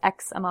paying us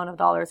X amount of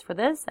dollars for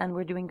this, and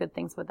we're doing good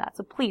things with that.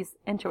 So please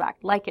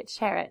interact, like it,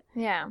 share it.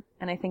 Yeah.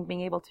 And I think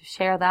being able to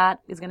share that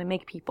is going to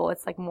make people,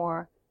 it's a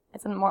more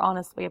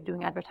honest way of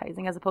doing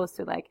advertising, as opposed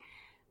to like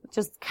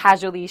just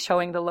casually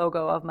showing the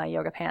logo of my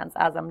yoga pants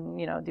as I'm,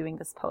 doing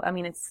this post. I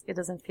mean, it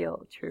doesn't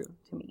feel true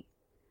to me.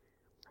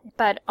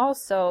 But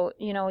also,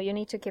 you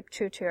need to keep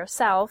true to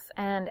yourself.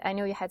 And I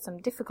know you had some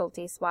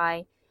difficulties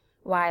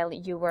while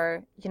you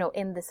were,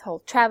 in this whole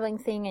traveling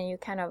thing, and you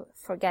kind of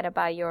forget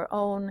about your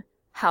own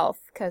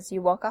health because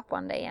you woke up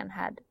one day and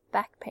had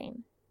back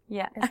pain.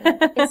 Yeah.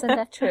 Isn't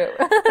that true?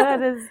 That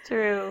is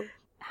true.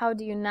 How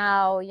do you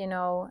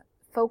now,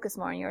 focus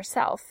more on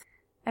yourself?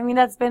 I mean,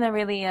 that's been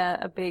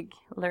a big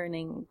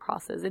learning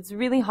process. It's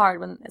really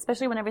hard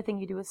especially when everything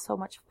you do is so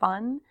much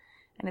fun.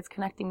 And it's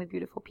connecting with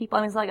beautiful people.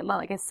 I mean, it's not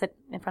like I sit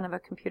in front of a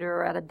computer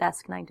or at a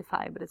desk 9 to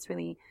 5, but it's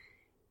really,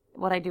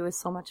 what I do is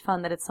so much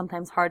fun that it's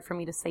sometimes hard for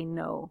me to say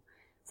no.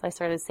 So I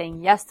started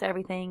saying yes to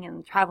everything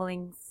and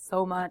traveling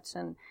so much,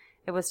 and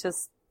it was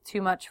just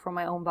too much for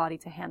my own body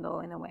to handle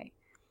in a way.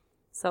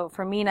 So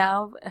for me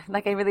now,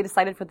 like I really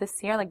decided for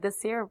this year,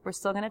 we're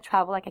still going to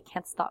travel. Like I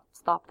can't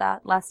stop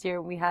that. Last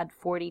year we had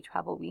 40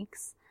 travel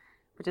weeks,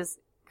 which is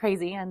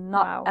crazy and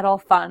not at all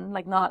fun,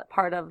 like not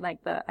part of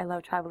like the I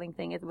love traveling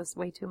thing. It was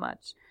way too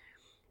much.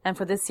 And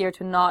for this year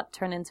to not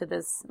turn into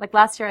this, like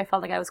last year I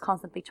felt like I was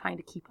constantly trying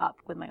to keep up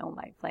with my own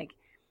life. Like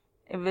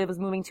it was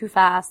moving too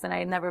fast and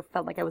I never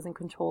felt like I was in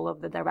control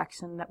of the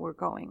direction that we're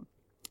going.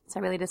 So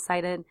I really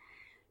decided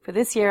for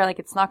this year, like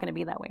it's not going to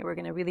be that way. We're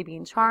going to really be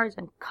in charge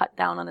and cut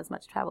down on as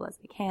much travel as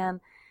we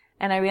can.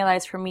 And I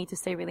realized for me to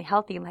stay really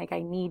healthy, like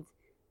I need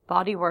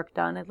body work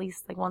done at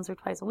least like once or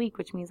twice a week,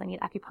 which means I need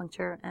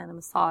acupuncture and a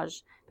massage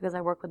because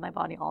I work with my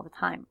body all the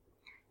time.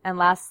 And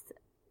last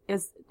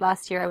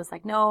year I was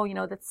like, no,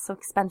 that's so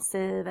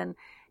expensive, and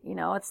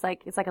it's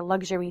like a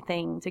luxury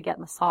thing to get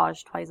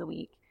massage twice a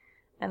week.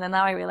 And then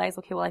now I realize,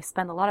 okay, well I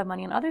spend a lot of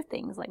money on other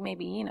things, like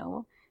maybe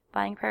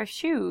buying a pair of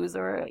shoes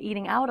or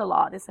eating out a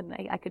lot.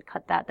 I could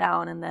cut that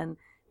down and then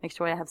make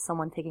sure I have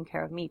someone taking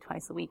care of me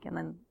twice a week, and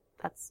then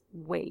that's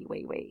way,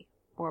 way, way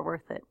more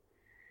worth it.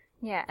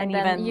 Yeah, and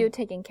then even you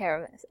taking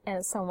care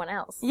of someone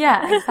else.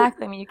 Yeah,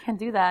 exactly. I mean, you can't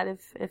do that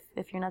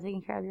if you're not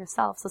taking care of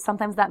yourself. So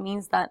sometimes that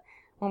means that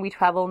when we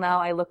travel now,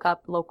 I look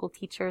up local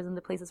teachers in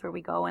the places where we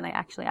go, and I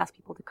actually ask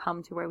people to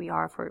come to where we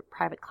are for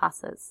private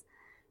classes.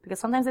 Because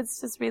sometimes it's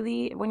just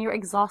really, when you're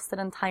exhausted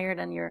and tired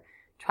and you're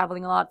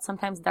traveling a lot,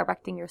 sometimes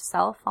directing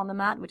yourself on the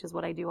mat, which is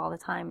what I do all the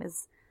time,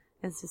 is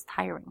just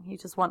tiring. You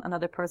just want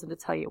another person to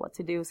tell you what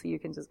to do so you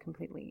can just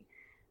completely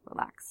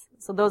relax.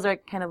 So those are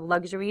kind of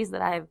luxuries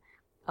that I've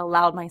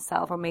allowed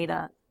myself or made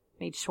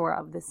sure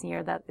of this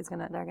year that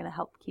they're gonna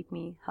help keep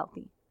me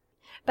healthy.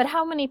 But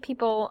how many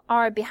people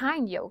are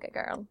behind Yoga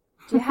Girl?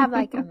 Do you have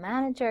like a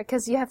manager?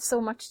 Because you have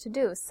so much to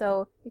do,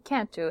 so you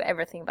can't do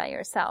everything by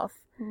yourself.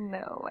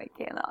 No, I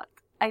cannot.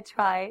 I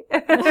try,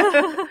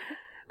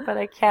 but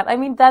I can't. I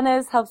mean,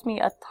 Dennis helps me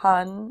a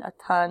ton.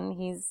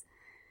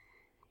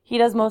 He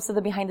does most of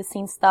the behind the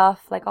scenes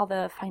stuff, like all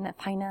the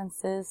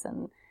finances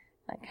and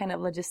kind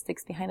of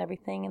logistics behind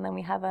everything. And then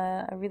we have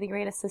a really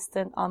great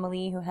assistant,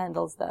 Amelie, who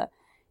handles the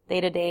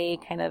day-to-day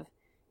kind of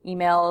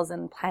emails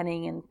and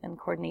planning and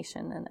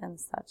coordination and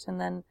such.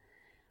 And then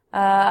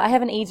I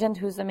have an agent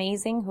who's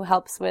amazing, who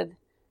helps with,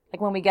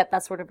 like when we get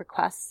that sort of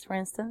requests, for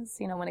instance,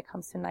 when it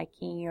comes to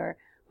Nike or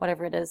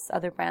whatever it is,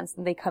 other brands,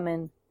 and they come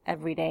in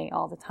every day,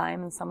 all the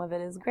time. And some of it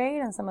is great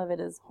and some of it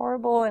is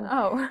horrible.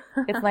 And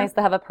it's nice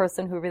to have a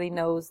person who really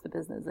knows the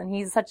business. And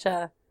he's such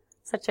a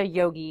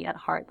yogi at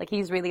heart. Like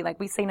he's really like,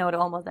 we say no to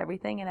almost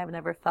everything, and I've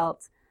never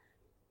felt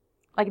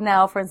like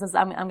now, for instance,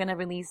 I'm going to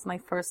release my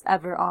first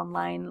ever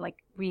online,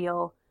 like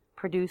real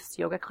produced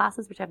yoga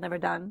classes, which I've never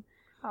done.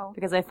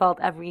 Because I felt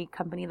every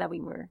company that we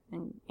were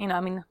in,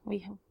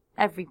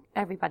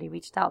 everybody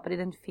reached out, but it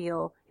didn't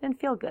feel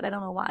good. I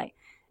don't know why.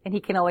 And he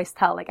can always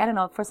tell, like, I don't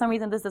know, for some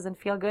reason this doesn't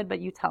feel good,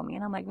 but you tell me.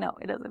 And I'm like, no,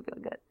 it doesn't feel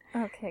good.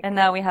 Okay. And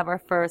now we have our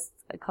first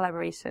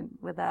collaboration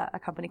with a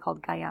company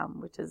called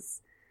Gayam, which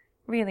is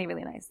really,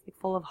 really nice, like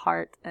full of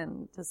heart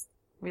and just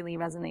really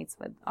resonates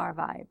with our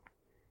vibe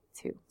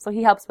too. So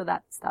he helps with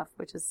that stuff,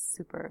 which is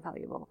super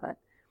valuable. But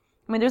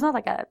I mean, there's not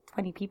like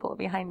 20 people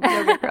behind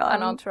Yoga Girl.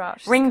 An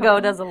entourage. Ringo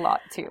does a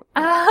lot too.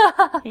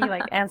 He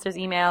like answers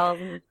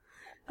emails and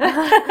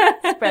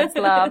spreads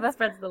love.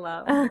 Spreads the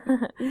love.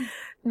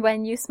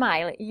 When you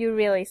smile, you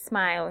really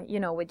smile,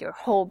 with your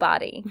whole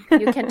body.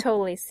 You can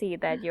totally see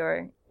that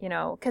you're,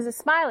 because a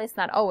smile is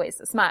not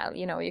always a smile.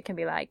 You can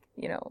be like,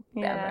 the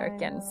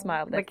American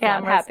smile that's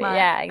not happy. Smile.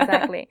 Yeah,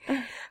 exactly.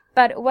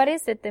 But what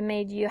is it that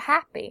made you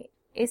happy?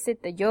 Is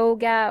it the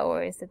yoga,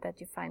 or is it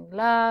that you find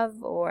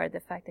love, or the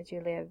fact that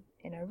you live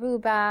in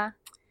Aruba?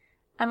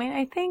 I mean,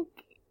 I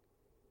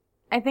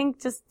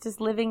think just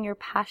living your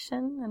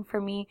passion. And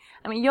for me,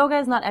 I mean, yoga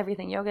is not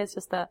everything. Yoga is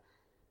just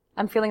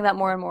I'm feeling that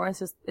more and more.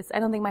 I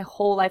don't think my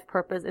whole life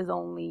purpose is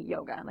only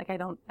yoga. Like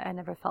I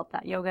never felt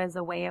that. Yoga is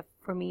a way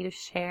for me to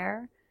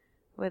share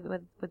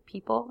with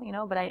people, you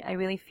know, but I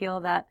really feel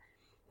that,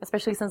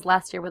 especially since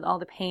last year with all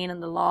the pain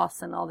and the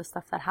loss and all the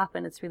stuff that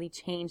happened, it's really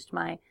changed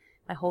my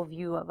whole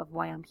view of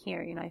why I'm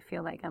here. You know, I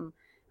feel like I'm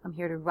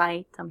here to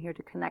write, I'm here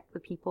to connect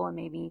with people and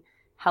maybe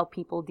help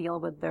people deal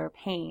with their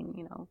pain,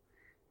 you know.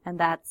 And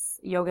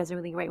yoga is a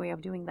really great way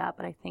of doing that,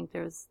 but I think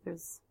there's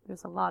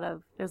a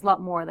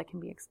lot more that can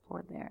be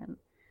explored there,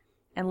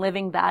 and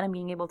living that and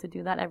being able to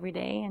do that every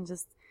day, and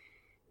just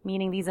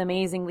meeting these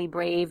amazingly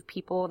brave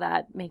people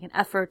that make an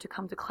effort to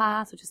come to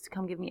class or just to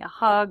come give me a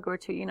hug or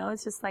to, you know,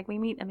 it's just like we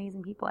meet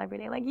amazing people every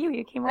day. Like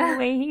you came all the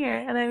way here.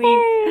 And I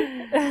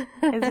mean,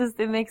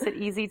 it makes it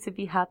easy to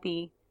be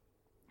happy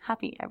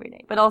every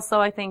day. But also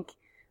I think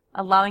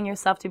allowing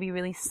yourself to be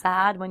really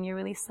sad when you're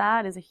really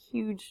sad is a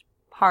huge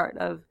part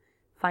of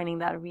finding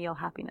that real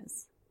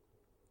happiness.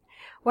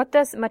 What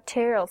does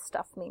material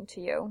stuff mean to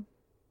you?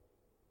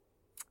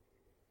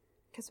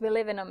 Because we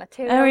live in a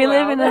material world. We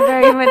live in a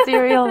very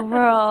material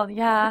world,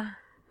 yeah.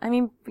 I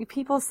mean,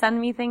 people send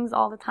me things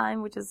all the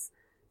time, which is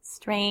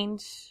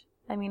strange.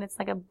 I mean, it's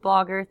like a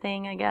blogger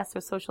thing, I guess,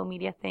 or social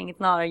media thing. It's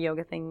not a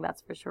yoga thing,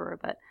 that's for sure.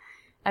 But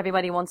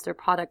everybody wants their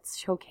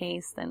products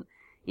showcased. And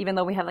even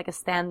though we have like a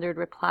standard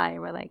reply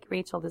where like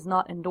Rachel does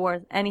not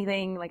endorse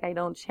anything, like I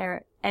don't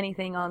share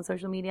anything on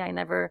social media.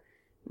 I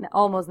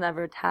almost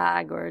never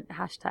tag or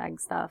hashtag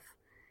stuff.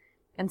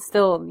 And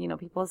still, you know,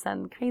 people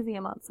send crazy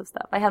amounts of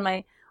stuff. I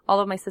had all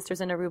of my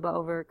sisters in Aruba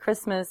over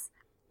Christmas,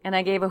 and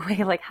I gave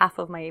away like half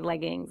of my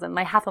leggings and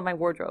half of my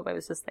wardrobe. I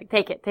was just like,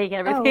 take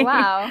everything. Oh,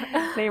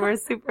 wow. They were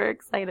super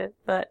excited.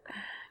 But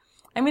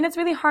I mean, it's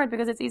really hard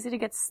because it's easy to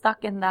get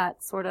stuck in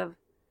that sort of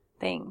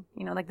thing.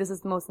 You know, like this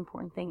is the most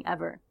important thing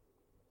ever.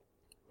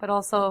 But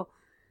also,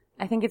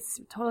 I think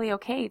it's totally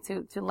okay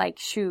to like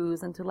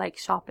shoes and to like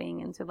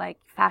shopping and to like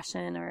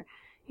fashion, or,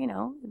 you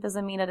know, it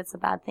doesn't mean that it's a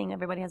bad thing.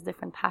 Everybody has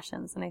different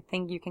passions, and I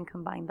think you can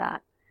combine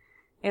that.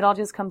 It all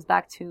just comes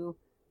back to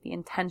the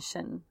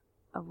intention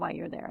of why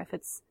you're there. If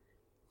it's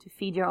to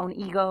feed your own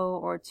ego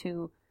or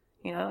to,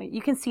 you know,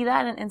 you can see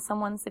that in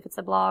someone's, if it's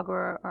a blog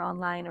or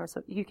online, or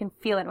so you can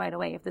feel it right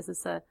away if this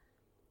is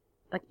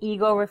like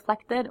ego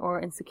reflected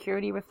or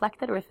insecurity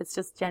reflected, or if it's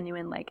just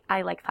genuine, like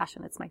I like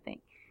fashion, it's my thing.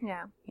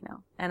 Yeah. You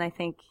know, and I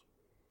think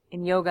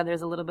in yoga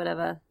there's a little bit of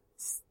a,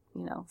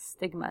 you know,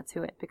 stigma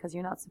to it because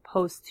you're not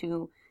supposed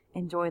to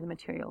enjoy the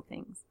material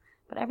things.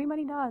 But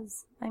everybody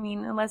does. I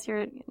mean, unless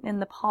you're in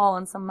Nepal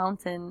on some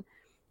mountain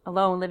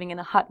alone living in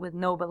a hut with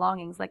no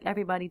belongings, like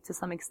everybody to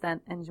some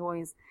extent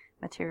enjoys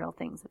material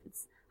things. If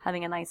it's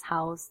having a nice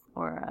house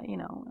or, you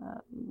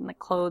know, like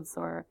clothes,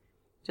 or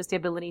just the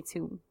ability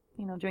to,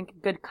 you know, drink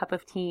a good cup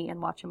of tea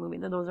and watch a movie.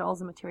 Those are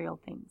also material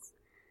things.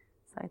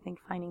 So I think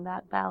finding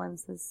that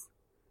balance is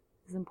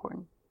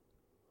important.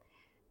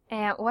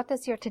 And what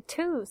does your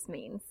tattoos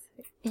mean?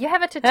 You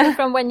have a tattoo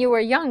from when you were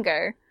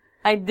younger.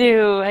 I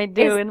do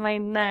in my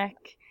neck.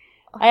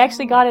 I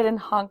actually got it in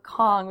Hong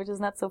Kong, which is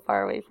not so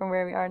far away from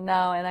where we are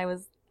now, and I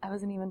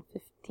wasn't even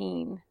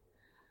 15.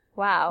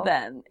 Wow.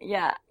 Then,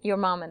 yeah. Your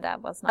mom and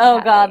dad was not Oh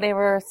happy. God, they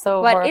were so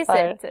horrified. What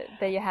is it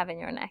that you have in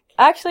your neck?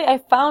 Actually, I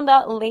found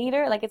out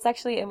later, like it's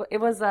actually, it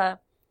was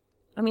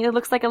I mean, it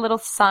looks like a little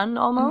sun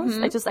almost.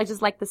 Mm-hmm. I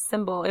just like the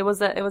symbol. It was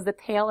the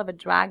tail of a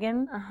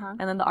dragon,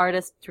 and then the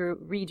artist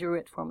redrew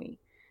it for me.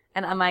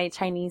 And my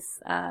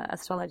Chinese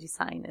astrology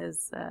sign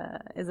is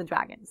a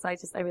dragon. So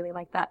I really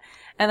like that.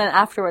 And then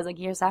afterwards, like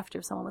years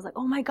after, someone was like,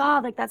 "Oh my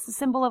God, like that's the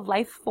symbol of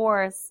life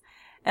force."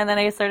 And then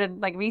I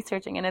started like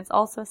researching, and it's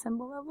also a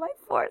symbol of life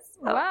force.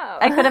 So wow.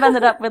 I could have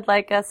ended up with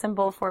like a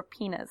symbol for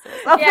penis or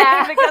something,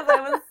 yeah. Because I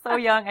was so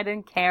young. I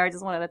didn't care. I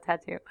just wanted a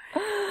tattoo.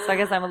 So I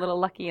guess I'm a little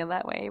lucky in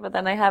that way. But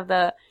then I have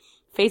the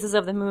faces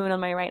of the moon on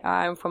my right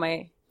arm for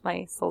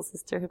my soul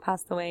sister who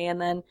passed away.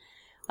 And then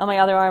on my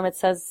other arm, it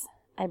says,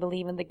 "I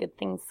believe in the good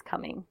things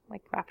coming,"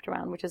 like wrapped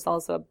around, which is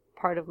also a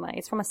part of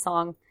it's from a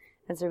song.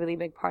 It's a really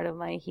big part of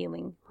my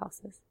healing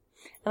process.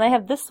 And I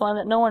have this one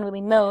that no one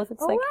really knows.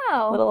 It's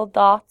little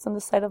dots on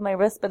the side of my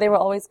wrist, but they were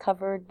always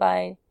covered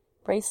by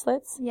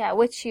bracelets. Yeah,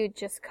 which you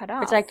just cut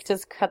off. Which I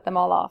just cut them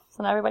all off.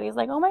 So now everybody's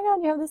like, "Oh my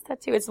God, you have this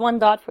tattoo." It's one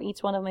dot for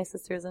each one of my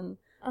sisters and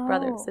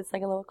brothers. It's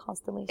like a little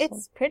constellation.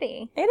 It's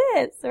pretty. It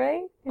is,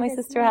 right? My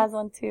sister has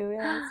one too.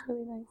 Yeah, it's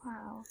really nice.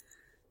 Wow.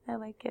 I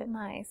like it.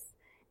 Nice.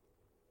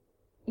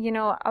 You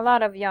know, a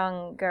lot of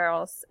young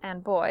girls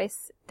and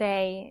boys,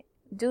 they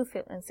do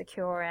feel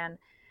insecure and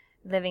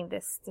living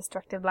this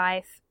destructive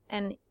life.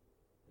 And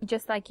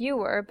just like you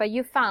were, but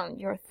you found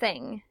your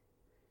thing.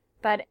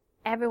 But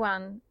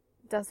everyone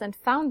doesn't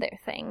found their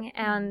thing,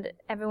 and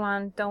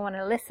everyone don't want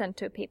to listen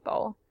to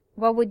people.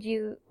 What would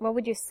you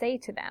say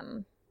to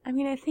them? I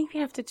mean, I think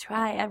we have to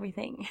try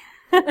everything.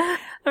 I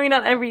mean,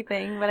 not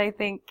everything, but I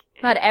think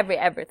not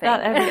everything. Not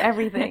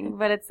everything,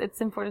 but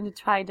it's important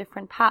to try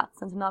different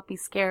paths and to not be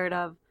scared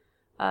of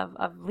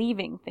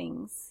leaving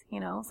things.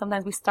 You know,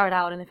 sometimes we start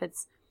out, and if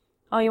it's,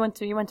 "Oh, you went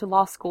to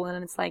law school," and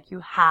then it's like you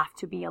have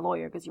to be a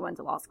lawyer because you went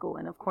to law school,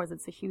 and of course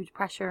it's a huge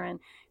pressure, and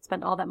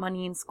spent all that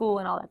money in school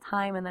and all that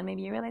time, and then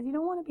maybe you realize you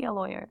don't want to be a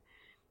lawyer.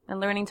 And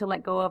learning to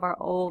let go of our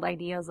old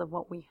ideas of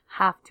what we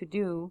have to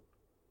do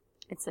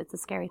it's a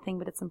scary thing,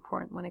 but it's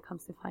important when it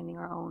comes to finding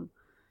our own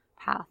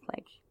path.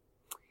 Like,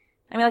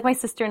 I mean, like my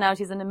sister now,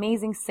 she's an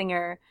amazing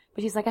singer,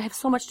 but she's like, I have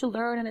so much to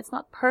learn and it's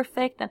not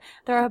perfect and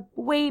there are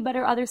way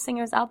better other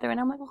singers out there. And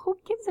I'm like, well, who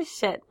gives a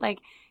shit? Like,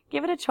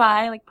 give it a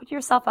try. Like, put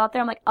yourself out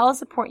there. I'm like, I'll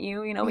support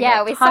you. You know, we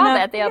saw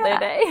that the other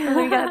day.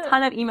 We got a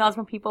ton of emails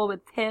from people with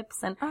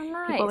tips and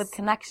nice. People with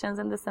connections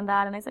and this and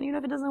that. And I said, you know,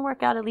 if it doesn't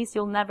work out, at least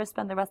you'll never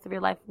spend the rest of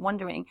your life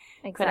wondering,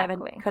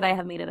 exactly. could I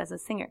have made it as a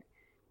singer?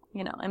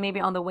 You know, and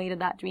maybe on the way to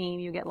that dream,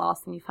 you get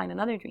lost and you find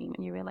another dream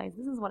and you realize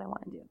this is what I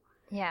want to do.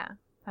 Yeah.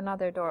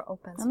 Another door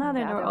opens.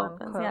 Another door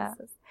opens, yeah.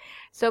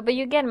 So, but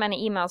you get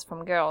many emails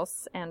from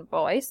girls and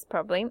boys,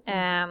 probably.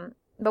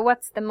 But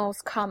what's the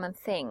most common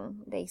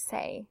thing they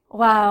say?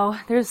 Wow,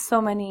 there's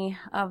so many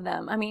of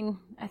them. I mean,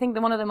 I think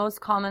one of the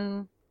most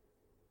common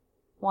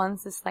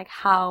ones is like,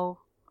 how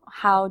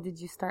did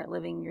you start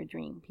living your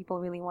dream? People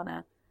really want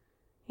to,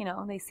 you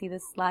know, they see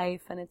this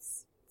life and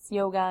it's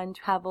yoga and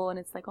travel and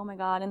it's like, oh my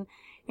God. And,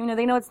 you know,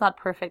 they know it's not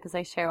perfect because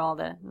I share all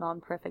the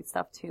non-perfect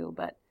stuff too,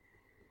 but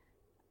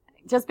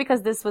just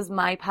because this was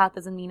my path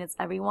doesn't mean it's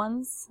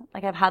everyone's.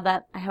 Like, I've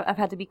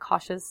had to be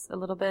cautious a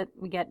little bit.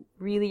 We get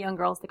really young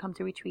girls that come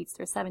to retreats.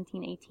 They're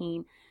 17,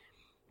 18.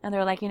 And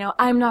they're like, you know,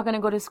 I'm not going to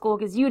go to school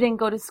because you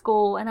didn't go to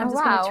school and I'm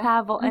just going to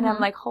travel. And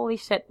I'm like, holy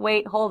shit,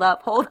 wait, hold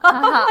up.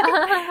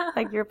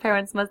 Like, your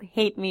parents must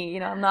hate me. You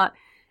know, I'm not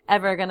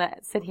ever going to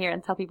sit here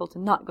and tell people to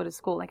not go to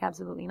school. Like,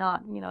 absolutely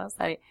not. You know,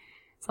 so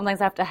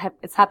sometimes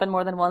it's happened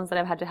more than once that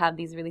I've had to have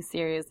these really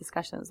serious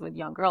discussions with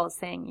young girls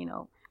saying, you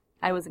know,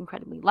 I was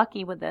incredibly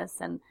lucky with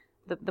this, and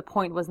the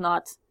point was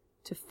not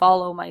to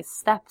follow my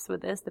steps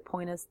with this. The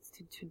point is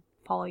to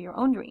follow your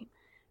own dream.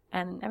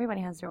 And everybody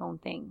has their own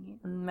thing.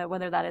 And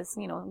whether that is,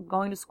 you know,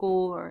 going to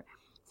school or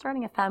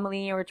starting a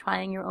family or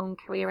trying your own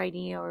career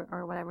idea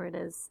or whatever it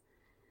is.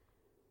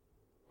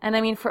 And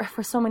I mean,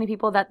 for so many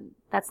people,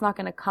 that's not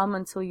going to come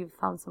until you've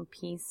found some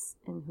peace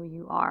in who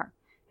you are.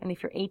 And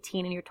if you're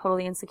 18 and you're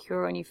totally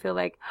insecure and you feel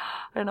like,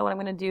 I don't know what I'm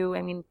going to do,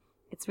 I mean,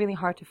 it's really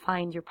hard to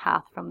find your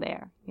path from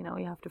there. You know,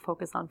 you have to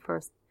focus on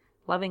first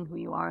loving who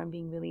you are and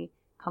being really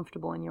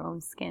comfortable in your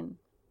own skin.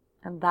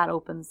 And that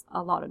opens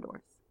a lot of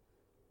doors.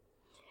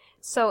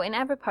 So in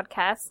every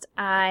podcast,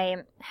 I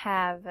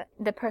have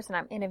the person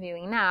I'm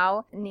interviewing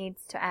now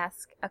needs to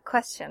ask a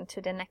question to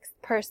the next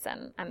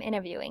person I'm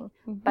interviewing.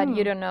 But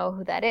you don't know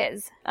who that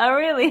is. Oh,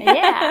 really?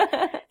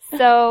 Yeah.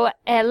 So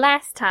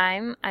last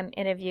time I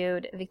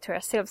interviewed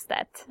Victoria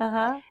Silvstedt.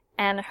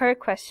 And her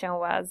question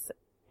was,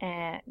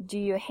 do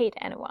you hate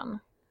anyone?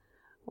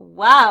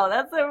 Wow,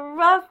 that's a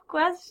rough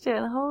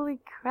question. Holy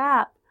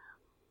crap.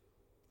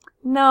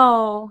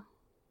 No.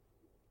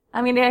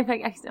 I mean,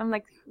 I'm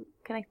like,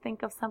 can I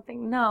think of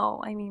something?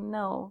 No. I mean,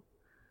 no.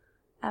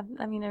 I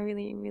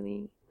really,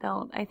 really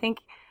don't. I think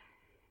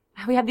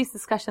we have these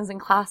discussions in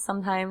class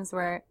sometimes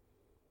where,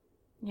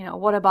 you know,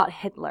 what about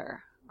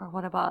Hitler? Or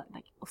what about,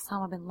 like,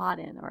 Osama bin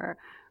Laden? Or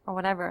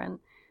whatever. And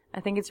I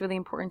think it's really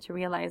important to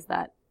realize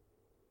that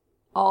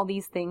all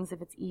these things,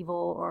 if it's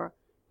evil or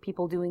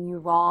people doing you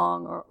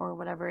wrong or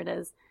whatever it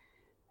is,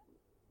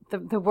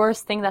 the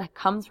worst thing that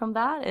comes from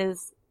that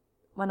is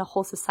when a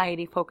whole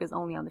society focuses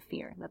only on the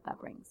fear that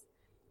brings.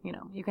 You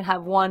know, you can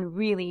have one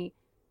really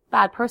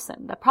bad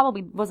person that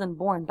probably wasn't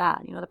born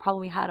bad, you know, that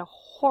probably had a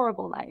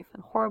horrible life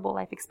and horrible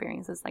life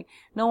experiences. Like,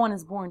 no one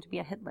is born to be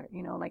a Hitler,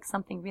 you know, like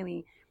something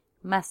really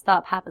messed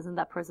up happens in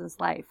that person's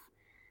life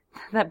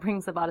that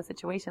brings about a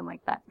situation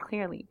like that,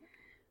 clearly.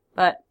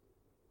 But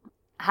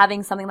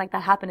having something like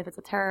that happen, if it's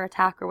a terror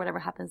attack or whatever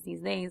happens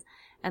these days,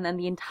 and then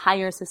the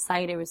entire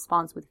society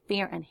responds with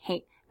fear and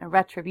hate and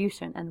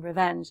retribution and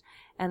revenge,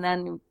 and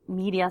then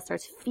media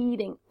starts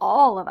feeding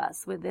all of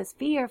us with this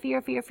fear,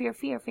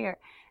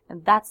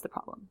 and that's the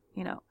problem.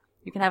 You know,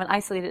 you can have an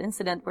isolated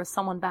incident where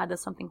someone bad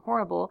does something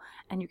horrible,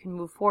 and you can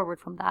move forward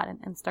from that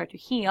and start to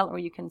heal, or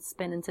you can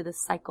spin into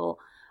this cycle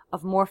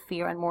of more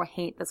fear and more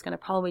hate that's going to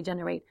probably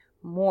generate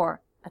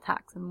more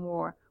attacks and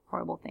more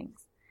horrible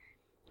things.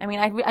 I mean,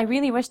 I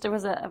really wish there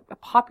was a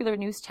popular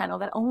news channel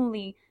that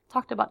only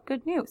talked about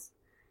good news.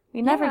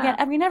 We never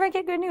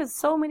get good news.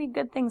 So many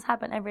good things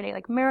happen every day.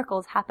 Like,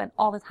 miracles happen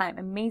all the time.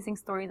 Amazing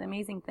stories,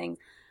 amazing things.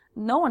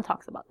 No one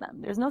talks about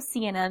them. There's no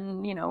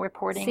CNN, you know,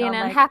 reporting on,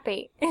 like,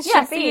 happy.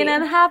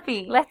 CNN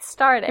happy. Let's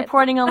start it.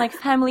 Reporting on, like,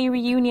 family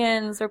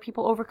reunions or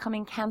people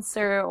overcoming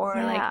cancer or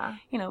like,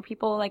 you know,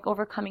 people like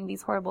overcoming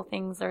these horrible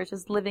things or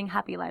just living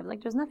happy lives.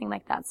 Like, there's nothing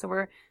like that. So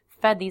we're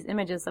fed these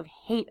images of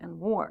hate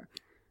and war,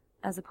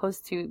 as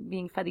opposed to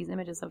being fed these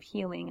images of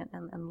healing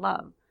and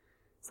love.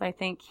 So I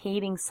think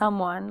hating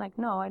someone, like,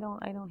 no, I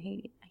don't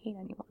hate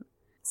anyone.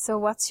 So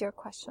what's your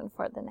question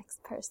for the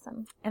next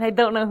person? And I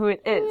don't know who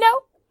it is.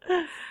 No.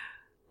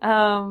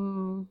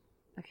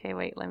 Okay,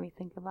 wait, let me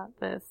think about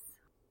this.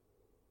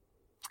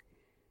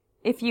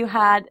 If you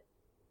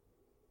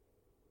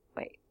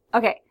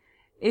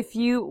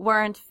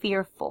weren't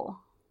fearful,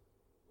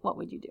 what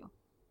would you do?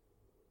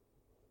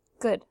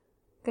 Good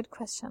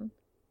question.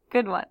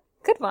 Good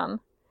one.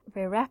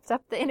 We wrapped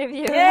up the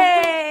interview.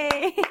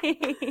 Yay!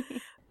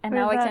 And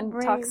now we can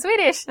talk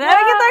Swedish. Now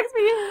we can talk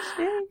Swedish.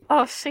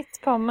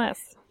 Shit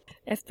pommes.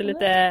 Efter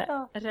lite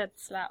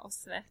rädsla och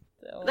svett.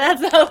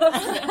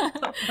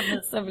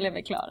 Så blev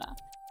vi klara.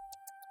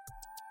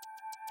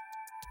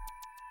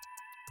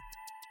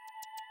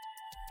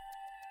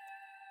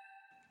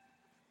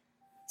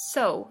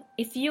 So,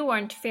 if you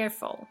weren't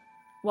fearful,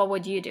 what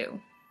would you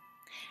do?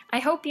 I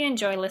hope you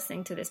enjoy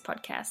listening to this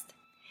podcast.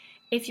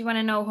 If you want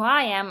to know who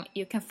I am,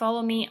 you can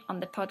follow me on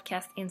the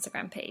podcast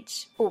Instagram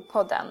page.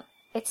 Opodden.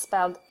 It's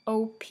spelled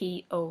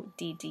Opodden.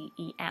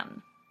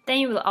 Then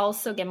you will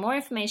also get more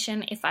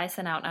information if I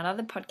send out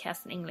another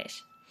podcast in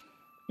English.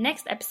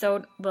 Next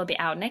episode will be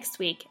out next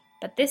week,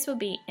 but this will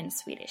be in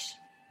Swedish.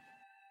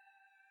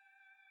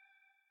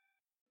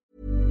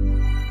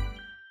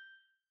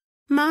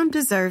 Mom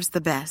deserves the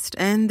best,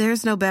 and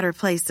there's no better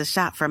place to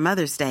shop for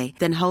Mother's Day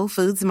than Whole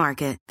Foods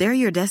Market. They're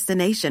your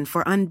destination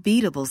for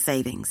unbeatable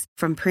savings,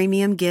 from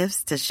premium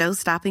gifts to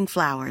show-stopping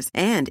flowers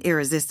and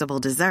irresistible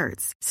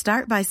desserts.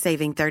 Start by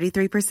saving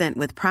 33%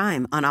 with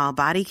Prime on all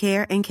body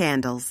care and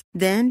candles.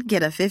 Then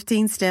get a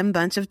 15-stem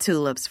bunch of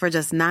tulips for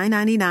just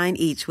 $9.99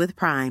 each with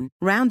Prime.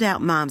 Round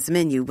out Mom's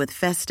menu with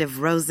festive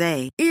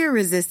rosé,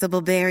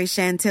 irresistible berry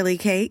chantilly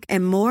cake,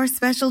 and more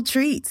special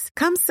treats.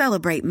 Come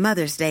celebrate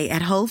Mother's Day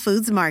at Whole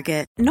Foods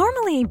Market.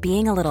 Normally,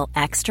 being a little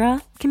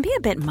extra can be a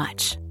bit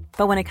much,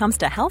 but when it comes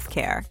to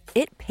healthcare,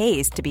 it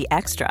pays to be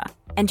extra.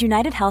 And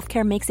United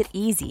Healthcare makes it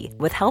easy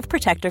with Health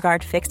Protector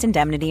Guard fixed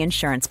indemnity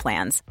insurance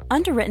plans.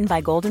 Underwritten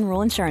by Golden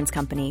Rule Insurance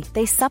Company,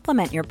 they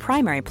supplement your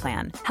primary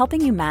plan,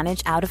 helping you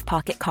manage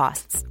out-of-pocket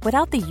costs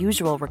without the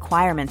usual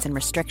requirements and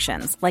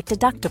restrictions like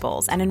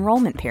deductibles and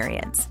enrollment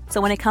periods. So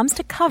when it comes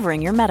to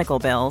covering your medical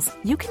bills,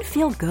 you can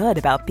feel good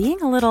about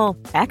being a little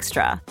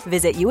extra.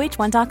 Visit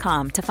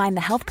uh1.com to find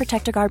the Health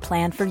Protector Guard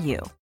plan for you.